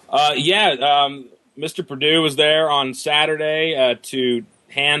 Mr. Purdue was there on Saturday to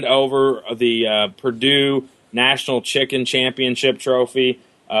hand over the Purdue National Chicken Championship trophy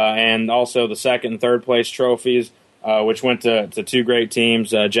and also the second and third place trophies, which went to 2 great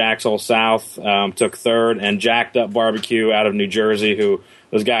teams. Jack's Hole South took third, and Jacked Up Barbecue out of New Jersey, who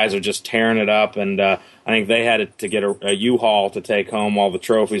those guys are just tearing it up. And I think they had to get a U-Haul to take home all the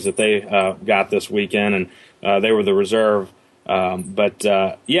trophies that they got this weekend, and they were the reserve.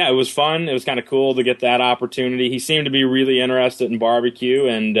 It was fun. It was kind of cool to get that opportunity. He seemed to be really interested in barbecue,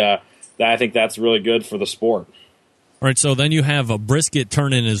 and I think that's really good for the sport. All right, so then you have a brisket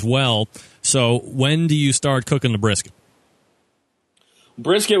turn-in as well. So when do you start cooking the brisket?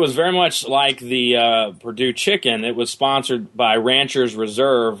 Brisket was very much like the Purdue chicken. It was sponsored by Ranchers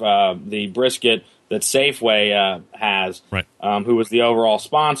Reserve, the brisket that Safeway has, right. Who was the overall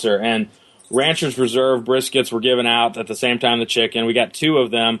sponsor. And Ranchers Reserve briskets were given out at the same time the chicken. We got 2 of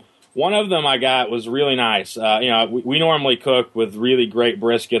them. One of them I got was really nice. We normally cook with really great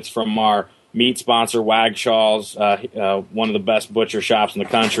briskets from our meat sponsor, Wagshaw's, one of the best butcher shops in the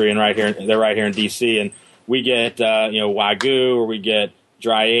country, and they're right here in D.C. And we get Wagyu, or we get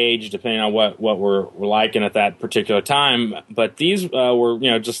dry aged, depending on what we're liking at that particular time. But these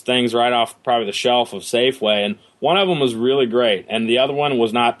were just things right off probably the shelf of Safeway, and one of them was really great, and the other one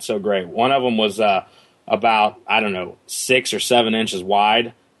was not so great. One of them was about 6 or 7 inches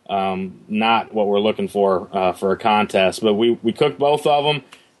wide. Not what we're looking for a contest, but we cooked both of them.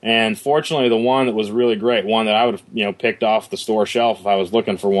 And fortunately, the one that was really great, one that I would have picked off the store shelf if I was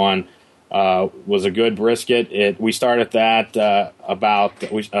looking for one, was a good brisket. We started that about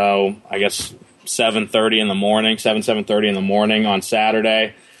 7:30 in the morning, 7:30 in the morning on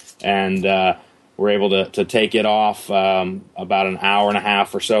Saturday, and we're able to take it off about an hour and a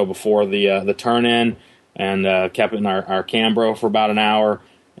half or so before the turn in, and kept it in our Cambro for about an hour.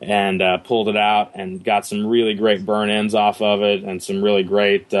 And pulled it out and got some really great burn-ins off of it and some really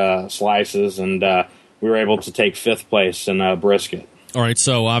great slices. And we were able to take 5th place in brisket. All right,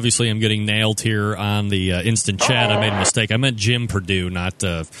 so obviously I'm getting nailed here on the instant chat. I made a mistake. I meant Jim Purdue, not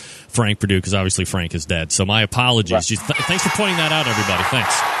Frank Purdue, because obviously Frank is dead. So my apologies. Right. Thanks for pointing that out, everybody.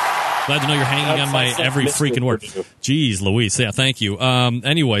 Thanks. Glad to know you're hanging on my every freaking word. Jeez, Louise. Yeah, thank you.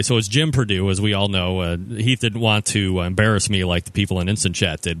 Anyway, so it's Jim Purdue, as we all know. Heath didn't want to embarrass me like the people in Instant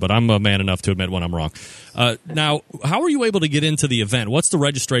Chat did, but I'm a man enough to admit when I'm wrong. Now, how are you able to get into the event? What's the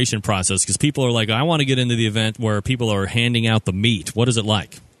registration process? Because people are like, I want to get into the event where people are handing out the meat. What is it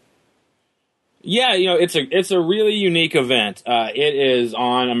like? Yeah, it's a really unique event. It is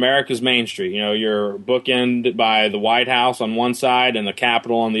on America's Main Street. You're bookended by the White House on one side and the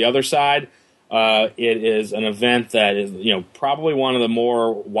Capitol on the other side. It is an event that is, probably one of the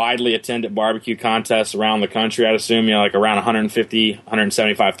more widely attended barbecue contests around the country. I'd assume, like around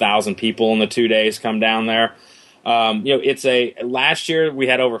 175,000 people in the 2 days come down there. Last year we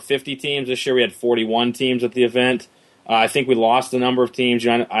had over 50 teams. This year we had 41 teams at the event. I think we lost a number of teams.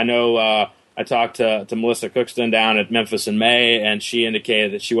 I know. I talked to Melissa Cookston down at Memphis in May, and she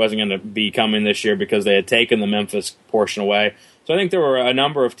indicated that she wasn't going to be coming this year because they had taken the Memphis portion away. So I think there were a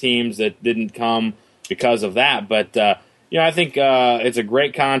number of teams that didn't come because of that. But, I think it's a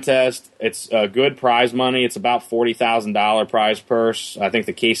great contest. It's good prize money. It's about $40,000 prize purse. I think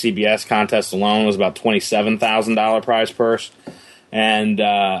the KCBS contest alone was about $27,000 prize purse. And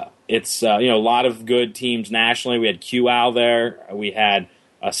it's, a lot of good teams nationally. We had QAL there. We had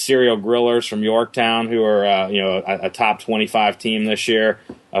Serial Grillers from Yorktown, who are a top 25 team this year.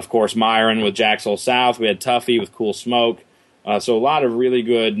 of course, Myron with Jack's Old South. We had Tuffy with Cool Smoke. So a lot of really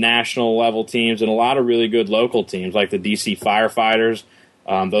good national level teams and a lot of really good local teams like the DC Firefighters.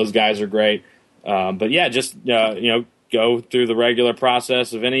 Those guys are great. But yeah, just go through the regular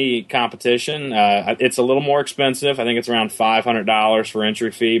process of any competition. It's a little more expensive. I think it's around $500 for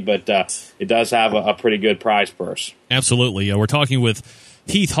entry fee, but it does have a pretty good prize purse. Absolutely. We're talking with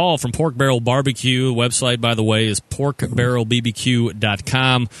Heath Hall from Pork Barrel Barbecue. The website, by the way, is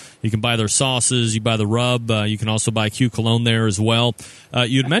porkbarrelbbq.com. You can buy their sauces. You buy the rub. You can also buy Q Cologne there as well.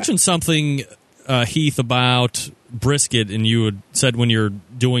 You had mentioned something, Heath, about brisket, and you had said when you're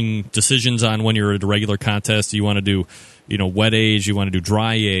doing decisions on when you're at a regular contest, you want to do, wet age, you want to do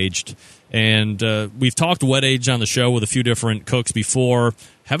dry aged. And we've talked wet age on the show with a few different cooks before.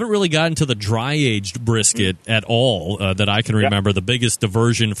 Haven't really gotten to the dry aged brisket at all that I can remember. Yep. The biggest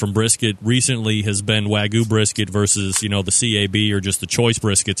diversion from brisket recently has been Wagyu brisket versus the CAB or just the choice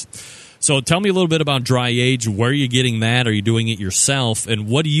briskets. So tell me a little bit about dry age. Where are you getting that? Are you doing it yourself? And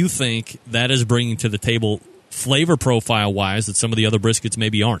what do you think that is bringing to the table flavor profile wise that some of the other briskets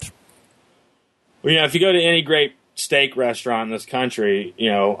maybe aren't? Well, if you go to any great steak restaurant in this country,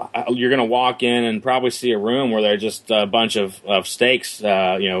 you're going to walk in and probably see a room where there are just a bunch of steaks,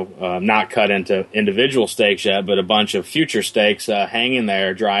 not cut into individual steaks yet, but a bunch of future steaks hanging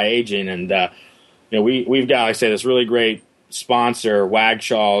there, dry aging. And, we've got, like I say, this really great sponsor,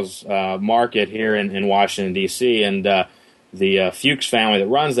 Wagshaw's Market here in Washington, D.C., and the Fuchs family that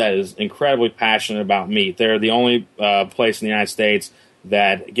runs that is incredibly passionate about meat. They're the only place in the United States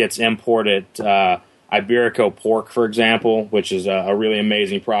that gets imported Iberico pork, for example, which is a really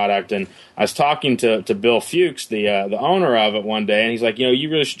amazing product. And I was talking to Bill Fuchs, the owner of it, one day, and he's like, you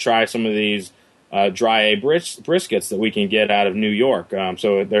really should try some of these dry briskets that we can get out of New York.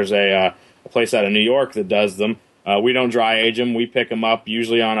 So there's a place out of New York that does them. We don't dry age them. We pick them up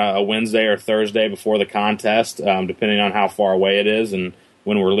usually on a Wednesday or Thursday before the contest, depending on how far away it is and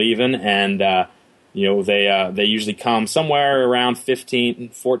when we're leaving. And they usually come somewhere around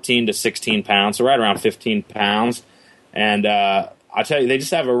 14 to 16 pounds, so right around 15 pounds. And I tell you, they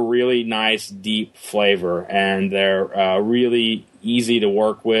just have a really nice, deep flavor, and they're really easy to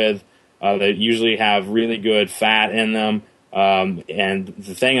work with. They usually have really good fat in them. And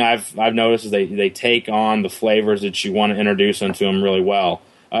the thing I've noticed is they take on the flavors that you want to introduce into them really well.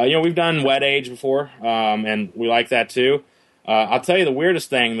 We've done wet age before, and we like that too. I'll tell you the weirdest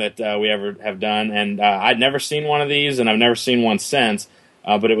thing that we ever have done, and I'd never seen one of these, and I've never seen one since,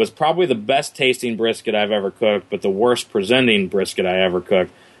 but it was probably the best tasting brisket I've ever cooked, but the worst presenting brisket I ever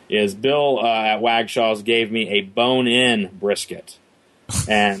cooked, is Bill at Wagshaw's gave me a bone-in brisket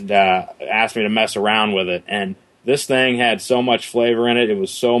and asked me to mess around with it. And this thing had so much flavor in it. It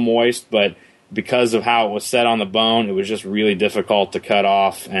was so moist, but because of how it was set on the bone, it was just really difficult to cut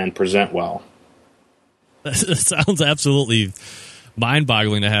off and present well. That sounds absolutely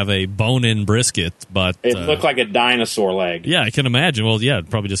mind-boggling to have a bone-in brisket, but it looked like a dinosaur leg. Yeah, I can imagine. Well, yeah, it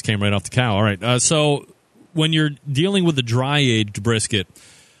probably just came right off the cow. All right. So when you're dealing with the dry-aged brisket,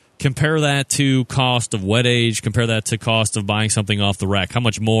 compare that to cost of wet age. Compare that to cost of buying something off the rack. How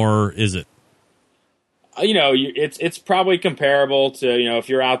much more is it? It's probably comparable to, if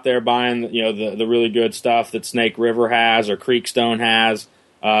you're out there buying, the really good stuff that Snake River has or Creekstone has.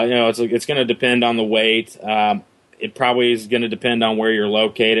 It's going to depend on the weight. It probably is going to depend on where you're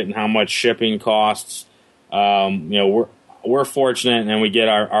located and how much shipping costs. We're fortunate and we get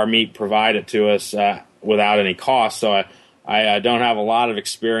our meat provided to us without any cost. So I don't have a lot of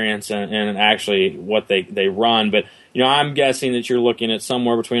experience in actually what they run, but I'm guessing that you're looking at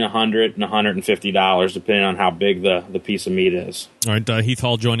somewhere between $100 and $150, depending on how big the piece of meat is. All right, Heath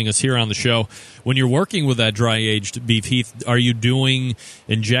Hall joining us here on the show. When you're working with that dry-aged beef, Heath, are you doing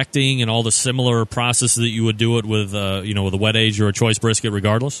injecting and all the similar processes that you would do it with, with a wet age or a choice brisket,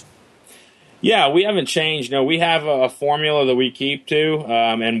 regardless? Yeah, we haven't changed. We have a formula that we keep to,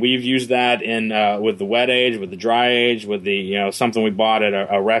 and we've used that in with the wet age, with the dry age, with the something we bought at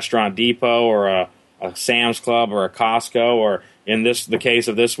a restaurant depot or a Sam's Club or a Costco, or in the case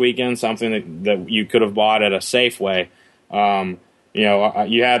of this weekend, something that you could have bought at a Safeway.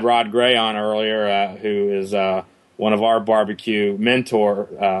 You had Rod Gray on earlier, who is one of our barbecue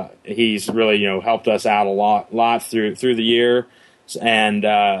mentor. He's really helped us out a lot through the year. And,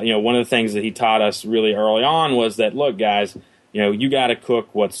 one of the things that he taught us really early on was that, look, guys, you got to cook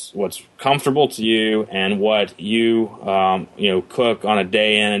what's comfortable to you and what you cook on a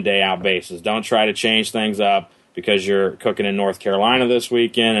day in and day out basis. Don't try to change things up because you're cooking in North Carolina this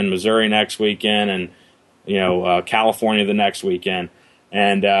weekend and Missouri next weekend and, California the next weekend.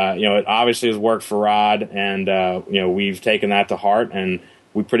 And, it obviously has worked for Rod, and, we've taken that to heart, and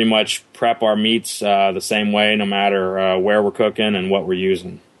we pretty much prep our meats the same way, no matter where we're cooking and what we're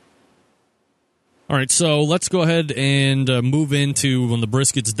using. All right, so let's go ahead and move into when the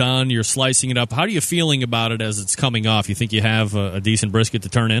brisket's done, you're slicing it up. How are you feeling about it as it's coming off? You think you have a decent brisket to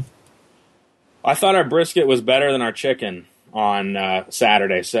turn in? I thought our brisket was better than our chicken on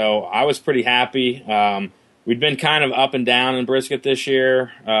Saturday, so I was pretty happy. We'd been kind of up and down in brisket this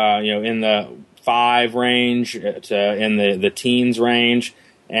year, in the 5 range to in the teens range,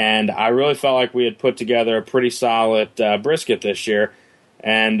 and I really felt like we had put together a pretty solid brisket this year.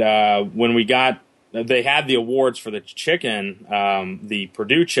 And when we they had the awards for the chicken, the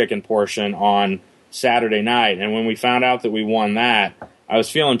Purdue chicken portion on Saturday night, and when we found out that we won that, I was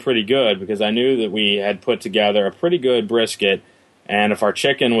feeling pretty good because I knew that we had put together a pretty good brisket, and if our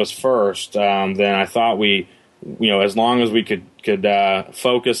chicken was first, then I thought we, as long as we could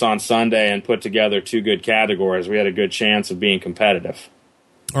focus on Sunday and put together 2 good categories, we had a good chance of being competitive.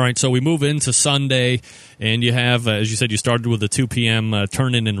 All right, so we move into Sunday, and you have, as you said, you started with a 2 p.m.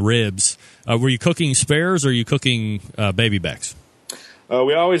 Turn-in and ribs. Were you cooking spares or are you cooking baby backs?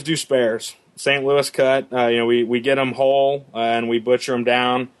 We always do spares. St. Louis cut. We get them whole and we butcher them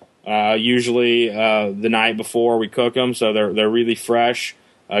down. Usually the night before we cook them, so they're really fresh.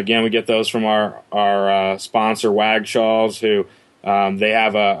 Again, we get those from our sponsor Wagshaw's, who they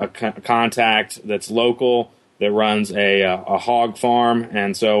have a contact that's local that runs a hog farm,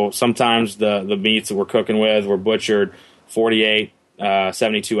 and so sometimes the meats that we're cooking with were butchered 48,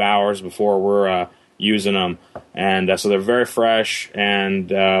 72 hours before we're using them, and so they're very fresh.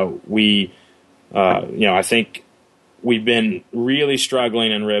 And I think we've been really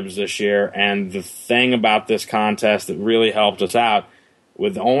struggling in ribs this year, and the thing about this contest that really helped us out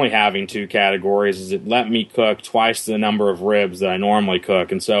with only having 2 categories is it let me cook twice the number of ribs that I normally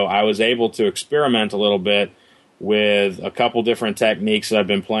cook, and so I was able to experiment a little bit with a couple different techniques that I've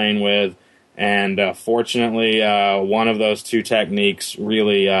been playing with, and fortunately one of those 2 techniques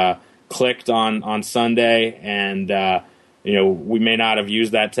really clicked on Sunday, and we may not have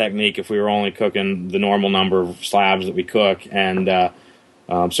used that technique if we were only cooking the normal number of slabs that we cook, and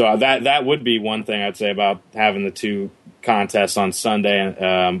so that would be one thing I'd say about having the 2 contests on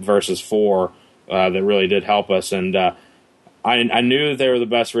Sunday versus 4 that really did help us. And I knew that they were the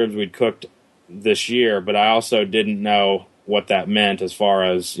best ribs we'd cooked this year, but I also didn't know what that meant as far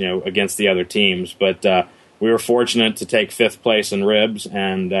as against the other teams. But we were fortunate to take 5th place in ribs,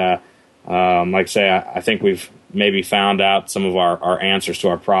 and like I say, I think we've maybe found out some of our answers to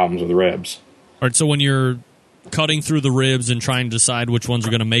our problems with ribs. All right, so when you're cutting through the ribs and trying to decide which ones are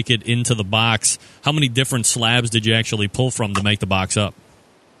going to make it into the box, how many different slabs did you actually pull from to make the box up?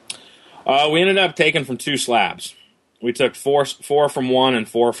 We ended up taking from 2 slabs. We took 4 from one and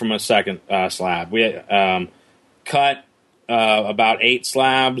 4 from a second slab. We cut about 8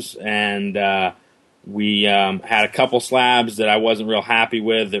 slabs, and we had a couple slabs that I wasn't real happy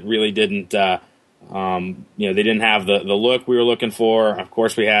with that really didn't, they didn't have the look we were looking for. Of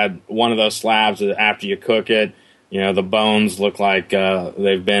course, we had one of those slabs that after you cook it, the bones look like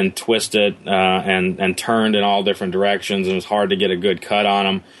they've been twisted and turned in all different directions, and it's hard to get a good cut on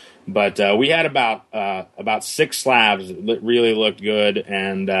them. But we had about 6 slabs that really looked good,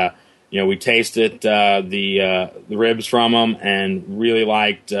 and we tasted the ribs from them and really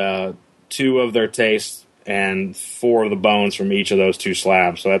liked 2 of their tastes and 4 of the bones from each of those 2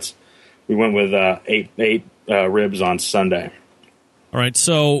 slabs. So we went with 8 ribs on Sunday. All right.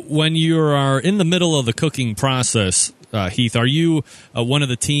 So when you are in the middle of the cooking process, Heath, are you one of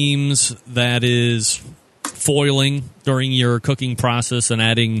the teams that is foiling during your cooking process and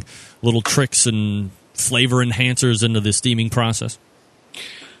adding little tricks and flavor enhancers into the steaming process?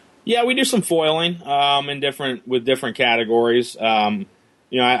 Yeah, we do some foiling with different categories.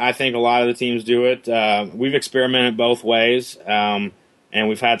 I think a lot of the teams do it. We've experimented both ways, and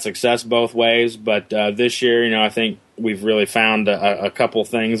we've had success both ways. But this year, I think we've really found a couple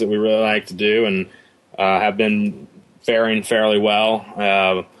things that we really like to do and have been faring fairly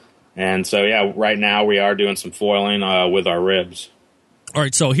well. And so, right now we are doing some foiling with our ribs. All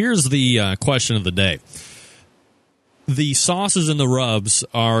right, so here's the question of the day. The sauces and the rubs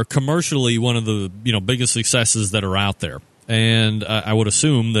are commercially one of the biggest successes that are out there. And I would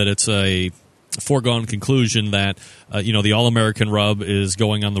assume that it's a foregone conclusion that the All-American rub is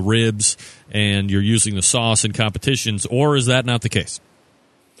going on the ribs and you're using the sauce in competitions, or is that not the case?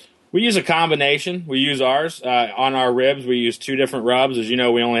 We use a combination. We use ours. On our ribs, we use 2 different rubs. As you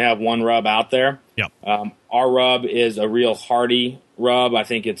know, we only have 1 rub out there. Yep. Our rub is a real hearty rub. I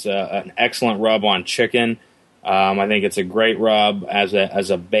think it's an excellent rub on chicken. I think it's a great rub as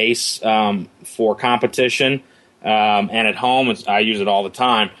a base for competition. and at home I use it all the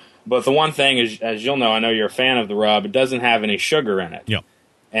time. But the one thing is, as you'll know, I know you're a fan of the rub, it doesn't have any sugar in it. Yep.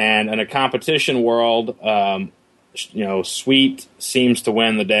 And in a competition world, sweet seems to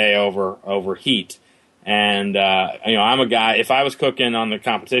win the day over heat. And, I'm a guy, if I was cooking on the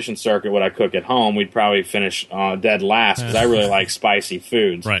competition circuit, what I cook at home, we'd probably finish dead last because I really like spicy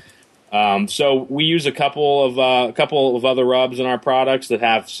foods. Right. So we use a couple of other rubs in our products that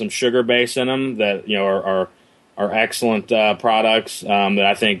have some sugar base in them that, are excellent products that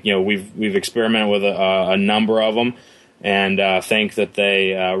I think, we've experimented with a number of them and think that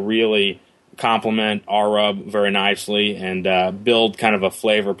they really complement our rub very nicely and build kind of a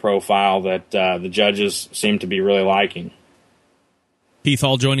flavor profile that the judges seem to be really liking. Heath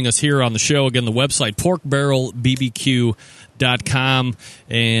Hall joining us here on the show. Again, the website, porkbarrelbbq.com.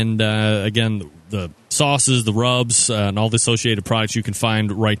 And again, the sauces, the rubs, and all the associated products you can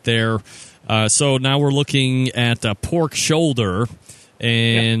find right there. So now we're looking at pork shoulder.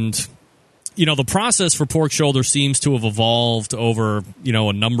 And, the process for pork shoulder seems to have evolved over,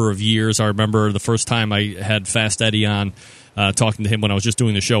 a number of years. I remember the first time I had Fast Eddie on, talking to him when I was just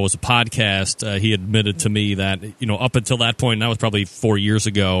doing the show as a podcast, he admitted to me that, up until that point, and that was probably 4 years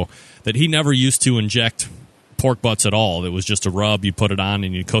ago, that he never used to inject pork butts at all. It was just a rub, you put it on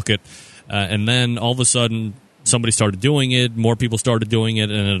and you cook it. And then all of a sudden, somebody started doing it, more people started doing it,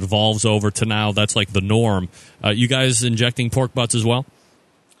 and it evolves over to now that's like the norm. You guys injecting pork butts as well?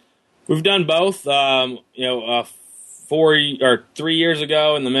 We've done both. 3 years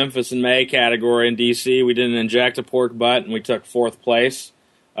ago in the Memphis and May category in D.C., we didn't inject a pork butt, and we took 4th place.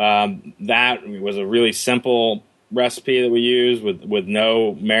 That was a really simple recipe that we used with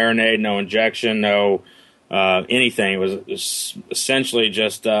no marinade, no injection, no anything. It was essentially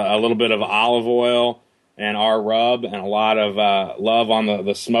just a little bit of olive oil and our rub and a lot of love on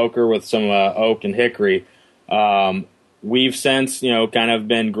the smoker with some oak and hickory. We've since, kind of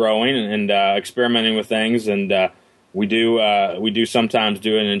been growing and experimenting with things, and we do sometimes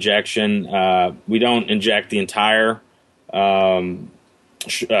do an injection. We don't inject the entire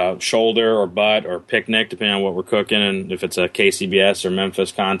shoulder or butt or picnic, depending on what we're cooking, and if it's a KCBS or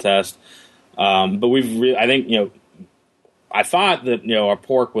Memphis contest. But I thought that our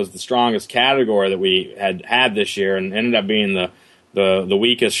pork was the strongest category that we had this year, and ended up being the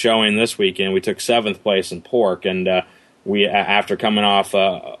weakest showing this weekend. We took 7th place in pork, and we, after coming off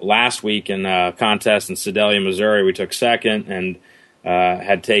last week in a contest in Sedalia, Missouri, we took 2nd and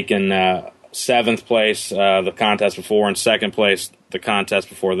had taken 7th place the contest before and 2nd place the contest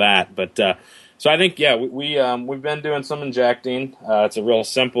before that. But so I think, we've been doing some injecting. It's a real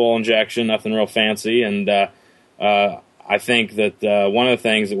simple injection, nothing real fancy, and I think that one of the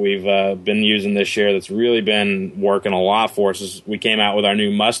things that we've been using this year that's really been working a lot for us is we came out with our new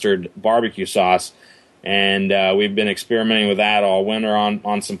mustard barbecue sauce. And we've been experimenting with that all winter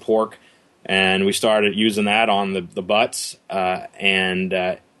on some pork, and we started using that on the butts, and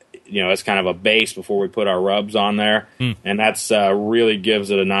it's kind of a base before we put our rubs on there, and that's really gives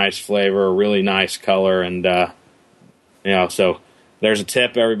it a nice flavor, a really nice color, and so there's a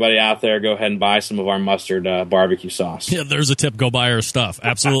tip, everybody out there, go ahead and buy some of our mustard barbecue sauce. Yeah, there's a tip, go buy our stuff.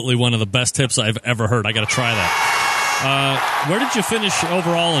 Absolutely one of the best tips I've ever heard. I got to try that. Where did you finish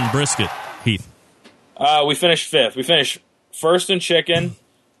overall in brisket, Heath? We finished 5th. We finished 1st in chicken.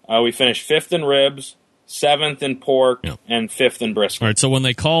 We finished 5th in ribs, 7th in pork, and 5th in brisket. All right. So when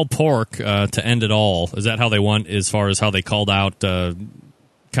they call pork to end it all, is that how they want as far as how they called out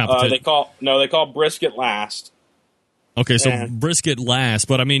competition? They call brisket last. Okay, so brisket last,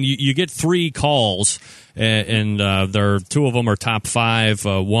 but I mean, you get 3 calls, and there are 2 of them are top 5.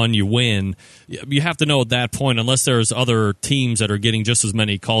 1 you win. You have to know at that point, unless there's other teams that are getting just as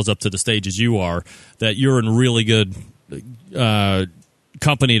many calls up to the stage as you are, that you're in really good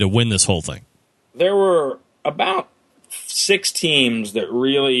company to win this whole thing. There were about 6 teams that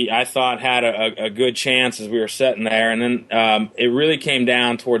really I thought had a good chance as we were sitting there, and then it really came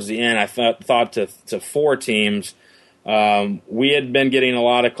down towards the end. I thought to 4 teams. We had been getting a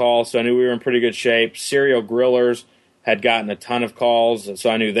lot of calls, so I knew we were in pretty good shape. Serial Grillers had gotten a ton of calls,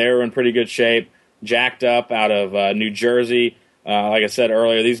 so I knew they were in pretty good shape. Jacked Up out of New Jersey. Like I said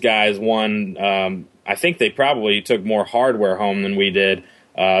earlier, these guys won. I think they probably took more hardware home than we did.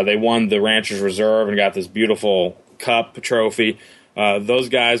 They won the Rancher's Reserve and got this beautiful cup trophy. Those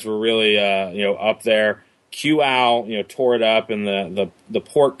guys were really up there. Q-Owl tore it up in the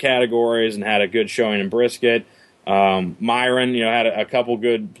pork categories and had a good showing in brisket. Myron, had a couple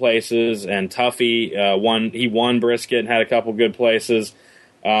good places, and Tuffy won brisket and had a couple good places.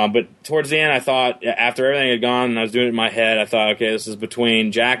 But towards the end, I thought, after everything had gone and I was doing it in my head, I thought, okay, this is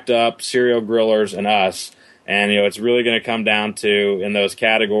between Jacked Up, Serial Grillers, and us. And, it's really going to come down to, in those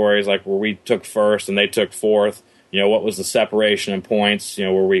categories, like where we took first and they took fourth, what was the separation in points?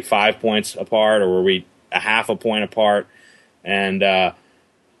 Were we 5 points apart or were we a half a point apart? And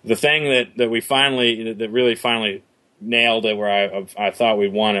the thing that really finally nailed it, where I thought we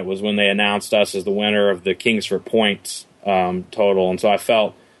won it, was when they announced us as the winner of the Kingsford points total. And so I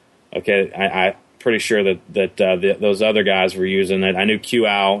felt, okay, I pretty sure that those other guys were using it. I knew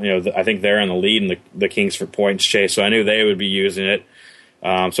QAL, I think they're in the lead in the Kingsford points chase, so I knew they would be using it.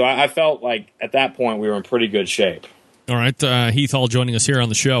 So I felt like at that point we were in pretty good shape. All right, Heath Hall joining us here on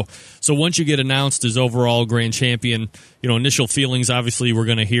the show. So once you get announced as overall grand champion, initial feelings, obviously we're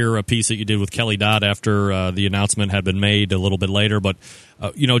going to hear a piece that you did with Kelly Dodd after the announcement had been made a little bit later. But,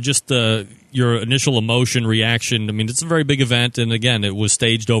 just your initial emotion, reaction. I mean, it's a very big event. And, again, it was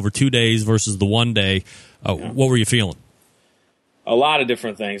staged over 2 days versus the 1 day. What were you feeling? A lot of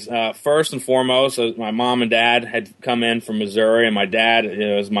different things. First and foremost, my mom and dad had come in from Missouri, and my dad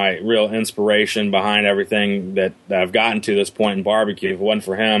was my real inspiration behind everything that I've gotten to this point in barbecue. If it wasn't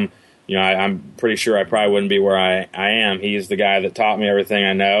for him, I'm pretty sure I probably wouldn't be where I am. He's the guy that taught me everything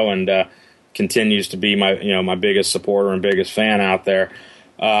I know, and continues to be my biggest supporter and biggest fan out there.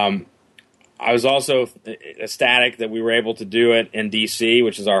 I was also ecstatic that we were able to do it in D.C.,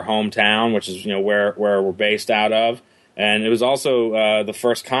 which is our hometown, which is where we're based out of. And it was also the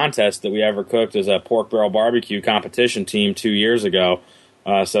first contest that we ever cooked as a pork barrel barbecue competition team 2 years ago.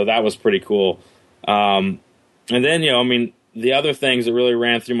 So that was pretty cool. And then, the other things that really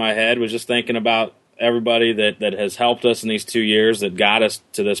ran through my head was just thinking about everybody that has helped us in these 2 years that got us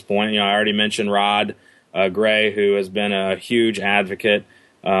to this point. I already mentioned Rod Gray, who has been a huge advocate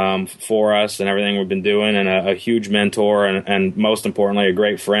for us and everything we've been doing, and a huge mentor, and most importantly, a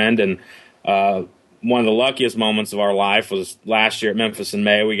great friend. And one of the luckiest moments of our life was last year at Memphis in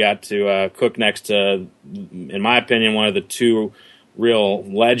May. We got to cook next to, in my opinion, one of the two real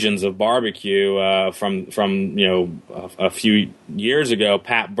legends of barbecue from a few years ago,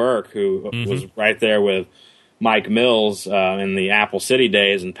 Pat Burke, who was right there with Mike Mills in the Apple City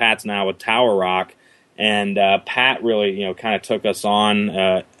days, and Pat's now with Tower Rock. And Pat really, kind of took us on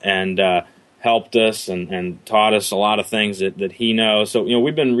and helped us and taught us a lot of things that he knows. So,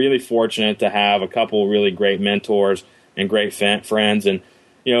 we've been really fortunate to have a couple really great mentors and great friends. And,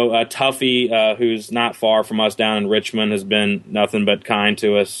 Tuffy, who's not far from us down in Richmond, has been nothing but kind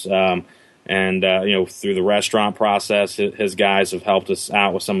to us. And through the restaurant process, his guys have helped us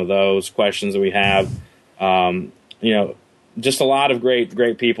out with some of those questions that we have. Just a lot of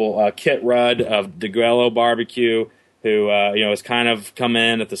great people. Kit Rudd of DeGuello Barbecue, who has kind of come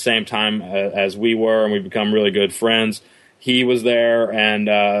in at the same time as we were, and we've become really good friends. He was there, and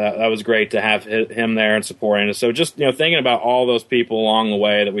that was great to have him there and supporting us. So just thinking about all those people along the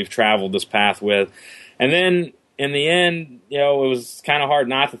way that we've traveled this path with. And then in the end, it was kind of hard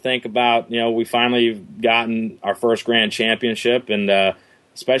not to think about, we finally gotten our first grand championship, and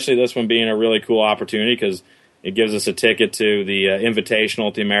especially this one being a really cool opportunity because it gives us a ticket to the Invitational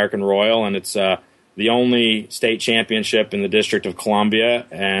at the American Royal, and it's the only state championship in the District of Columbia,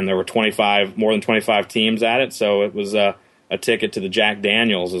 and there were more than 25 teams at it, so it was a ticket to the Jack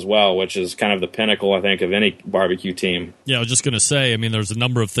Daniels as well, which is kind of the pinnacle, I think, of any barbecue team. Yeah, I was just going to say, there's a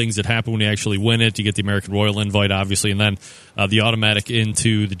number of things that happen when you actually win it. You get the American Royal invite, obviously, and then the automatic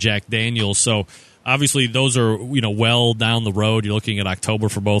into the Jack Daniels. So, obviously, those are, well down the road. You're looking at October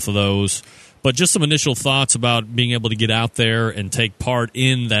for both of those. But just some initial thoughts about being able to get out there and take part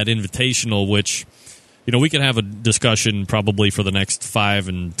in that invitational, which, we could have a discussion probably for the next 5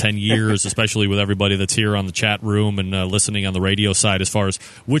 and 10 years, especially with everybody that's here on the chat room and listening on the radio side, as far as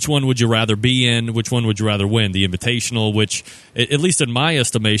which one would you rather be in, which one would you rather win. The invitational, which, at least in my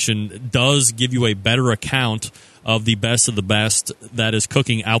estimation, does give you a better account of the best that is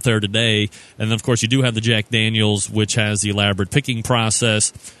cooking out there today. And then, of course, you do have the Jack Daniels, which has the elaborate picking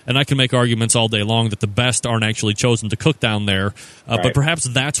process. And I can make arguments all day long that the best aren't actually chosen to cook down there. Right. But perhaps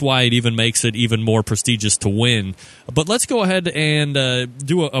that's why it even makes it even more prestigious to win. But let's go ahead and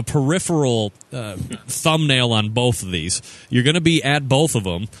do a peripheral thumbnail on both of these. You're going to be at both of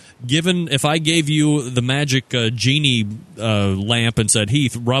them. Given, if I gave you the magic genie lamp and said,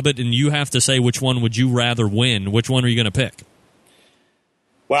 Heath, rub it, and you have to say which one would you rather win, which one are you going to pick?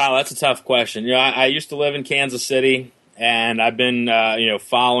 Wow, that's a tough question. I used to live in Kansas City, and I've been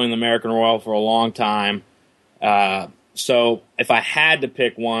following the American Royal for a long time. So if I had to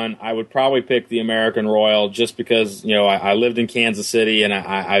pick one, I would probably pick the American Royal, just because I lived in Kansas City and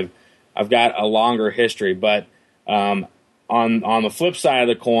I've got a longer history. But on the flip side of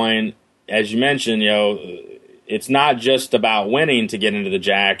the coin, as you mentioned, it's not just about winning to get into the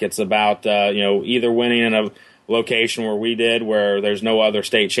Jack. It's about either winning in a location where we did, where there's no other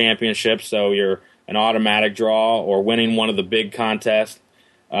state championships, so you're an automatic draw, or winning one of the big contests,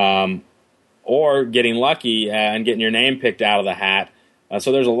 or getting lucky and getting your name picked out of the hat.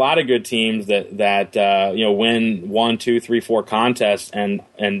 So there's a lot of good teams that win 1, 2, 3, 4 contests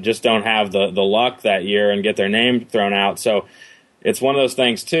and just don't have the luck that year and get their name thrown out. So it's one of those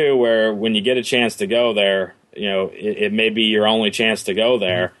things too, where when you get a chance to go there, it may be your only chance to go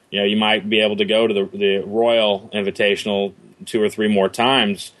there. You might be able to go to the Royal Invitational 2 or 3 more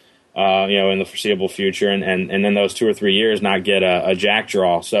times, in the foreseeable future, and then those 2 or 3 years not get a Jack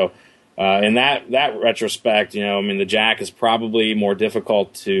draw. So in that retrospect, the Jack is probably more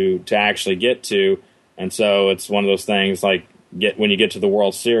difficult to actually get to, and so it's one of those things like when you get to the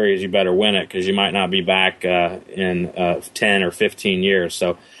World Series, you better win it, because you might not be back in 10 or 15 years.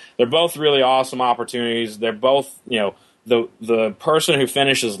 So they're both really awesome opportunities. They're both, the person who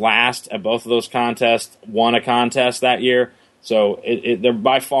finishes last at both of those contests won a contest that year. So they're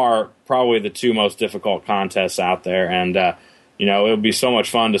by far probably the 2 most difficult contests out there. And, it would be so much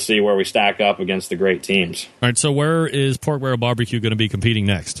fun to see where we stack up against the great teams. All right, so where is Pork Barrel Barbecue going to be competing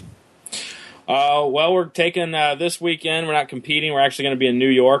next? Well, we're taking this weekend. We're not competing. We're actually going to be in New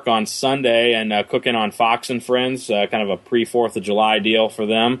York on Sunday and cooking on Fox and Friends, kind of a pre-4th of July deal for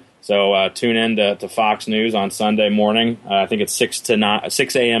them. So tune in to Fox News on Sunday morning. I think it's 6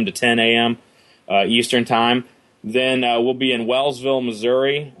 a.m. to 10 a.m. Eastern Time. Then we'll be in Wellsville,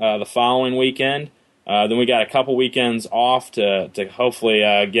 Missouri the following weekend. Then we got a couple weekends off to hopefully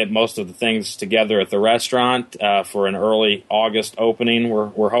get most of the things together at the restaurant for an early August opening,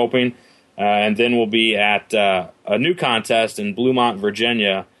 we're hoping. And then we'll be at a new contest in Bluemont,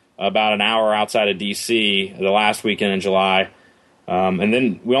 Virginia, about an hour outside of D.C. the last weekend in July. And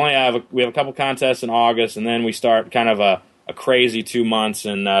then we have a couple contests in August, and then we start kind of a crazy 2 months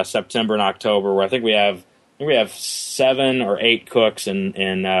in September and October, where I think we have 7 or 8 cooks in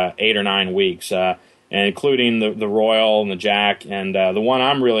 8 or 9 weeks, and including the Royal and the Jack. And the one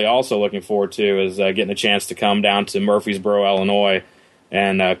I'm really also looking forward to is getting a chance to come down to Murfreesboro, Illinois,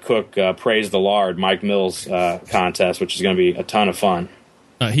 and cook Praise the Lard, Mike Mills' contest, which is going to be a ton of fun.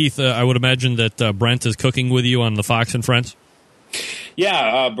 Heath, I would imagine that Brent is cooking with you on the Fox and Friends?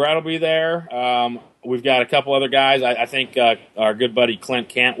 Yeah, Brett will be there. We've got a couple other guys. I think our good buddy Clint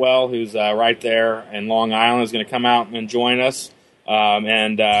Cantwell, who's right there in Long Island, is going to come out and join us.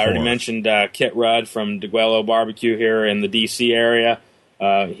 And I already mentioned Kit Rudd from DeGuello Barbecue here in the D.C. area.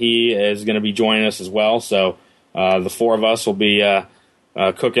 He is going to be joining us as well. So the 4 of us will be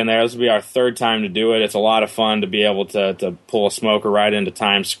cooking there. This will be our 3rd time to do it. It's a lot of fun to be able to pull a smoker right into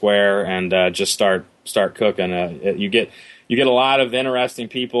Times Square and just start cooking. You get a lot of interesting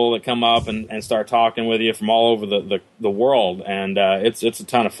people that come up and start talking with you from all over the world, and it's a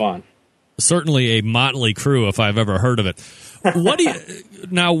ton of fun. Certainly a motley crew, if I've ever heard of it.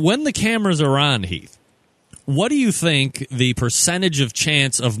 Now, when the cameras are on, Heath, what do you think the percentage of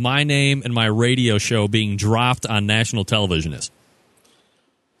chance of my name and my radio show being dropped on national television is?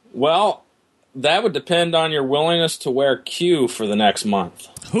 Well, that would depend on your willingness to wear Q for the next month.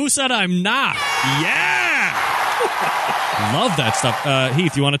 Who said I'm not? Yeah! Love that stuff.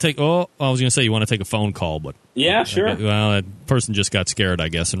 Heath, you want to take... Oh, I was going to say you want to take a phone call, but... Yeah, sure. Well, that person just got scared, I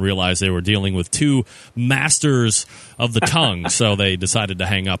guess, and realized they were dealing with 2 masters of the tongue, so they decided to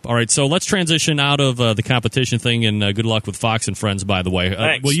hang up. All right, so let's transition out of the competition thing, and good luck with Fox and Friends, by the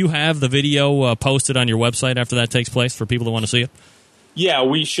way. Will you have the video posted on your website after that takes place for people that want to see it? Yeah,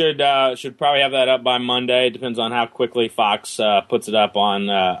 we should probably have that up by Monday. It depends on how quickly Fox puts it up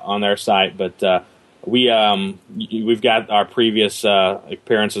on their site, but... We've got our previous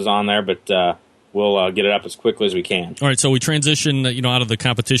appearances on there, but we'll get it up as quickly as we can. All right, so we transition, out of the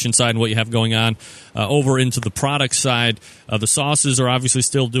competition side and what you have going on over into the product side. The sauces are obviously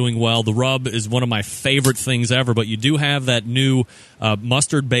still doing well. The rub is one of my favorite things ever, but you do have that new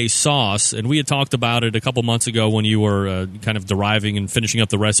mustard-based sauce, and we had talked about it a couple months ago when you were kind of deriving and finishing up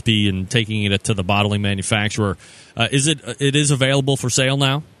the recipe and taking it to the bottling manufacturer. It is available for sale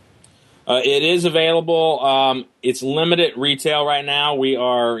now? It is available. It's limited retail right now. We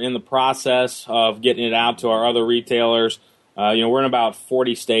are in the process of getting it out to our other retailers. We're in about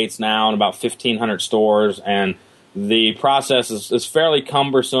 40 states now and about 1,500 stores, and the process is fairly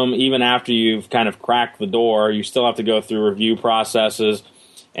cumbersome. Even after you've kind of cracked the door, you still have to go through review processes,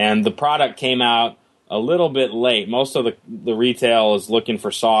 and the product came out a little bit late. Most of the retail is looking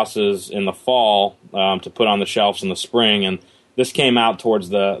for sauces in the fall to put on the shelves in the spring, and this came out towards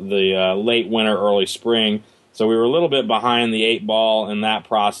the late winter, early spring, so we were a little bit behind the 8 ball in that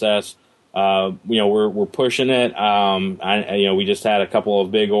process. we're pushing it. We just had a couple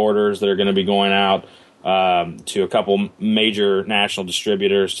of big orders that are going to be going out to a couple major national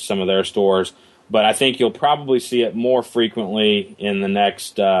distributors to some of their stores. But I think you'll probably see it more frequently in the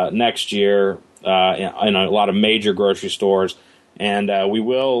next year in a lot of major grocery stores. And we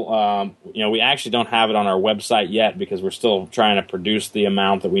will, we actually don't have it on our website yet because we're still trying to produce the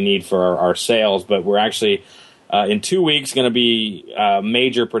amount that we need for our sales. But we're actually, in 2 weeks, going to be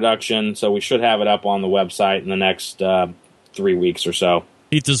major production. So we should have it up on the website in the next 3 weeks or so.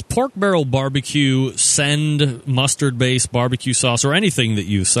 Heath, does Pork Barrel Barbecue send mustard-based barbecue sauce or anything that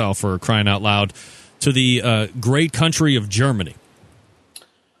you sell, for crying out loud, to the great country of Germany?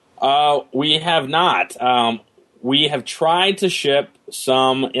 We have not. We have tried to ship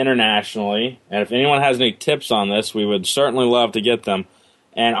some internationally, and if anyone has any tips on this, we would certainly love to get them.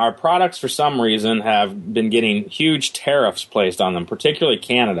 And our products, for some reason, have been getting huge tariffs placed on them, particularly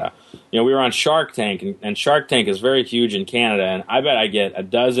Canada. We were on Shark Tank, and Shark Tank is very huge in Canada, and I bet I get a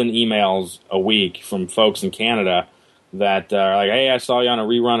dozen emails a week from folks in Canada that are like, hey, I saw you on a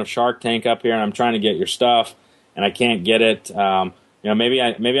rerun of Shark Tank up here, and I'm trying to get your stuff, and I can't get it. Maybe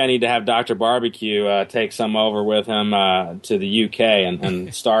I need to have Dr. Barbecue take some over with him to the UK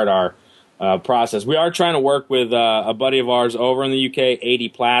and start our process. We are trying to work with a buddy of ours over in the UK, 80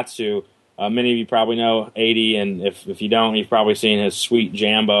 Platts, who many of you probably know 80, and if you don't, you've probably seen his sweet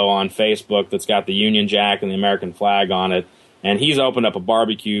Jambo on Facebook that's got the Union Jack and the American flag on it. And he's opened up a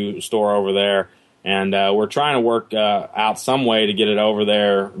barbecue store over there, and we're trying to work out some way to get it over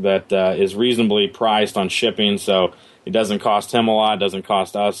there that is reasonably priced on shipping, so it doesn't cost him a lot, doesn't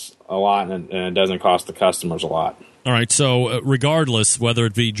cost us a lot, and it doesn't cost the customers a lot. All right, so regardless, whether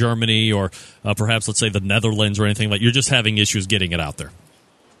it be Germany or perhaps, let's say, the Netherlands or anything like, you're just having issues getting it out there.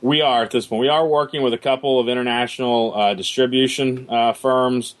 We are at this point. We are working with a couple of international distribution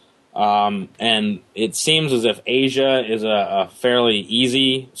firms, and it seems as if Asia is a fairly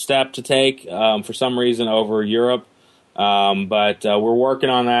easy step to take for some reason over Europe. But we're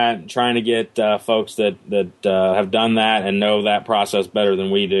working on that, trying to get folks that have done that and know that process better than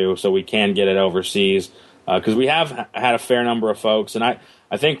we do, so we can get it overseas. Because we have had a fair number of folks, and I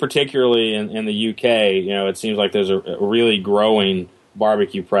think particularly in the UK, it seems like there's a really growing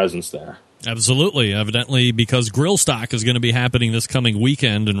barbecue presence there. Absolutely. Evidently, because Grill Stock is going to be happening this coming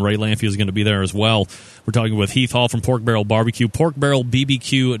weekend, and Ray Lampe is going to be there as well. We're talking with Heath Hall from Pork Barrel Barbecue.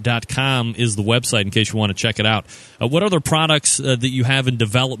 PorkBarrelBBQ.com is the website in case you want to check it out. What other products that you have in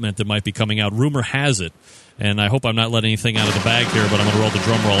development that might be coming out? Rumor has it, and I hope I'm not letting anything out of the bag here, but I'm going to roll the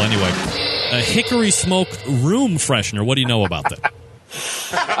drum roll anyway. A hickory smoked room freshener. What do you know about that?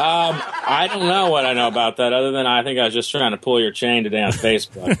 I don't know what I know about that, other than I think I was just trying to pull your chain today on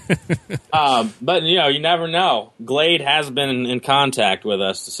Facebook. But you never know. Glade has been in contact with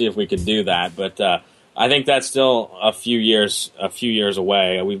us to see if we could do that, but I think that's still a few years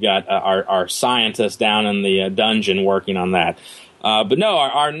away. We've got our scientists down in the dungeon working on that. But no,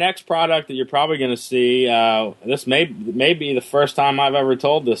 our next product that you're probably going to see, this may be the first time I've ever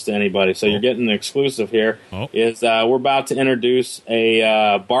told this to anybody, so you're getting an exclusive here, is we're about to introduce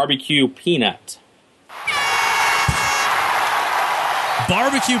a barbecue peanut.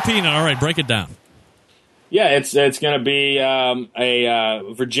 Barbecue peanut. All right, break it down. Yeah, it's going to be a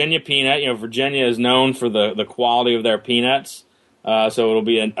Virginia peanut. Virginia is known for the quality of their peanuts. So it'll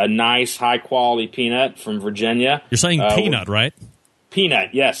be a nice, high-quality peanut from Virginia. You're saying peanut, right?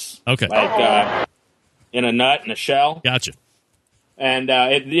 Peanut, yes. Okay. Like in a nut, in a shell. Gotcha. And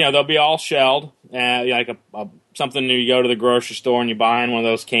they'll be all shelled, like something you go to the grocery store and you buy in one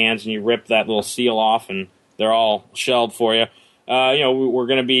of those cans and you rip that little seal off and they're all shelled for you. We're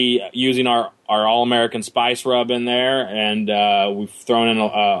going to be using our All-American spice rub in there, and we've thrown in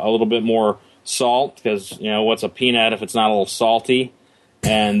a little bit more salt because what's a peanut if it's not a little salty?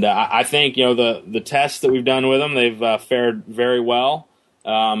 And I think the tests that we've done with them, they've fared very well,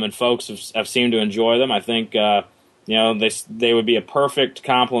 and folks have seemed to enjoy them. I think they would be a perfect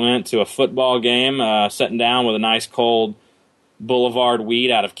complement to a football game, sitting down with a nice cold Boulevard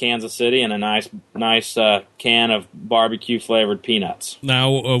wheat out of Kansas City and a nice can of barbecue flavored peanuts.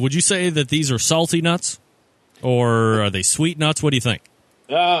 Now, would you say that these are salty nuts, or are they sweet nuts? What do you think?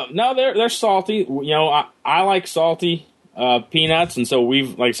 No, they're salty. I like salty peanuts, and so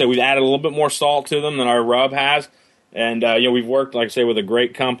we've added a little bit more salt to them than our rub has. And we've worked, with a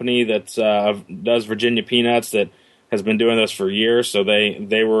great company that does Virginia peanuts that has been doing this for years. So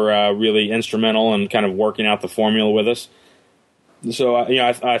they were really instrumental in kind of working out the formula with us. So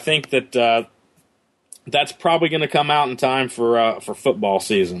I think that that's probably going to come out in time for football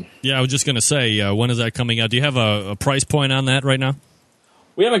season. Yeah, I was just going to say, when is that coming out? Do you have a price point on that right now?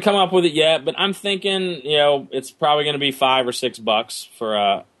 We haven't come up with it yet, but I'm thinking, it's probably going to be $5 or $6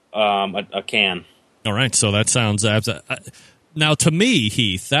 for a can. All right, so that sounds now to me,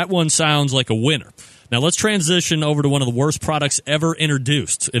 Heath, that one sounds like a winner. Now let's transition over to one of the worst products ever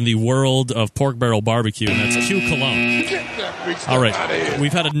introduced in the world of pork barrel barbecue, and that's Q Cologne. All right,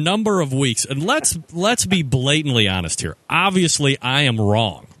 we've had a number of weeks, and let's be blatantly honest here. Obviously, I am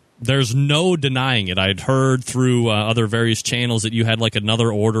wrong. There's no denying it. I'd heard through other various channels that you had like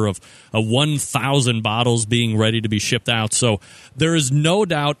another order of 1,000 bottles being ready to be shipped out. So there is no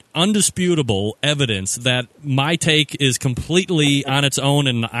doubt, undisputable evidence that my take is completely on its own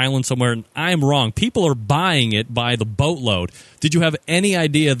in an island somewhere, and I am wrong. People are buying it by the boatload. Did you have any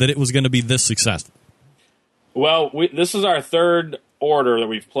idea that it was going to be this successful? Well, this is our third order that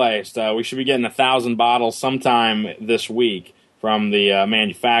we've placed. We should be getting 1,000 bottles sometime this week from the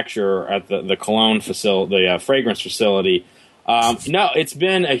manufacturer at the cologne facility, the fragrance facility. No, it's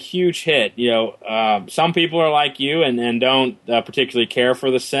been a huge hit. Some people are like you and don't particularly care for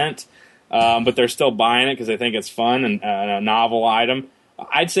the scent, but they're still buying it because they think it's fun and a novel item.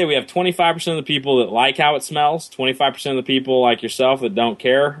 I'd say we have 25% of the people that like how it smells, 25% of the people like yourself that don't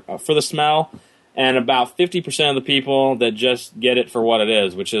care for the smell, and about 50% of the people that just get it for what it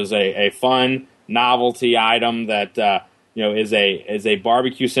is, which is a fun novelty item that is a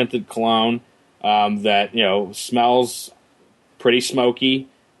barbecue scented cologne that smells pretty smoky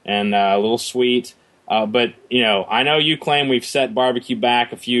and a little sweet. But I know you claim we've set barbecue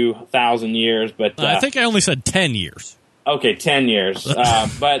back a few thousand years, but I think I only said 10 years. Okay, 10 years.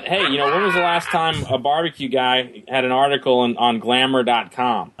 But hey, when was the last time a barbecue guy had an article on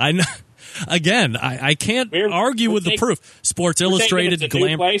Glamour.com? I know. Again, I can't argue with the proof. Sports Illustrated,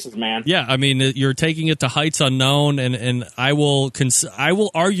 Glamour places, man. Yeah, I mean, you're taking it to heights unknown, and I will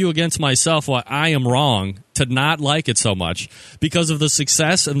argue against myself why I am wrong to not like it so much because of the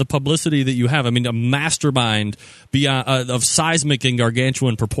success and the publicity that you have. I mean, a mastermind beyond of seismic and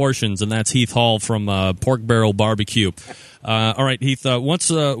gargantuan proportions, and that's Heath Hall from Pork Barrel Barbecue. All right, Heath,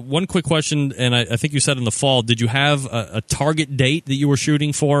 one quick question, and I think you said in the fall, did you have a target date that you were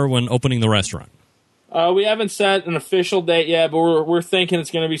shooting for when opening the restaurant? We haven't set an official date yet, but we're thinking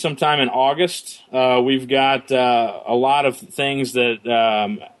it's going to be sometime in August. We've got a lot of things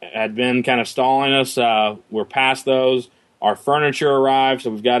that had been kind of stalling us. We're past those. Our furniture arrived, so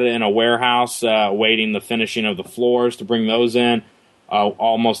we've got it in a warehouse waiting the finishing of the floors to bring those in.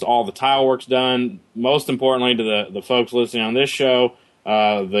 Almost all the tile work's done. Most importantly to the folks listening on this show,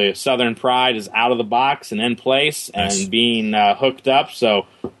 the Southern Pride is out of the box and in place and being hooked up, so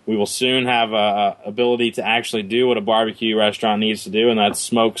we will soon have ability to actually do what a barbecue restaurant needs to do, and that's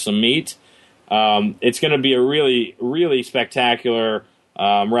smoke some meat. It's going to be a really, really spectacular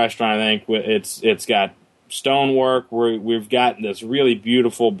restaurant, I think. It's got stonework. We've got this really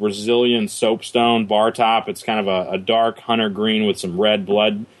beautiful Brazilian soapstone bar top. It's kind of a dark hunter green with some red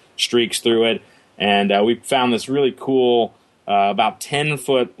blood streaks through it, and we found this really cool about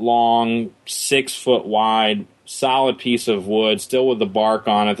 10-foot long, 6-foot wide, solid piece of wood, still with the bark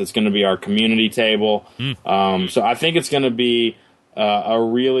on it. That's going to be our community table. So I think it's going to be a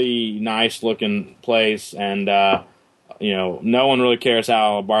really nice looking place, and no one really cares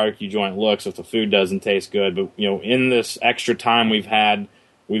how a barbecue joint looks if the food doesn't taste good. But in this extra time we've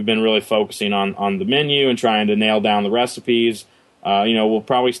been really focusing on the menu and trying to nail down the recipes. We'll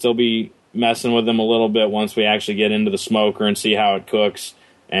probably still be messing with them a little bit once we actually get into the smoker and see how it cooks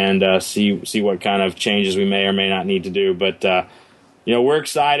and see what kind of changes we may or may not need to do. But we're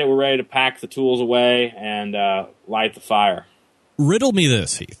excited. We're ready to pack the tools away and light the fire. Riddle me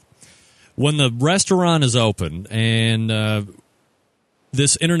this, Heath. When the restaurant is open and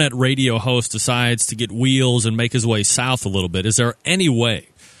this internet radio host decides to get wheels and make his way south a little bit, is there any way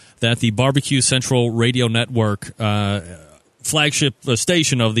that the Barbecue Central Radio Network flagship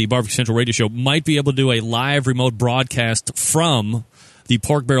station of the Barbecue Central Radio Show might be able to do a live remote broadcast from the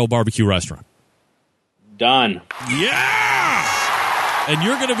Pork Barrel Barbecue restaurant? Done. Yeah! And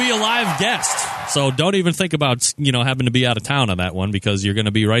you're going to be a live guest. So don't even think about, having to be out of town on that one because you're going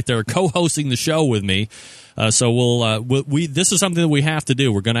to be right there co-hosting the show with me. So this is something that we have to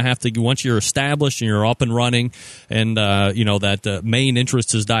do. We're going to have to, once you're established and you're up and running and, that main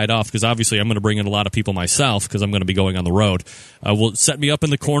interest has died off, because obviously I'm going to bring in a lot of people myself because I'm going to be going on the road. We'll set me up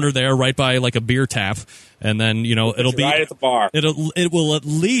in the corner there right by like a beer tap. And then, it'll be right at the bar. It will at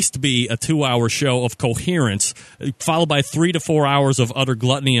least be a 2-hour show of coherence, followed by 3 to 4 hours of utter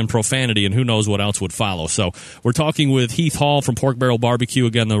gluttony and profanity, and who knows what else would follow. So we're talking with Heath Hall from Pork Barrel Barbecue.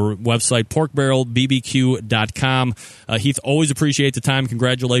 Again, the website, porkbarrelbbq.com. Heath, always appreciate the time.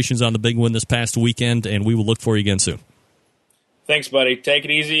 Congratulations on the big win this past weekend, and we will look for you again soon. Thanks, buddy. Take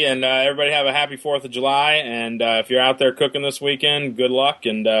it easy, and everybody have a happy 4th of July. And if you're out there cooking this weekend, good luck,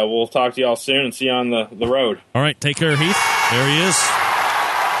 and we'll talk to you all soon and see you on the road. All right, take care, Heath. There he is,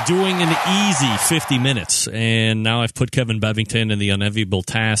 doing an easy 50 minutes. And now I've put Kevin Bevington in the unenviable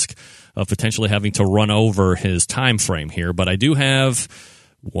task of potentially having to run over his time frame here. But I do have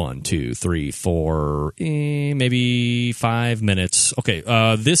 1, 2, 3, 4, maybe 5 minutes. Okay,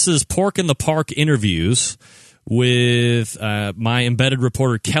 this is Pork in the Park interviews with my embedded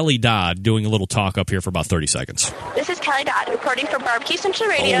reporter Kelly Dodd doing a little talk up here for about 30 seconds. This is Kelly Dodd reporting for Barbecue Central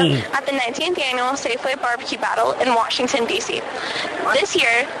Radio at the 19th Annual Safeway Barbecue Battle in Washington, D.C. This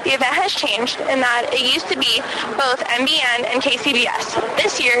year, the event has changed in that it used to be both MBN and KCBS.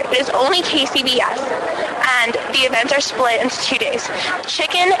 This year, it is only KCBS, and the events are split into 2 days.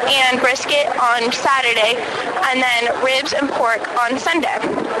 Chicken and brisket on Saturday, and then ribs and pork on Sunday.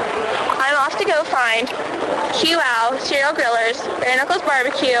 I'm off to go find Q-Wow, Cereal Grillers, Bare Knuckles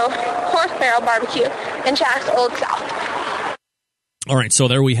Barbecue, Horse Barrel Barbecue, and Jack's Old South. All right, so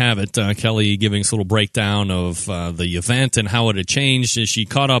there we have it. Kelly giving us a little breakdown of the event and how it had changed as she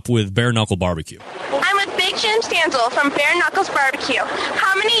caught up with Bare Knuckle Barbecue. I'm with Big Jim Stanzel from Bare Knuckles Barbecue.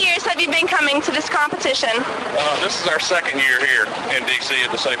 How many years have you been coming to this competition? This is our second year here in D.C.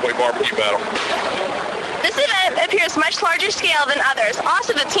 at the Safeway Barbecue Battle. This event appears much larger scale than others.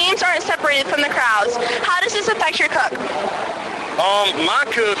 Also, the teams aren't separated from the crowds. How does this affect your cook? My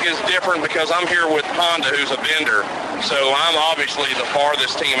cook is different because I'm here with Honda, who's a vendor, so I'm obviously the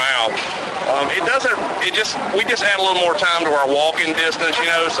farthest team out. We just add a little more time to our walking distance,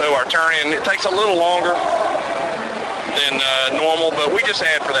 so our turn-in, it takes a little longer than normal, but we just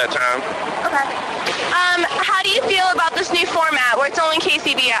add for that time. Okay. How do you feel about this new format where it's only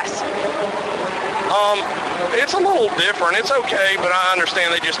KCBS? It's a little different. It's okay, but I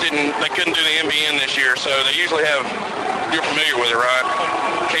understand they couldn't do the MBN this year, so they usually have, you're familiar with it, right?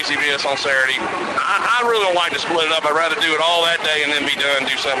 KCBS on Saturday. I really don't like to split it up. I'd rather do it all that day and then be done,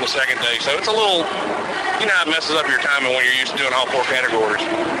 do something the second day. So it's a little, it messes up your timing when you're used to doing all 4 categories.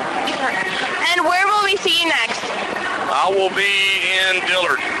 And where will we see you next? I will be in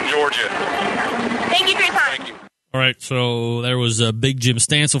Dillard, Georgia. Thank you for your time. Thank you. All right, so there was Big Jim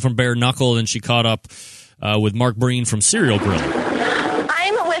Stansel from Bare Knuckle, and she caught up with Mark Breen from Cereal Griller.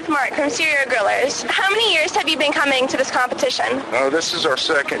 I'm with Mark from Cereal Grillers. How many years have you been coming to this competition? Oh, this is our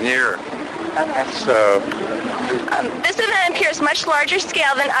second year. Okay. So this event appears much larger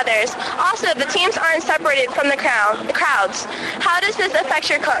scale than others. Also, the teams aren't separated from the crowds. How does this affect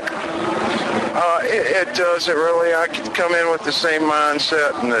your cook? It doesn't really. I can come in with the same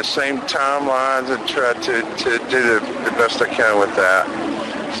mindset and the same timelines and try to do the best I can with that.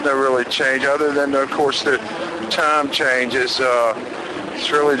 There's no really change other than, of course, the time changes.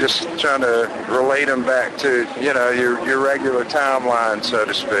 It's really just trying to relate them back to, your regular timeline, so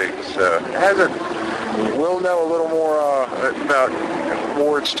to speak. So we'll know a little more about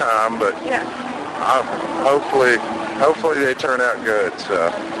awards time, but hopefully they turn out good.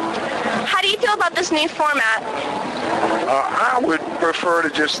 So. How do you feel about this new format? I would prefer to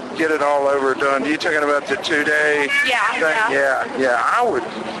just get it all over done. You talking about the 2-day thing? Yeah. I would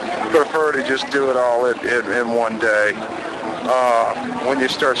prefer to just do it all in one day. When you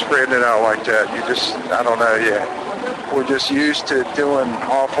start spreading it out like that, I don't know yet. We're just used to doing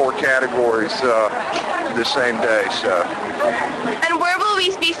all 4 categories the same day. So. And where will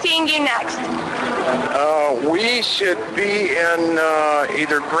we be seeing you next? We should be in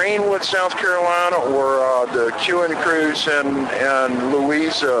either Greenwood, South Carolina, or the Q&A Cruise in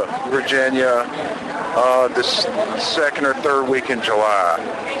Louisa, Virginia, the 2nd or 3rd week in July.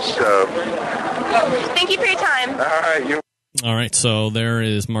 So. Thank you for your time. All right, so there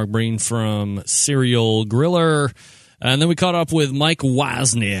is Mark Breen from Cereal Griller. And then we caught up with Mike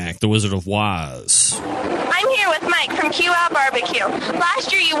Wozniak, the Wizard of Woz. I'm here with Mike from Q-Wow Barbecue.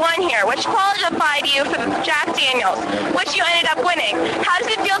 Last year you won here, which qualified you for the Jack Daniels, which you ended up winning. How does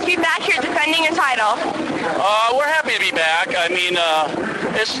it feel to be back here defending your title? We're happy to be back. I mean,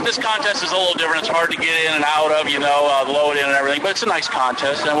 this contest is a little different. It's hard to get in and out of, load in and everything, but it's a nice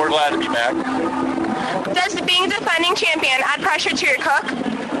contest, and we're glad to be back. Does being defending champion add pressure to your cook?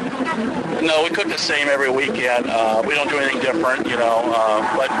 No, we cook the same every weekend. We don't do anything different,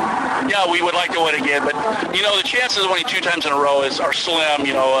 but yeah, we would like to win again. But, the chances of winning 2 times in a row are slim.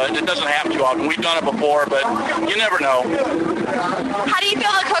 It doesn't happen too often. We've done it before, but you never know. How do you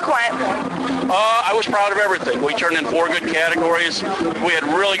feel the cook went? I was proud of everything. We turned in 4 good categories. We had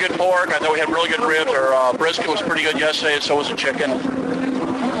really good pork. I thought we had really good ribs. Our brisket was pretty good yesterday, and so was the chicken.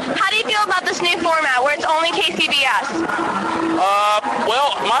 How do you feel about this new format where it's only KCBS?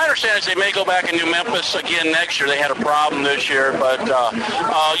 Well, my understanding is they may go back and do Memphis again next year. They had a problem this year, but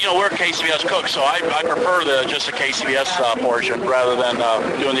we're KCBS cooks, so I prefer just the KCBS portion rather than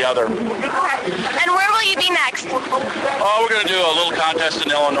doing the other. And where will you be next? Oh, we're going to do a little contest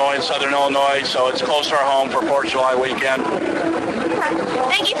in Illinois, in Southern Illinois, so it's close to our home for 4th of July weekend.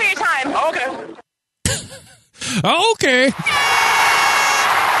 Thank you for your time. Okay.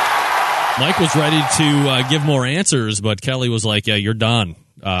 Mike was ready to give more answers, but Kelly was like, yeah, you're done.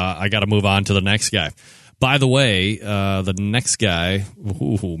 I got to move on to the next guy. By the way, the next guy,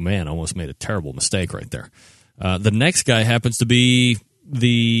 man, almost made a terrible mistake right there. The next guy happens to be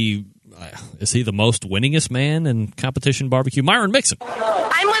is he the most winningest man in competition barbecue? Myron Mixon.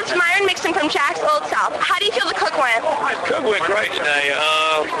 I'm with Myron Mixon from Jack's Old South. How do you feel the cook went? Cook went great today.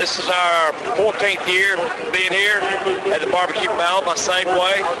 This is our 14th year being here at the barbecue battle by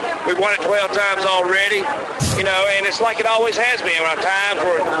Safeway. We've won it 12 times already, and it's like it always has been. Our times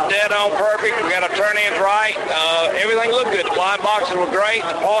were dead on perfect. We got our turn-ins right. Everything looked good. The blind boxes were great.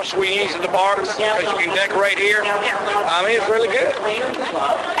 The parsley we used in the barbs because you can decorate here. I mean, it's really good.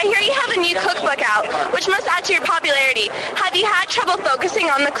 I hear you have a new cookbook out, which must add to your popularity. Have you had trouble focusing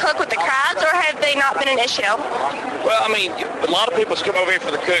on the cook with the crowds, or have they not been an issue? Well, I mean, a lot of people come over here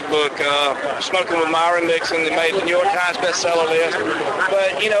for the cookbook. Smoking with Myron Mixon, they made the New York Times bestseller list.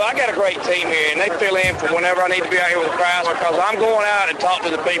 But, I got a great team here, and they fill in for whenever I need to be out here with the crowds because I'm going out and talk to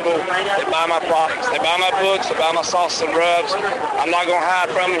the people that buy my products. They buy my books, they buy my sauces and rubs. I'm not going to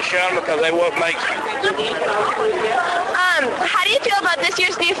hide from them and shun them because they what makes me. How do you feel about this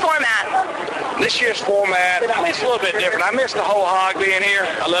year's new format? This year's format, it's a little bit different. I miss the whole hog being here.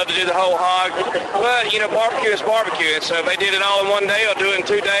 I love to do the whole hog. But, barbecue is barbecue. And so if they did it all in one day or do it in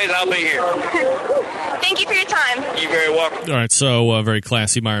 2 days, I'll be here. Thank you for your time. You're very welcome. All right, so very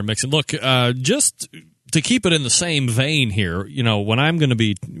classy, Myron Mixon. Look, just to keep it in the same vein here, when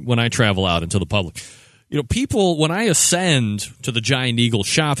I travel out into the public, people, when I ascend to the Giant Eagle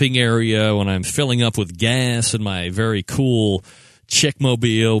shopping area, when I'm filling up with gas in my very cool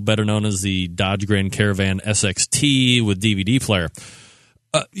Chickmobile, better known as the Dodge Grand Caravan SXT with DVD player,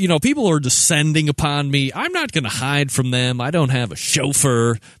 people are descending upon me. I'm not going to hide from them. I don't have a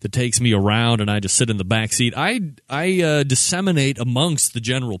chauffeur that takes me around and I just sit in the back seat. I disseminate amongst the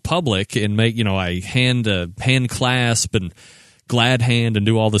general public and make, I hand clasp and glad hand and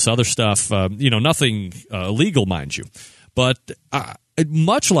do all this other stuff. Nothing illegal, mind you. But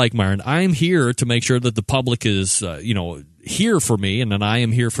much like Myron, I'm here to make sure that the public is, here for me, and then I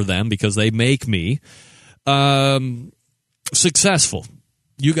am here for them because they make me successful.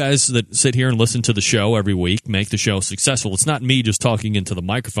 You guys that sit here and listen to the show every week make the show successful. It's not me just talking into the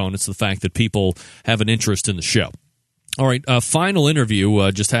microphone. It's the fact that people have an interest in the show. All right, final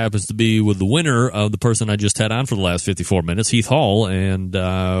interview just happens to be with the winner of the person I just had on for the last 54 minutes, Heath Hall, and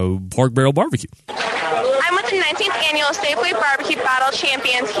Pork Barrel Barbecue. I'm with the 19th Annual Safeway Barbecue Battle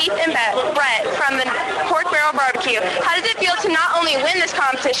Champions, Heath and Brett from the Pork Barrel Barbecue. How does it feel to not only win this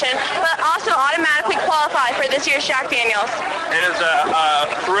competition, but also automatically qualify for this year's Jack Daniels? It is a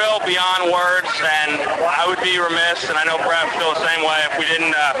thrill beyond words, and I would be remiss, and I know Brett would feel the same way, if we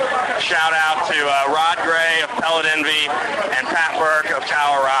didn't shout out to Rod Gray of Pellet Envy and Pat Burke of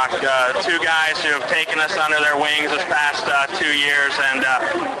Tower Rock, two guys who have taken us under their wings this past 2 years and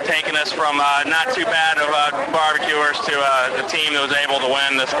taken us from not too bad of barbecuers to the team that was able to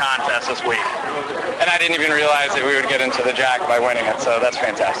win this contest this week. And I didn't even realize that we would get into the Jack by winning it, so that's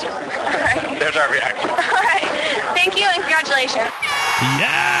fantastic. There's our reaction. All right. Thank you and congratulations.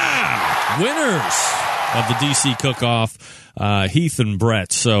 Yeah! Winners of the DC Cook-Off, Heath and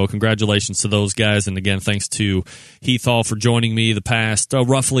Brett. So congratulations to those guys. And again, thanks to Heath Hall for joining me the past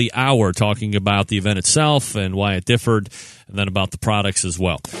roughly hour talking about the event itself and why it differed, and then about the products as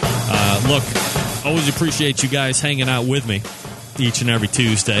well. Look, always appreciate you guys hanging out with me each and every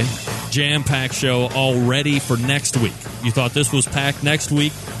Tuesday. Jam-packed show all ready for next week. You thought this was packed? Next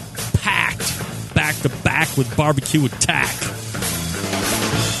week, packed. Back-to-back with Barbecue Attack.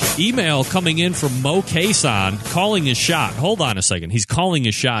 Email coming in from Mo Cason calling his shot. Hold on a second. He's calling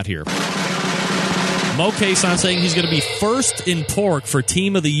his shot here. Mo Cason saying he's going to be first in pork for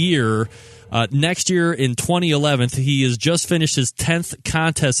Team of the Year next year in 2011. He has just finished his 10th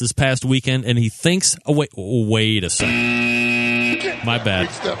contest this past weekend, and he thinks... Oh, wait a second. My bad.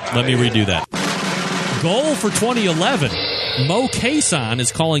 Let me redo that. Goal for 2011. Mo Cason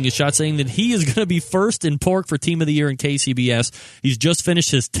is calling his shot, saying that he is going to be first in pork for Team of the Year in KCBS. He's just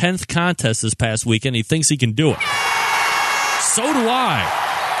finished his 10th contest this past weekend. He thinks he can do it. So do I.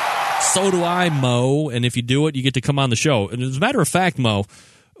 So do I, Mo. And if you do it, you get to come on the show. And as a matter of fact, Mo,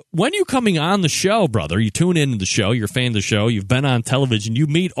 when you coming on the show, brother, you tune into the show, you're a fan of the show, you've been on television, you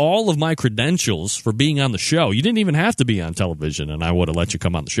meet all of my credentials for being on the show. You didn't even have to be on television, and I would have let you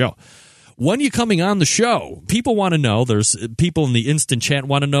come on the show. When you coming on the show, people want to know, there's people in the instant chat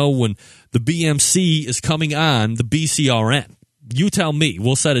want to know when the BMC is coming on the BCRN. You tell me.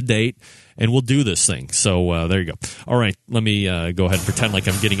 We'll set a date, and we'll do this thing. So there you go. All right, let me go ahead and pretend like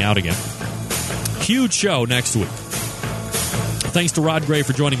I'm getting out again. Huge show next week. Thanks to Rod Gray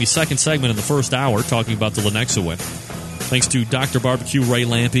for joining me second segment in the first hour, talking about the Lenexa win. Thanks to Dr. Barbecue Ray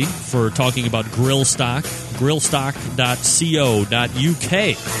Lampe for talking about grill stock,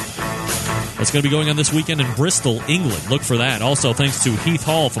 grillstock.co.uk. That's going to be going on this weekend in Bristol, England. Look for that. Also, thanks to Heath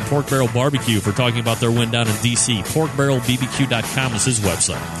Hall from Pork Barrel Barbecue for talking about their win down in D.C. PorkBarrelBBQ.com is his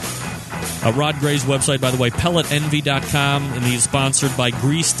website. Rod Gray's website, by the way, PelletEnvy.com, and he's sponsored by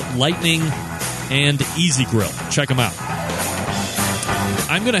Greased Lightning and Easy Grill. Check them out.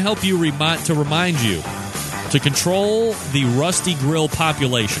 I'm going to help you remind you to control the rusty grill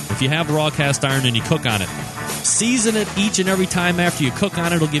population. If you have raw cast iron and you cook on it, season it each and every time after you cook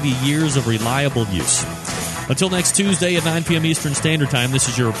on it. It'll give you years of reliable use. Until next Tuesday at 9 p.m. Eastern Standard Time, this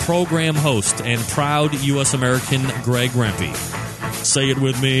is your program host and proud U.S. American, Greg Rempe. Say it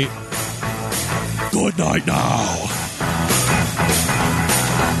with me. Good night now.